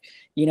teamwork,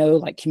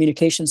 like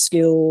communication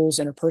skills,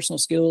 interpersonal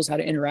skills, how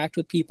to interact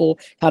with people,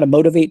 how to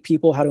motivate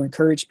people, how to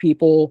encourage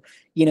people,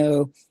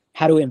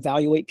 how to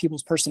evaluate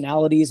people's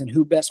personalities and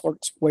who best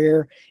works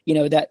where,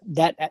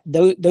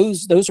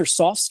 those are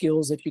soft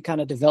skills that you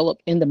kind of develop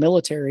in the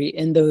military,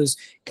 in those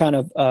kind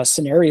of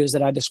scenarios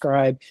that I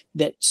described,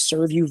 that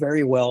serve you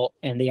very well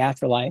in the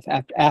afterlife,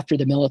 after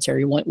the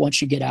military,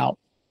 once you get out.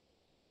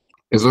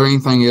 Is there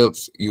anything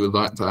else you would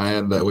like to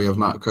add that we have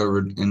not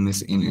covered in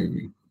this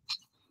interview?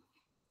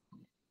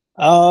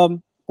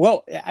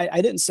 Well,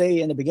 I didn't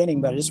say in the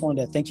beginning, but I just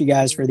wanted to thank you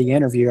guys for the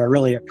interview. I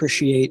really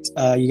appreciate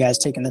you guys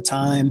taking the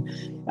time,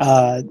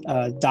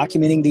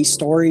 documenting these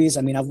stories.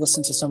 I mean, I've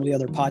listened to some of the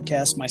other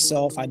podcasts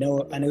myself. I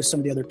know some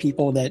of the other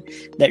people that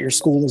your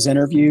school has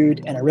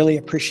interviewed, and I really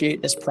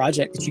appreciate this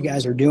project that you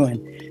guys are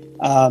doing.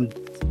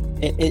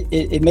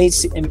 It may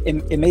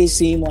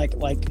seem like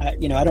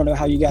I don't know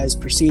how you guys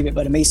perceive it,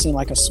 but it may seem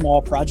like a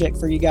small project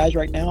for you guys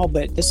right now,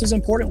 but this is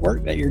important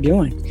work that you're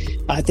doing.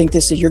 I think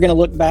you're going to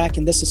look back,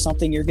 and this is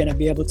something you're going to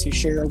be able to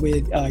share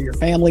with your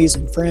families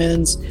and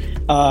friends,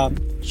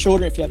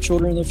 children. If you have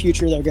children in the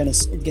future, they're going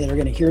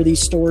to hear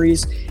these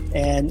stories,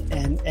 and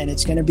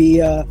it's going to be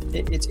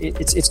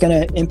it's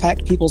going to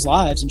impact people's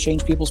lives and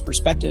change people's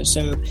perspectives.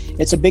 So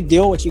it's a big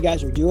deal what you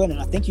guys are doing, and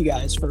I thank you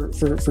guys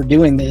for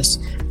doing this.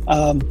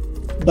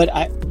 But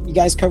you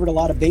guys covered a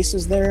lot of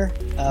bases there.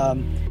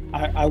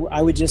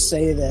 I would just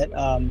say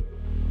that,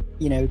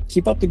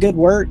 keep up the good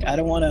work. I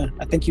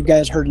think you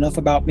guys heard enough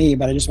about me,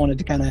 but I just wanted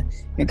to kind of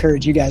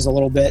encourage you guys a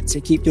little bit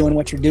to keep doing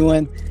what you're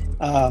doing.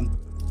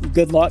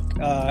 Good luck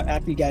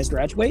after you guys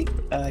graduate.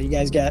 You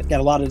guys got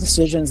a lot of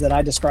decisions that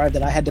I described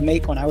that I had to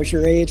make when I was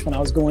your age, when I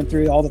was going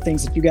through all the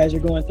things that you guys are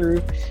going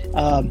through.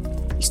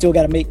 you still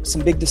got to make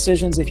some big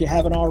decisions if you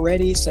haven't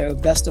already. So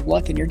best of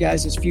luck in your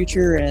guys'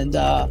 future. And,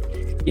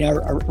 you know,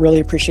 I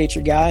really appreciate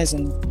you guys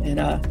and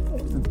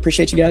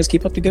appreciate you guys.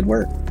 Keep up the good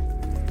work.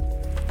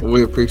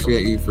 We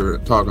appreciate you for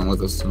talking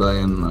with us today,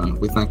 and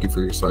we thank you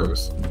for your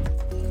service.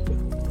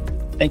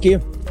 Thank you.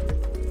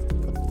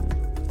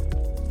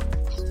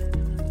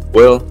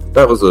 Well,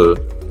 that was a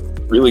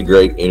really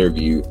great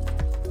interview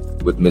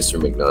with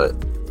Mr.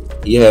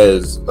 McNutt. He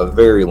has a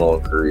very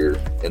long career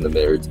in the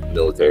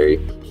military,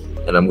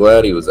 and I'm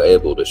glad he was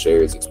able to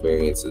share his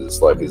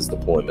experiences, like his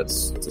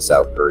deployments to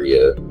South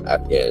Korea,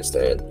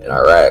 Afghanistan, and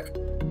Iraq,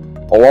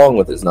 along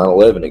with his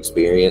 9/11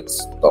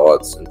 experience,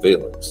 thoughts, and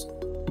feelings.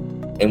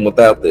 And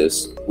without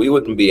this, we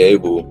wouldn't be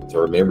able to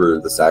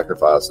remember the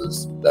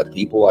sacrifices that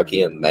people like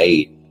him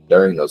made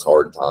during those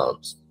hard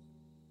times.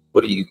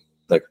 What do you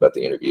think about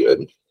the interview,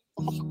 Ed?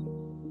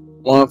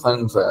 One of the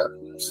things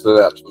that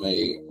stood out to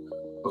me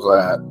was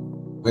that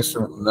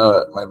Mr.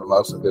 McNutt made the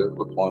most of his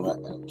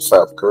deployment in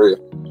South Korea.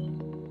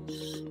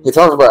 He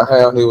talked about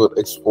how he would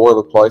explore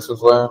the places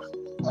there,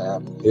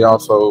 and he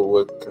also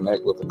would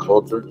connect with the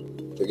culture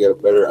to get a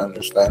better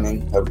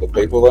understanding of the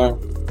people there.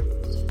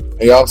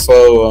 He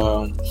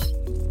also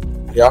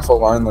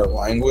learned their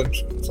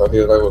language, so he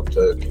was able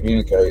to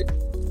communicate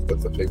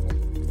with the people.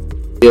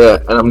 Yeah,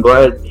 and I'm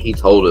glad he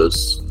told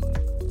us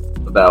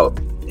about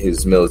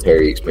his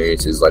military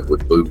experiences, like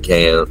with boot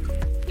camp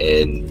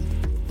and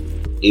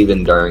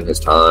even during his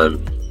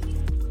time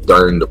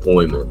during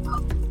deployment.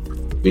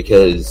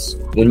 Because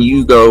when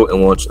you go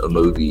and watch a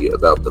movie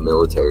about the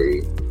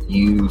military,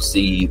 you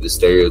see the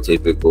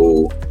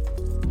stereotypical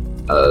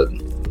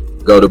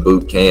go to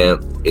boot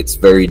camp, it's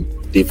very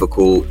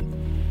difficult,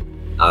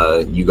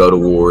 you go to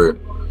war,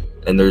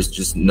 and there's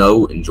just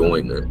no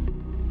enjoyment.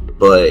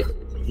 But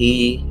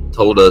he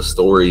told us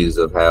stories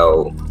of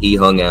how he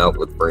hung out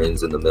with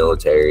friends in the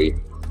military.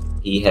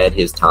 He had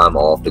his time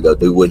off to go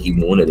do what he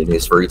wanted in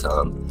his free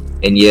time.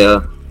 And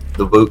yeah,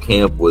 the boot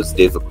camp was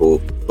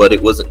difficult, but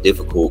it wasn't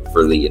difficult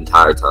for the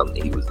entire time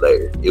that he was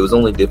there. It was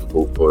only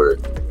difficult for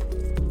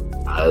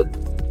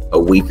a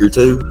week or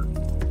two.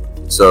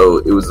 So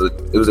it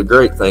was a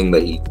great thing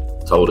that he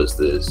told us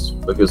this,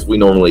 because we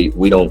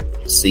don't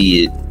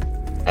see it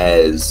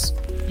as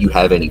you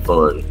have any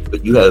fun,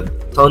 but you have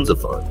tons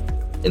of fun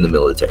in the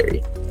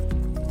military.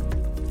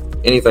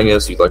 Anything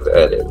else you'd like to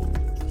add, Ed?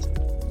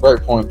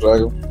 Great point,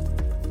 Jacob.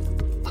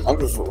 I'm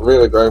just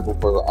really grateful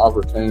for the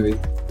opportunity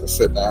to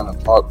sit down and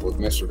talk with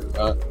Mr.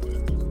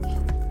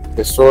 McNutt.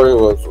 His story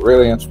was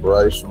really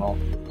inspirational.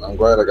 I'm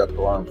glad I got to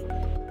learn from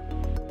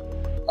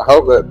him. I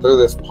hope that through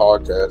this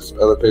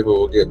podcast, other people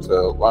will get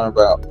to learn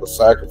about the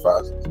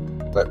sacrifices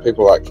that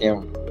people like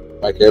him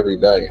make every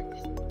day.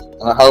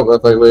 And I hope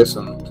that they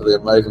listen to the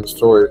amazing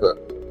stories that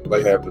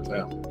they have to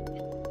tell.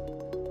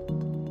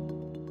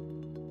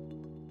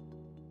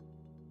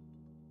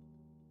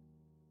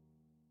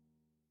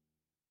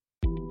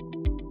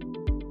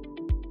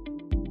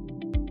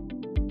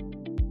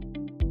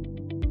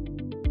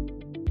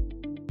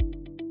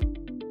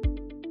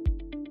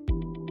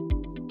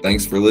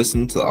 Thanks for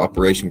listening to the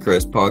Operation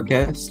Crest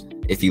podcast.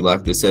 If you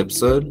liked this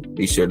episode,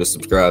 be sure to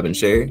subscribe and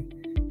share.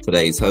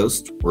 Today's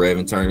hosts were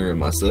Evan Turner and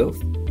myself,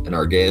 and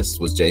our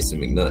guest was Jason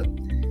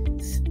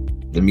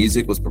McNutt. The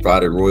music was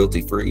provided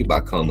royalty-free by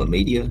Coma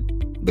Media.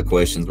 The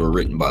questions were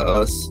written by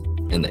us,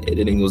 and the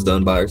editing was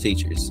done by our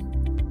teachers.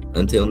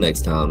 Until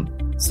next time,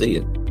 see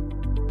ya.